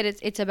think that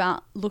it's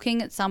about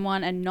looking at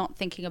someone and not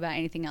thinking about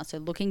anything else. So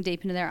looking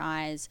deep into their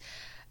eyes,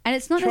 and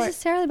it's not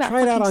necessarily about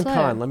Try it out fucking on slow.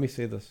 Con. Let me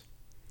see this.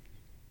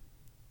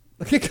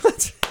 Look at Con.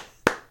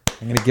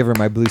 I'm gonna give her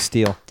my blue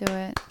steel. Do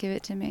it. Give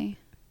it to me.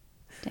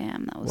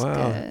 Damn, that was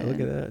Wow, good. look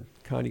at that.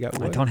 Con, you got I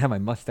what? don't have my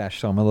mustache,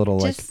 so I'm a little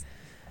Just like.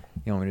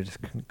 You want me to just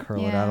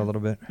curl it out a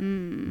little bit?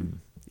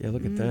 Yeah,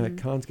 look at that.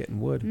 Con's getting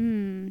wood.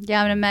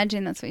 Yeah, I would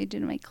imagine that's what you do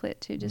to my clit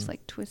too. Just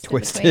like twist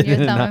Twist it between it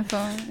your thumb and and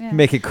forearm. Yeah.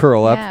 Make it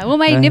curl up. Yeah. Well,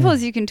 my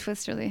nipples you can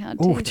twist really hard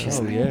too. Oh, so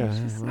just- Oh,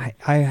 it's yeah.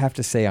 I have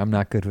to say I'm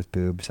not good with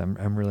boobs. I'm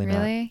really,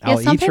 Really? not. Yeah, I'll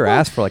some eat your people-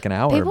 ass for like an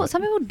hour.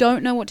 Some people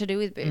don't know what to do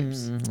with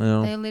boobs.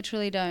 No. They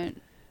literally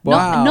don't.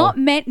 Wow.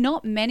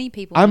 Not many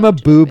people. I'm know a what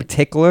to do with boob it.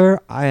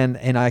 tickler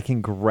and I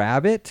can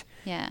grab it,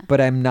 Yeah. but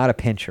I'm not a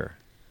pincher.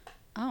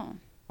 Oh.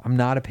 I'm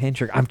not a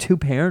pincher. I'm too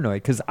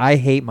paranoid because I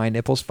hate my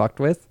nipples fucked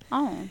with.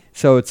 Oh.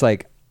 So it's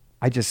like,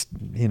 I just,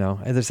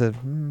 there's a.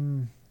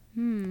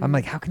 I'm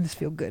like, how can this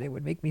feel good? It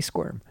would make me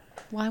squirm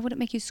Why would it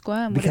make you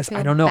squirm? Would it because I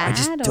feel don't know. I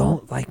just bad or-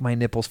 don't like my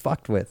nipples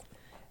fucked with.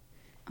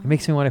 It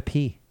makes me want to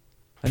pee.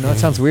 I know it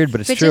sounds weird,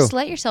 but it's But true. just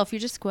let yourself. You're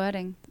just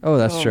squirting. Oh,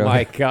 that's Oh true.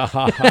 my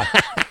God.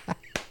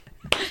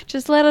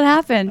 Just let it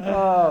happen.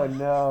 Oh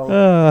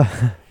no.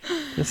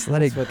 Just let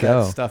That's it what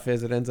go. that stuff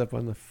is. It ends up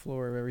on the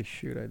floor of every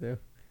shoot I do.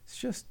 It's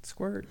just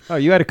squirt. Oh,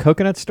 you had a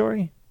coconut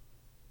story?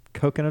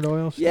 Coconut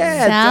oil? story?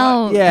 Yeah,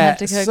 Sal yeah. had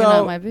to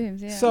coconut my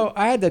boobs. Yeah. So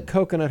I had to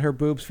coconut her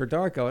boobs for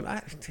Darko, and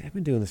I've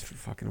been doing this for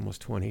fucking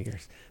almost 20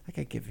 years. Like,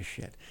 I give a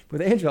shit.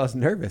 With Angela, I was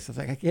nervous. I was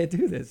like, I can't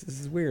do this. This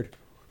is weird.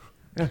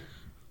 Yeah.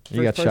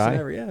 You got First person shy?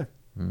 ever, yeah.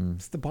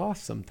 It's the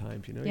boss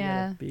sometimes, you know.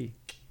 Yeah. You gotta be.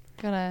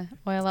 Gotta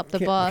oil up the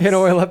Can't- boss. Can't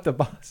oil up the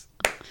boss.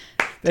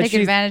 That Take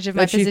she- advantage of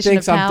my that she position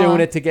thinks of I'm doing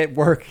power. it to get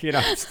work. You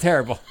know, it's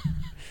terrible.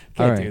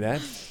 Can't right. do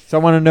that. So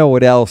I want to know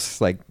what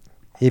else, like,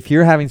 if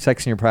you're having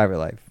sex in your private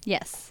life,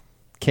 Yes.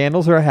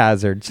 candles are a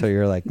hazard. So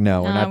you're like,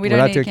 no, we're No, not. we we're don't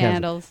not need doing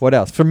candles. What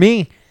else? For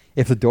me,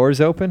 if the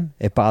door's open,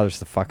 it bothers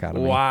the fuck out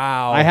of me.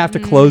 Wow. I have to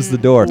close the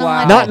door. No,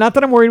 I Not don't. not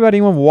that I'm worried about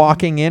anyone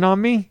walking in on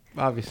me.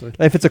 Obviously.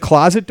 If it's a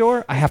closet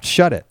door, I have to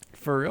shut it.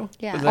 For real?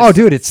 Yeah. Oh,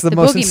 dude, it's the, The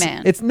most.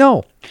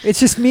 boogeyman. It's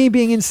just me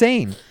being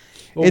insane.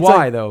 Well, It's why,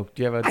 like- though?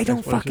 Do you have a I don't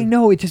explanation? fucking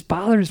know. It just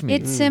bothers me.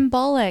 It's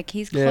symbolic.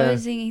 He's Yeah.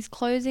 closing. He's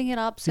closing it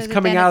up. So He's that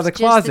coming then out of the it's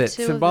just closet,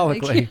 two of them.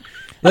 symbolically.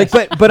 Like,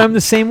 but I'm the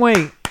same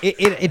way.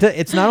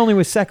 It's not only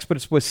with sex, but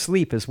it's with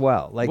sleep as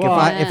well. Like Well, if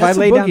I that's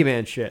lay some down,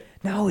 boogeyman shit.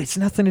 no, it's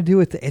nothing to do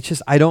with it. It's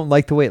just I don't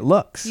like the way it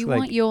looks. You like,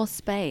 want your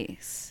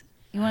space.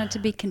 You want it to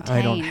be contained.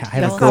 I don't. I have Your-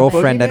 a That's not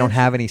girlfriend. I boogeyman don't shit.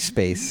 have any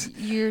space.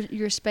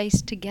 Your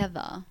space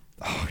together.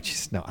 Oh,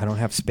 just no. I don't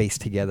have space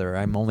together.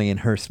 I'm only in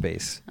her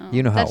space. Oh,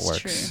 You know how it that's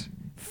works. true.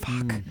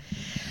 Fuck.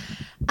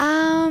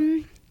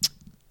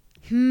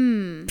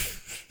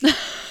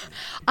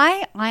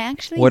 I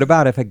actually. What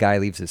about if a guy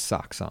leaves his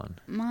socks on?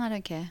 I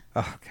don't care. Oh,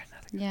 okay,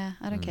 nothing. Yeah,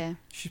 I Mm. don't care.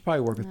 She's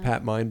probably worked with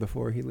Pat Mine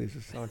before he leaves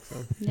his socks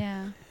on.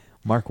 Yeah.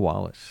 Mark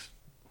Wallace.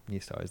 He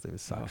used to always leave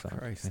his socks on.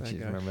 Christ, Don't that you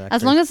guy. remember that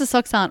As guy? long as the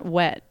socks aren't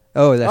wet.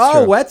 Oh, that's Oh,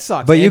 true. wet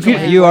socks. But you Angela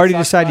could. had You wet already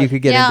socks decided on. you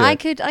could get yeah,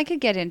 into it. I could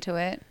get into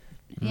it.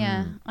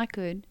 Yeah, Mm. I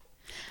could.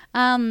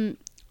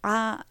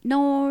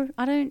 No,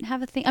 I don't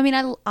have a thing. I mean,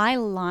 I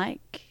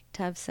like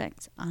to have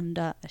sex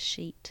under a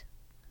sheet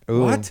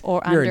Ooh. What?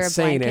 or You're under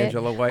insane, a blanket.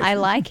 Angela White. I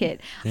like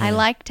it. Yeah. I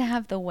like to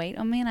have the weight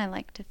on me, and I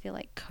like to feel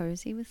like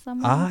cozy with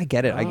someone. Ah, I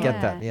get it. I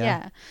get that. Yeah.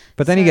 Yeah.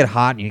 But then you So- get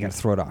hot and you got to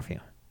throw it off you.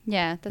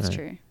 Yeah, that's Right.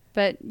 true.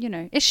 But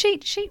it's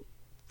sheet.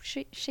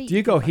 Do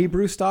you go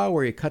Hebrew style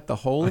where you cut the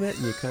hole in it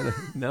and you kind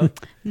of no?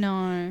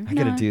 No. I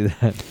gotta do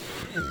that.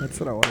 That's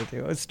what I want to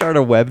do. Let's start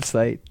a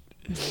website.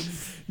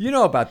 You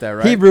know about that,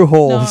 right? Hebrew No,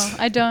 holes.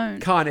 I don't.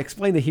 Con,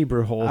 explain the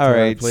Hebrew hole. All to her,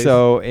 right. please.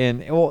 So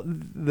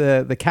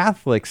the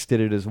Catholics did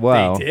it as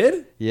well. They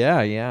did.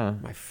 Yeah, yeah.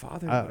 My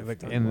father would have Like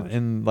done what?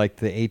 in like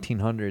the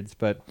 1800s,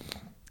 but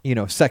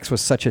sex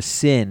was such a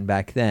sin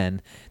back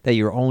then that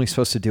you were only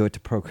supposed to do it to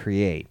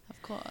procreate,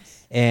 Of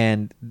course.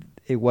 and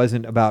it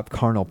wasn't about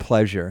carnal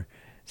pleasure.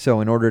 So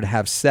in order to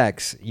have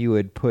sex, you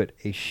would put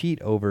a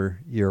sheet over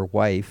your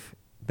wife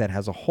that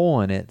has a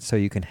hole in it so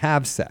you can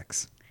have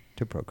sex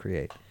to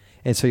procreate.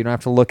 And so you don't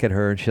have to look at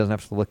her and she doesn't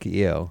have to look at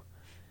you.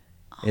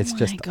 It's Oh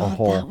just my a God,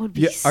 hole. That would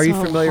be Yeah, are you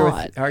so familiar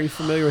hot.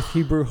 with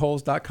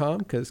HebrewHoles.com?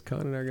 Because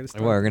Con and I are going to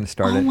start. We're going to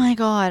start Oh it. my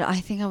God, I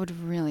think I would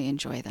really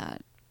enjoy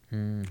that.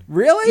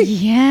 Really?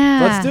 Yeah.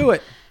 Let's do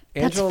it.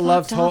 That's Angela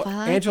loves fucked up. I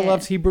like Angela it.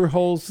 loves Hebrew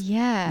holes.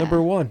 Yeah.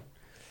 Number one.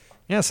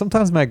 Yeah,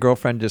 sometimes my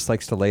girlfriend just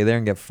likes to lay there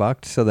and get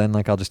fucked. So then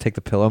I'll just take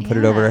the pillow and put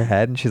it over Yeah. her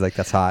head and she's like,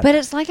 that's hot. But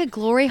it's like a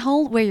glory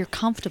hole where you're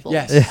comfortable.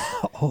 Yes.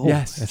 Oh,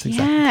 Yes. That's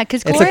exactly. Yeah,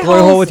 because It's glory a glory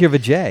holes, hole with your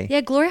vajay.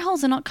 Yeah, glory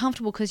holes are not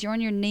comfortable because you're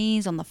on your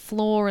knees on the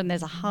floor and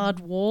there's a hard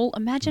wall.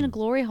 Imagine a Mm.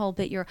 glory hole,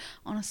 but you're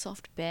on a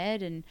soft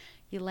bed and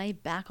you lay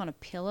back on a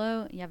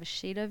pillow. You have a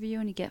sheet over you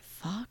and you get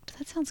fucked.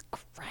 That sounds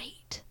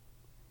great.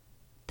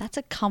 That's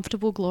a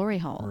comfortable glory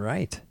hole.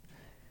 Right.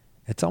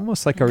 It's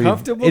almost like a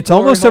Comfortable it's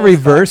almost a glory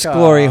reverse holes.com.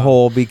 glory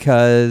hole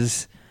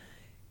because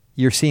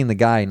you're seeing the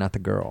guy, not the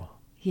girl.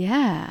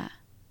 Yeah.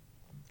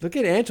 Look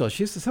at Angela.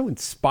 She's so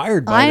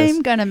inspired by this.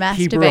 I'm gonna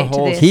Hebrew masturbate to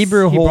holes- this.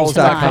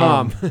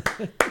 HebrewHoles.com.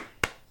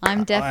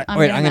 I'm definitely.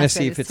 Wait, I'm gonna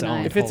see if it's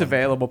on. If it's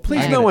available,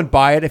 please I'm no gonna- one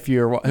buy it if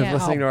you're Yeah.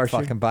 listening to our show.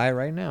 Fucking buy it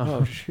right now.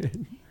 Oh shit.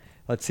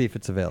 Let's see if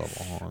it's available.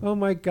 Hold on. Oh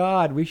my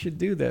God, we should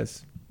do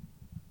this.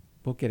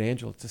 We'll get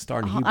Angela to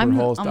start on I'm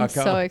HebrewHoles.com.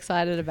 so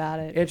excited about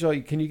it. Angela,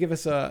 can you give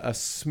us a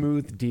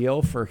smooth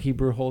deal for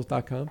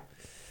HebrewHoles.com?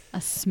 A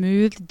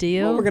smooth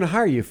deal. Well, we're going to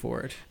hire you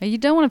for it. You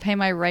don't want to pay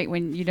my rate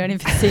when you don't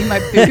even see my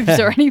boobs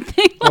or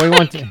anything. We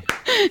want to.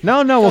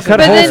 No, we'll cut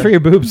But holes then- for your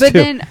boobs but too.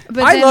 then,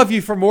 but I then, love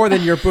you for more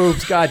than your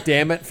boobs, God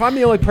damn it. If I'm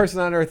the only person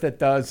on earth that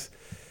does,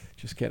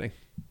 just kidding.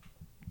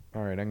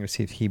 All right, I'm going to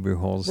see if Hebrew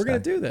holes. We're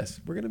going to do this.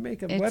 We're going to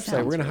make a It website. We're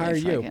sounds going to hire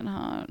really you. fucking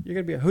hot. You're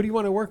going to be. Who do you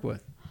want to work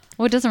with?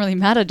 Well, it doesn't really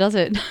matter, does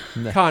it?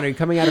 Con, are you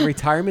coming out of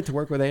retirement to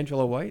work with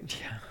Angela White?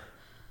 Yeah.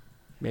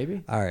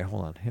 Maybe. All right,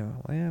 hold on.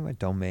 Here, my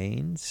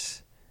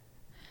domains.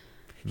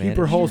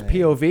 Hebrew Holes Manage-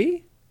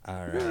 POV? All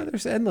Yeah, right.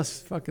 there's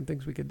endless fucking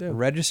things we could do.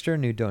 Register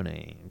new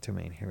domain.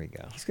 Here we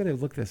go. He's going to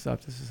look this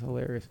up. This is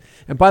hilarious.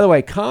 And by the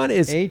way, Con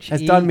has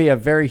done me a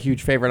very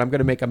huge favor, and I'm going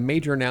to make a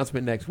major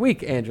announcement next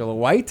week, Angela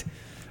White.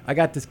 I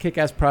got this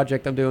kick-ass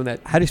project I'm doing that.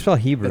 How do you spell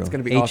Hebrew? That's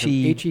going to be awesome.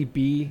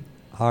 H-E-B.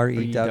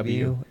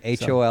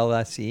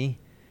 REWHOLSE.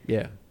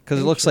 Yeah. Because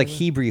it looks like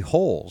Hebrew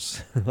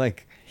holes.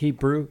 Like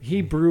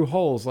Hebrew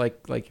holes,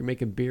 like you're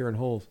making beer in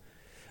holes.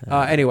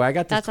 Anyway, I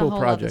got this That's a cool whole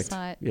other project.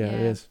 site, Yeah, it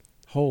yeah. is.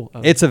 Hole.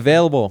 it's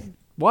available.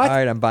 What? All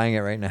right, I'm buying it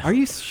right now. Are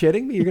you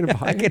shitting me? You're going to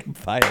buy I'm it? gonna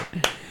buy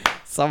it.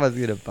 Someone's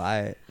gonna buy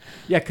it.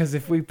 Yeah, because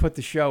if we put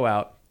the show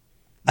out,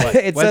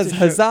 It when's says the show-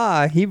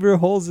 huzzah! Hebrew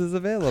holes is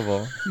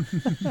available.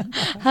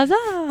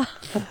 Huzzah!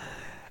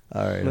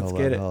 All right, Let's hold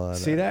get on, it. hold on.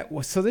 See that?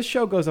 Well, so this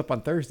show goes up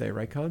on Thursday,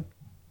 right, Con?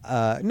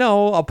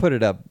 No, I'll put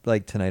it up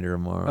like tonight or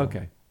tomorrow.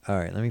 Okay. All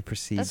right, let me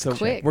proceed. That's So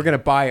quick. we're going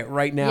to buy it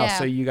right now Yeah.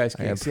 so you guys I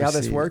can gotta see how this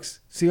proceed. works.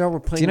 See how we're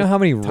playing Do you know with how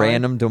many time?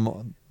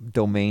 random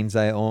domains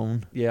I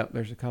own? Yeah,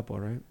 there's a couple,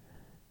 right?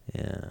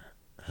 Yeah.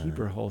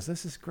 Hebrew holes.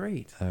 This is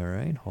great. All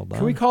right, hold on.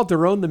 Can we call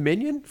Daron the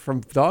Minion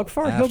from Dog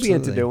Fart? He'll be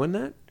into Absolutely. doing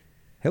that.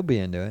 He'll be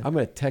into it. I'm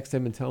going to text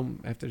him and tell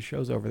him after the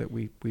show's over that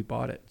we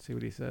bought it. See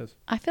what he says.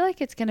 I feel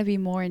like it's going to be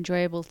more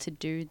enjoyable to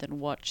do than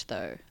watch,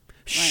 though.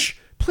 Shh.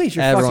 Please,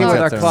 you're Everyone's fucking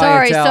with our got their-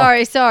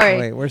 clientele. Sorry. Oh,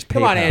 wait, where's PayPal?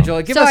 Come on,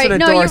 Angela. Give Sorry, us an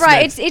no, endorsement. you're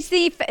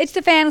right. It's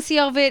the fantasy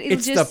of it. It'll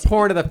It's just the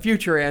porn of the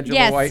future, Angela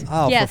Yes. White.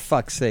 Oh, Yes. for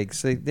fuck's sake!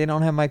 So they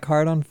don't have my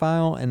card on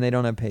file, and they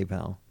don't have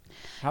PayPal.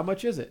 How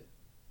much is it?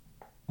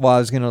 Well, I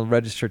was gonna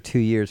register 2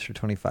 years for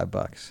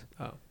 $25.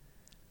 Oh.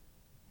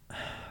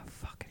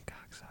 Fucking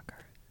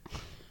cocksucker.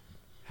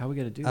 How are we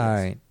going to do this? All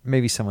right,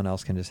 maybe someone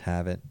else can just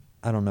have it.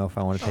 I don't know if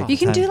I want to take. You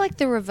the can time. do like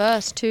the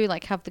reverse too,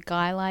 like have the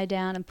guy lie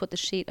down and put the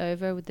sheet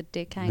over with the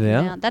dick hanging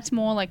Yeah. down. That's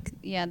more like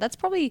that's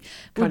probably Kinda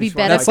would be smart.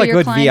 better That's for like your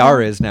what clientele.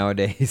 VR is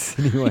nowadays.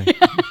 Anyway,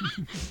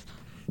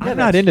 I'm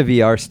not into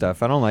VR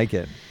stuff. I don't like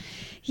it.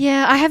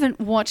 Yeah, I haven't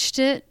watched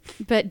it,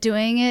 but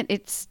doing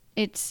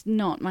it's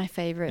not my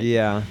favorite.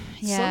 Yeah.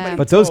 Yeah.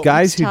 But those Oh,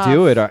 guys it's who tough.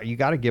 do it, you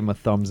got to give them a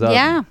thumbs up.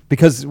 Yeah.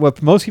 Because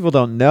what most people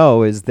don't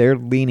know is they're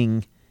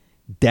leaning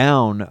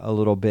down a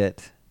little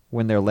bit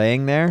when they're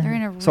laying there. They're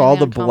in a so all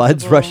really the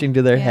blood's uncomfortable- rushing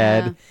to their yeah.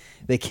 head.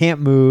 They can't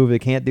move. They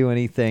can't do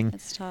anything.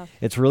 It's tough.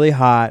 It's really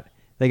hot.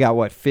 They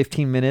got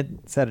 15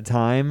 minutes at a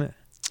time.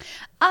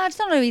 It's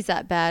not always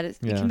that bad. It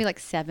Yeah. can be like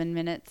 7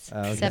 minutes, Oh,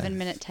 okay.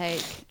 7-minute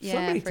take. Yeah.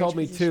 Somebody for told each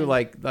me too, position.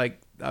 like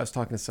I was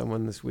talking to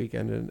someone this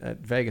weekend at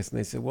Vegas, and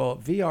they said, "Well,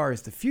 VR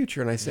is the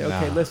future." And I say,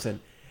 "Okay, Nah. listen,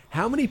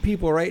 how many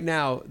people right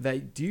now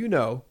that do you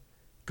know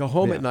go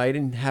home Yeah. at night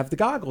and have the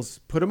goggles,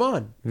 put them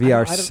on?"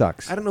 VR I don't-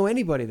 sucks. I don't know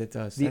anybody that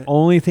does. The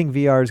only thing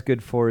VR is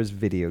good for is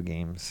video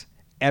games.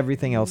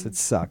 Everything else, it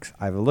sucks.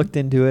 I've looked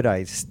into it.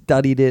 I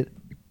studied it.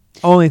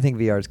 Only thing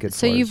VR is good for.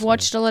 So you've is-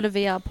 watched a lot of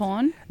VR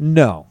porn?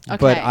 No,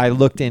 but Okay. I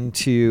looked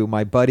into.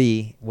 My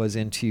buddy was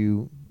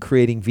into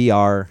creating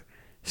VR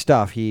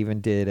stuff. He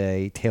even did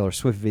a Taylor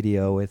Swift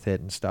video with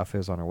it and stuff. It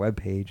was on our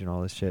webpage and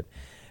all this shit.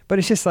 But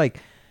it's just like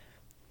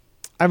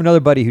I have another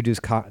buddy who does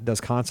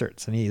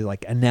concerts, and he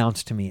like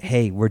announced to me,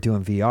 "Hey, we're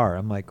doing VR."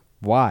 I'm like,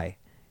 "Why?"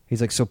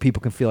 He's like, "So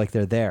people can feel like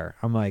they're there."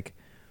 I'm like,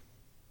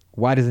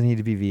 "Why does it need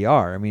to be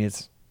VR?" I mean,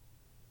 it's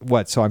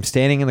what? So I'm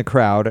standing in the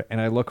crowd, and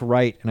I look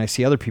right, and I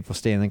see other people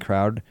standing in the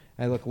crowd.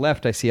 I look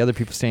left, I see other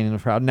people standing in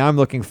the crowd. Now I'm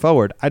looking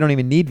forward. I don't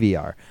even need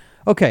VR.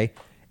 Okay,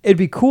 it'd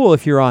be cool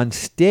if you're on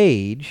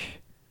stage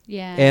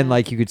Yeah. and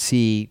like you could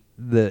see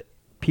the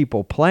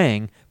people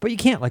playing, but you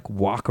can't like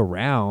walk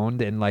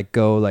around and like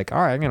go like, all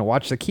right, I'm gonna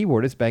watch the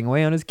keyboardist bang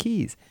away on his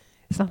keys.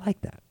 It's not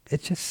like that.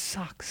 It just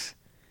sucks.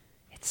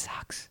 It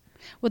sucks.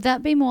 Would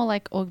that be more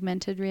like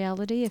augmented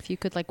reality if you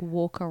could like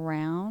walk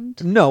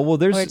around? No, well,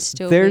 Or it'd there's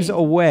still there's be-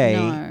 a way.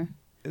 No.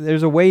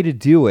 There's a way to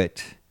do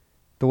it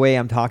the way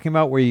I'm talking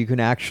about, where you can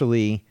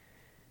actually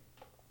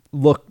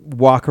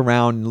walk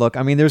around and look.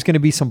 I mean, there's going to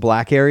be some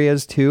black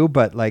areas too,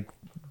 but like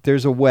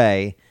there's a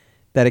way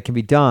that it can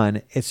be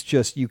done. It's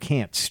just you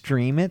can't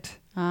stream it,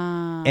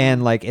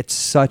 and like it's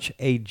such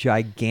a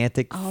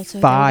gigantic Oh, so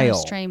file. they're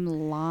gonna stream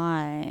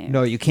live.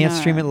 No, you can't No.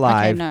 stream it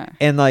live. Okay, no.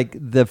 And like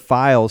the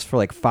files for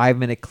like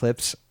 5-minute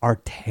clips are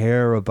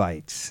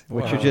terabytes,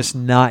 which are just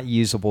not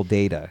usable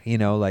data. You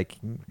know, like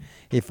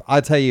if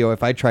I'll tell you,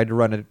 if I tried to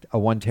run a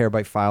 1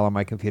 terabyte file on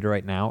my computer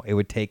right now, it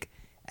would take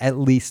at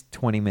least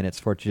 20 minutes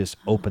for it to just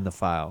open the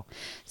file.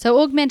 So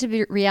augmented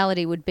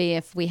reality would be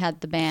if we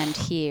had the band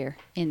here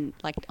in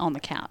like on the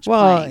couch.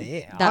 Well, playing.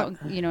 yeah,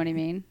 that you know what I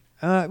mean?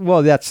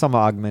 Well, that's some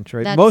augmented.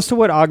 Right? That's- Most of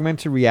what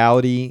augmented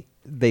reality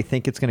they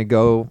think it's going to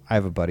go. I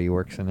have a buddy who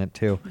works in it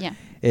too. Yeah.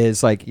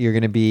 Is like you're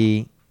going to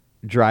be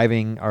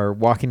driving or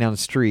walking down the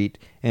street,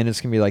 and it's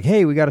going to be like,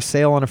 hey, we got a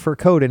sale on a fur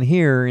coat in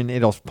here, and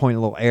it'll point a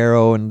little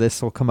arrow, and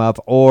this will come up.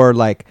 Or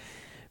like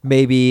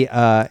maybe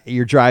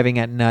you're driving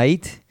at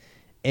night,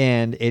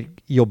 and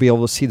you'll be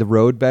able to see the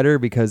road better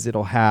because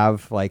it'll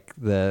have like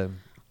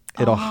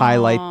it'll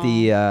highlight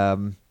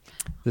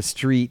the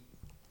street.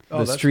 Oh,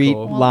 The that's street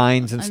cool.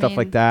 lines and stuff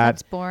like that.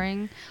 That's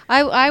boring.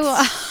 I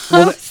was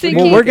Well,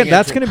 thinking.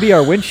 that's going to be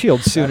our windshield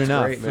soon That's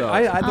enough. great, man.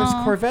 so- There's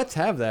Corvettes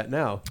have that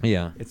now.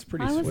 Yeah. It's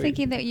pretty I was sweet.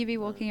 thinking that you'd be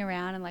walking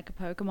around and like a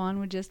Pokemon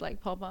would just like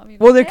pop up. You'd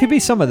be Well, like, there could be "Hey."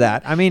 some of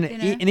that. I mean, You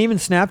know? and even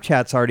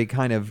Snapchat's already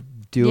kind of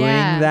doing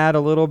Yeah. that a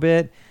little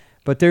bit,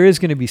 but there is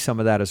going to be some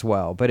of that as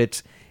well. But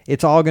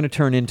it's all going to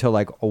turn into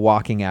like a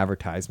walking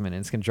advertisement,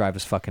 and it's going to drive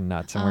us fucking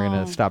nuts, and we're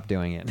going Oh. to stop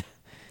doing it.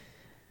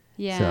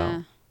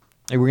 Yeah.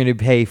 And we're going to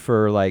pay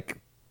for like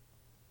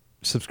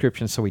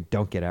subscriptions so we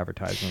don't get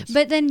advertisements.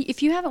 But then,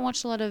 if you haven't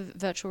watched a lot of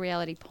virtual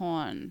reality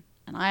porn,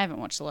 and I haven't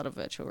watched a lot of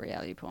virtual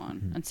reality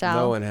porn, and Sal,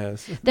 No one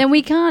has. then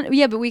we can't.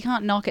 Yeah, but we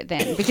can't knock it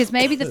then because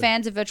maybe the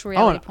fans of virtual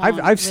reality porn. I've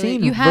really-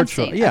 seen you have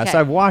virtual. seen. Yes, okay.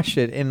 I've watched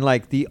it, and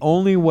like the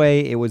only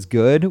way it was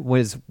good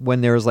was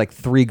when there was like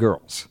 3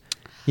 girls.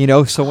 You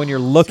know, so when you're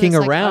looking it's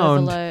like around,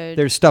 overload.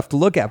 there's stuff to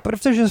look at. But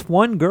if there's just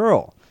one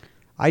girl,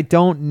 I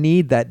don't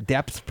need that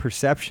depth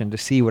perception to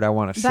see what I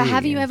want to see. But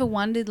have you ever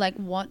wondered, like,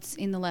 what's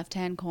in the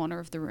left-hand corner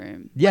of the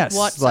room? Like, Yes,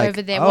 what's like,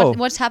 over there? oh.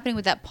 What's happening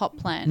with that pop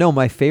plant? No,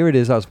 my favorite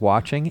is I was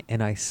watching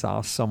and I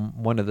saw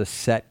one of the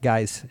set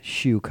guys'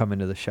 shoe come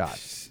into the shot.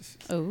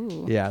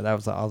 Ooh. Yeah, I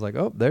was like,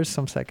 oh, there's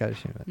some set guy's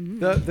shoe.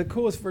 The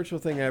coolest virtual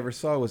thing I ever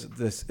saw was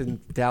this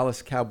in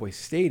Dallas Cowboy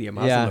Stadium.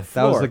 I was Yeah, on the that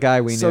floor. was the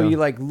guy we So knew. you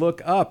like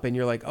look up and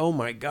you're like, oh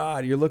my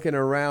god! You're looking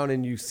around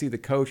and you see the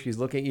coach. He's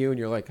looking at you and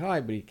you're like,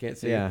 hi, but he can't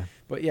see Yeah. you.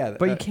 But yeah,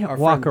 But you can't our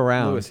walk friend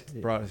around. Lewis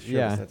brought us, showed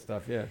Yeah. us that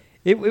stuff. Yeah.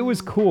 It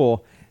was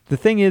cool. The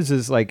thing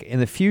is like in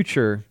the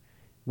future,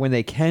 when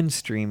they can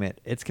stream it,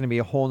 it's going to be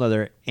a whole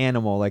nother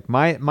animal. Like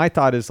my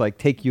thought is like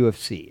take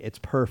UFC. It's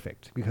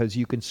perfect because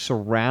you can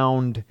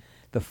surround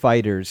the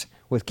fighters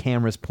with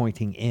cameras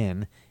pointing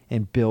in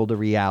and build a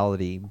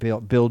reality,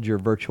 build your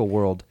virtual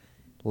world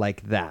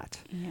like that.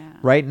 Yeah.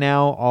 Right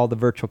now, all the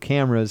virtual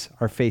cameras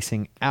are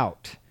facing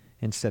out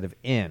instead of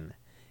in.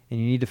 And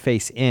you need to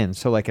face in.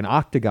 So like an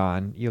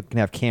octagon, you can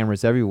have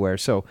cameras everywhere.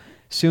 So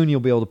soon you'll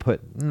be able to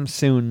put,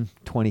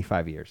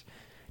 25 years,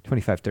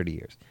 25, 30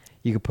 years.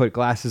 You can put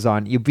glasses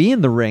on. You'll be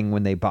in the ring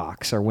when they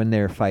box or when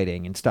they're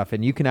fighting and stuff.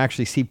 And you can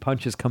actually see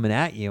punches coming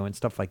at you and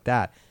stuff like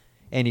that.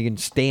 And you can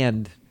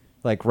stand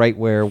like right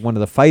where one of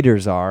the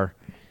fighters are.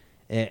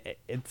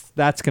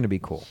 That's going to be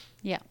cool.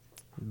 Yeah.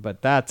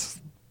 But that's,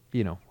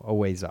 a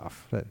ways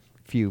off, a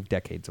few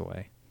decades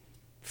away.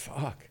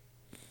 Fuck.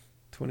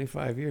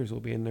 25 years we'll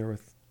be in there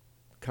with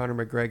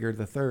Conor McGregor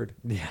III.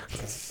 Yeah.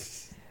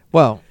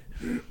 Well,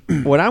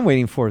 what I'm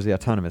waiting for is the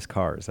autonomous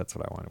cars. That's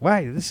what I want.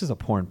 Why? This is a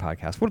porn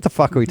podcast. What the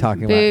fuck are we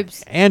talking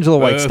Boobs. about? Angela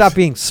White, Boobs. stop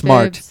being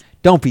smart. Boobs.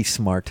 Don't be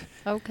smart.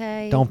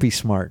 Okay. Don't be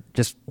smart.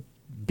 Just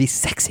be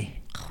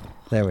sexy.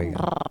 There we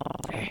go.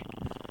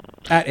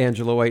 At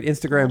Angela White.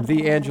 Instagram,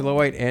 the Angela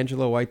White,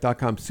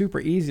 AngelaWhite.com. Super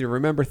easy to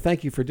remember.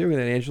 Thank you for doing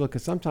that, Angela,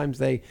 because sometimes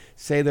they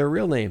say their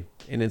real name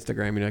in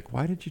Instagram. And you're like,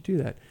 why did you do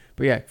that?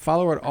 But yeah,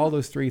 follow her at all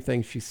those 3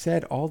 things. She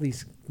said all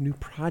these new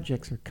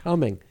projects are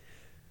coming.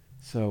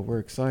 So we're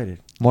excited.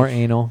 More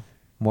anal,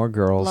 more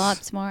girls.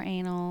 Lots more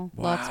anal.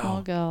 Lots Wow.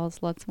 more girls.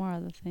 Lots more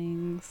other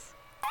things.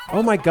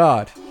 Oh my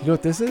God. You know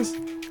what this is?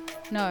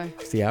 No.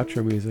 It's the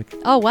outro music.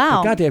 Oh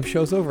wow. The goddamn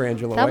show's over,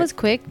 Angela That White. was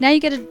quick. Now you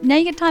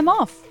get time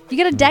off. You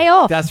get a day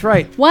off. That's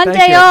right. One Thank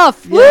day you.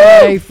 off.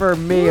 Yay Woo! for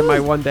me and my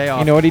one day off.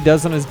 You know what he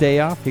does on his day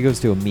off? He goes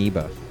to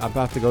Amoeba. I'm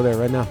about to go there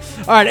right now.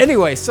 All right,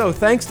 anyway, so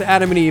thanks to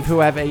Adam and Eve who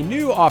have a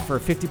new offer,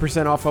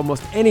 50% off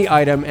almost any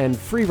item and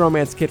free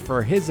romance kit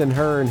for his and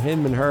her and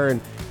him and her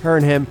and her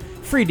and him.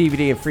 Free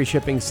DVD and free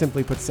shipping.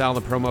 Simply put Sal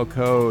in the promo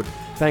code.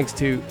 Thanks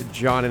to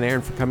John and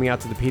Aaron for coming out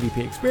to the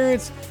PDP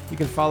experience. You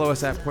can follow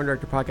us at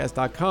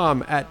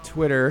porndirectorpodcast.com, at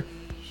Twitter.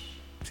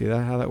 See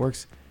that how that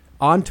works?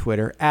 On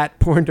Twitter, at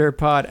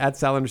porndirtpod, at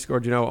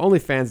Sal_Genoa,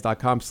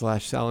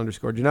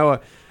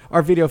 onlyfans.com/Sal_Genoa.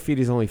 Our video feed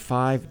is only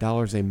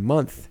 $5 a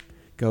month.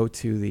 Go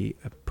to the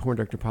Porn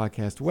Director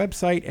Podcast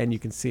website and you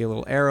can see a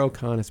little arrow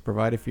Con has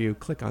provided for you.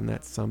 Click on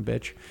that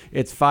sumbitch.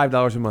 It's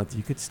 $5 a month.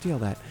 You could steal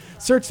that.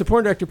 Search the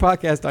Porn Director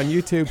Podcast on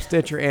YouTube,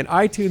 Stitcher, and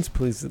iTunes.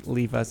 Please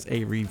leave us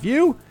a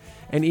review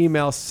and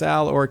email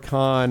Sal or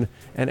Con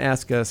and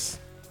ask us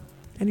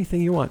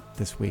anything you want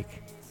this week.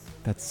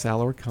 That's Sal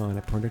or Con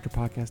at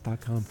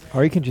porndirectorpodcast.com.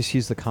 Or you can just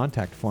use the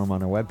contact form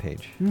on our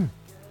webpage.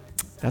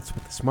 That's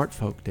what the smart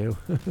folk do.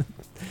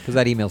 Because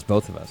that emails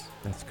both of us.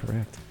 That's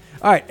correct.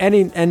 All right,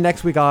 and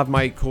next week I'll have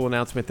my cool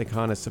announcement that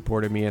Con has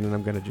supported me in, and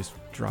I'm going to just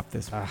drop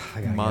this I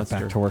gotta monster.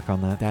 get back to work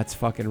on that. That's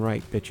fucking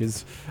right,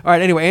 bitches. All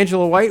right, anyway,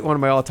 Angela White, one of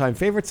my all-time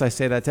favorites. I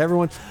say that to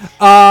everyone.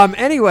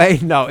 Anyway,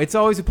 no, it's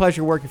always a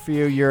pleasure working for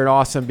you. You're an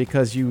awesome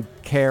because you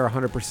care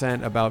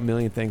 100% about a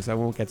million things. I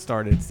won't get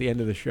started. It's the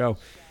end of the show.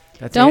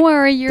 Don't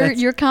worry,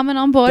 you're coming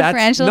on board for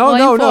Angela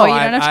Volume 4. You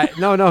don't have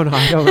to. No, I don't.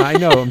 I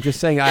know. I'm just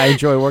saying I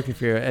enjoy working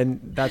for you, and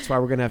that's why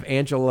we're gonna have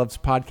Angela Loves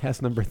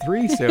Podcast number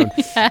 3 soon.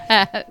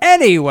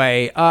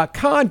 Anyway,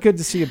 Con, good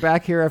to see you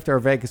back here after our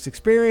Vegas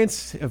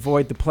experience.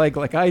 Avoid the plague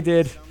like I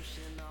did,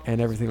 and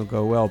everything will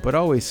go well. But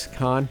always,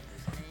 Con,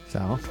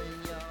 Sal,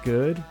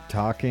 good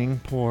talking.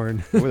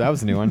 porn. Ooh, that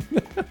was a new one.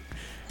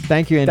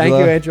 Thank you, Angela.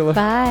 Thank you, Angela.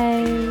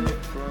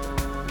 Bye.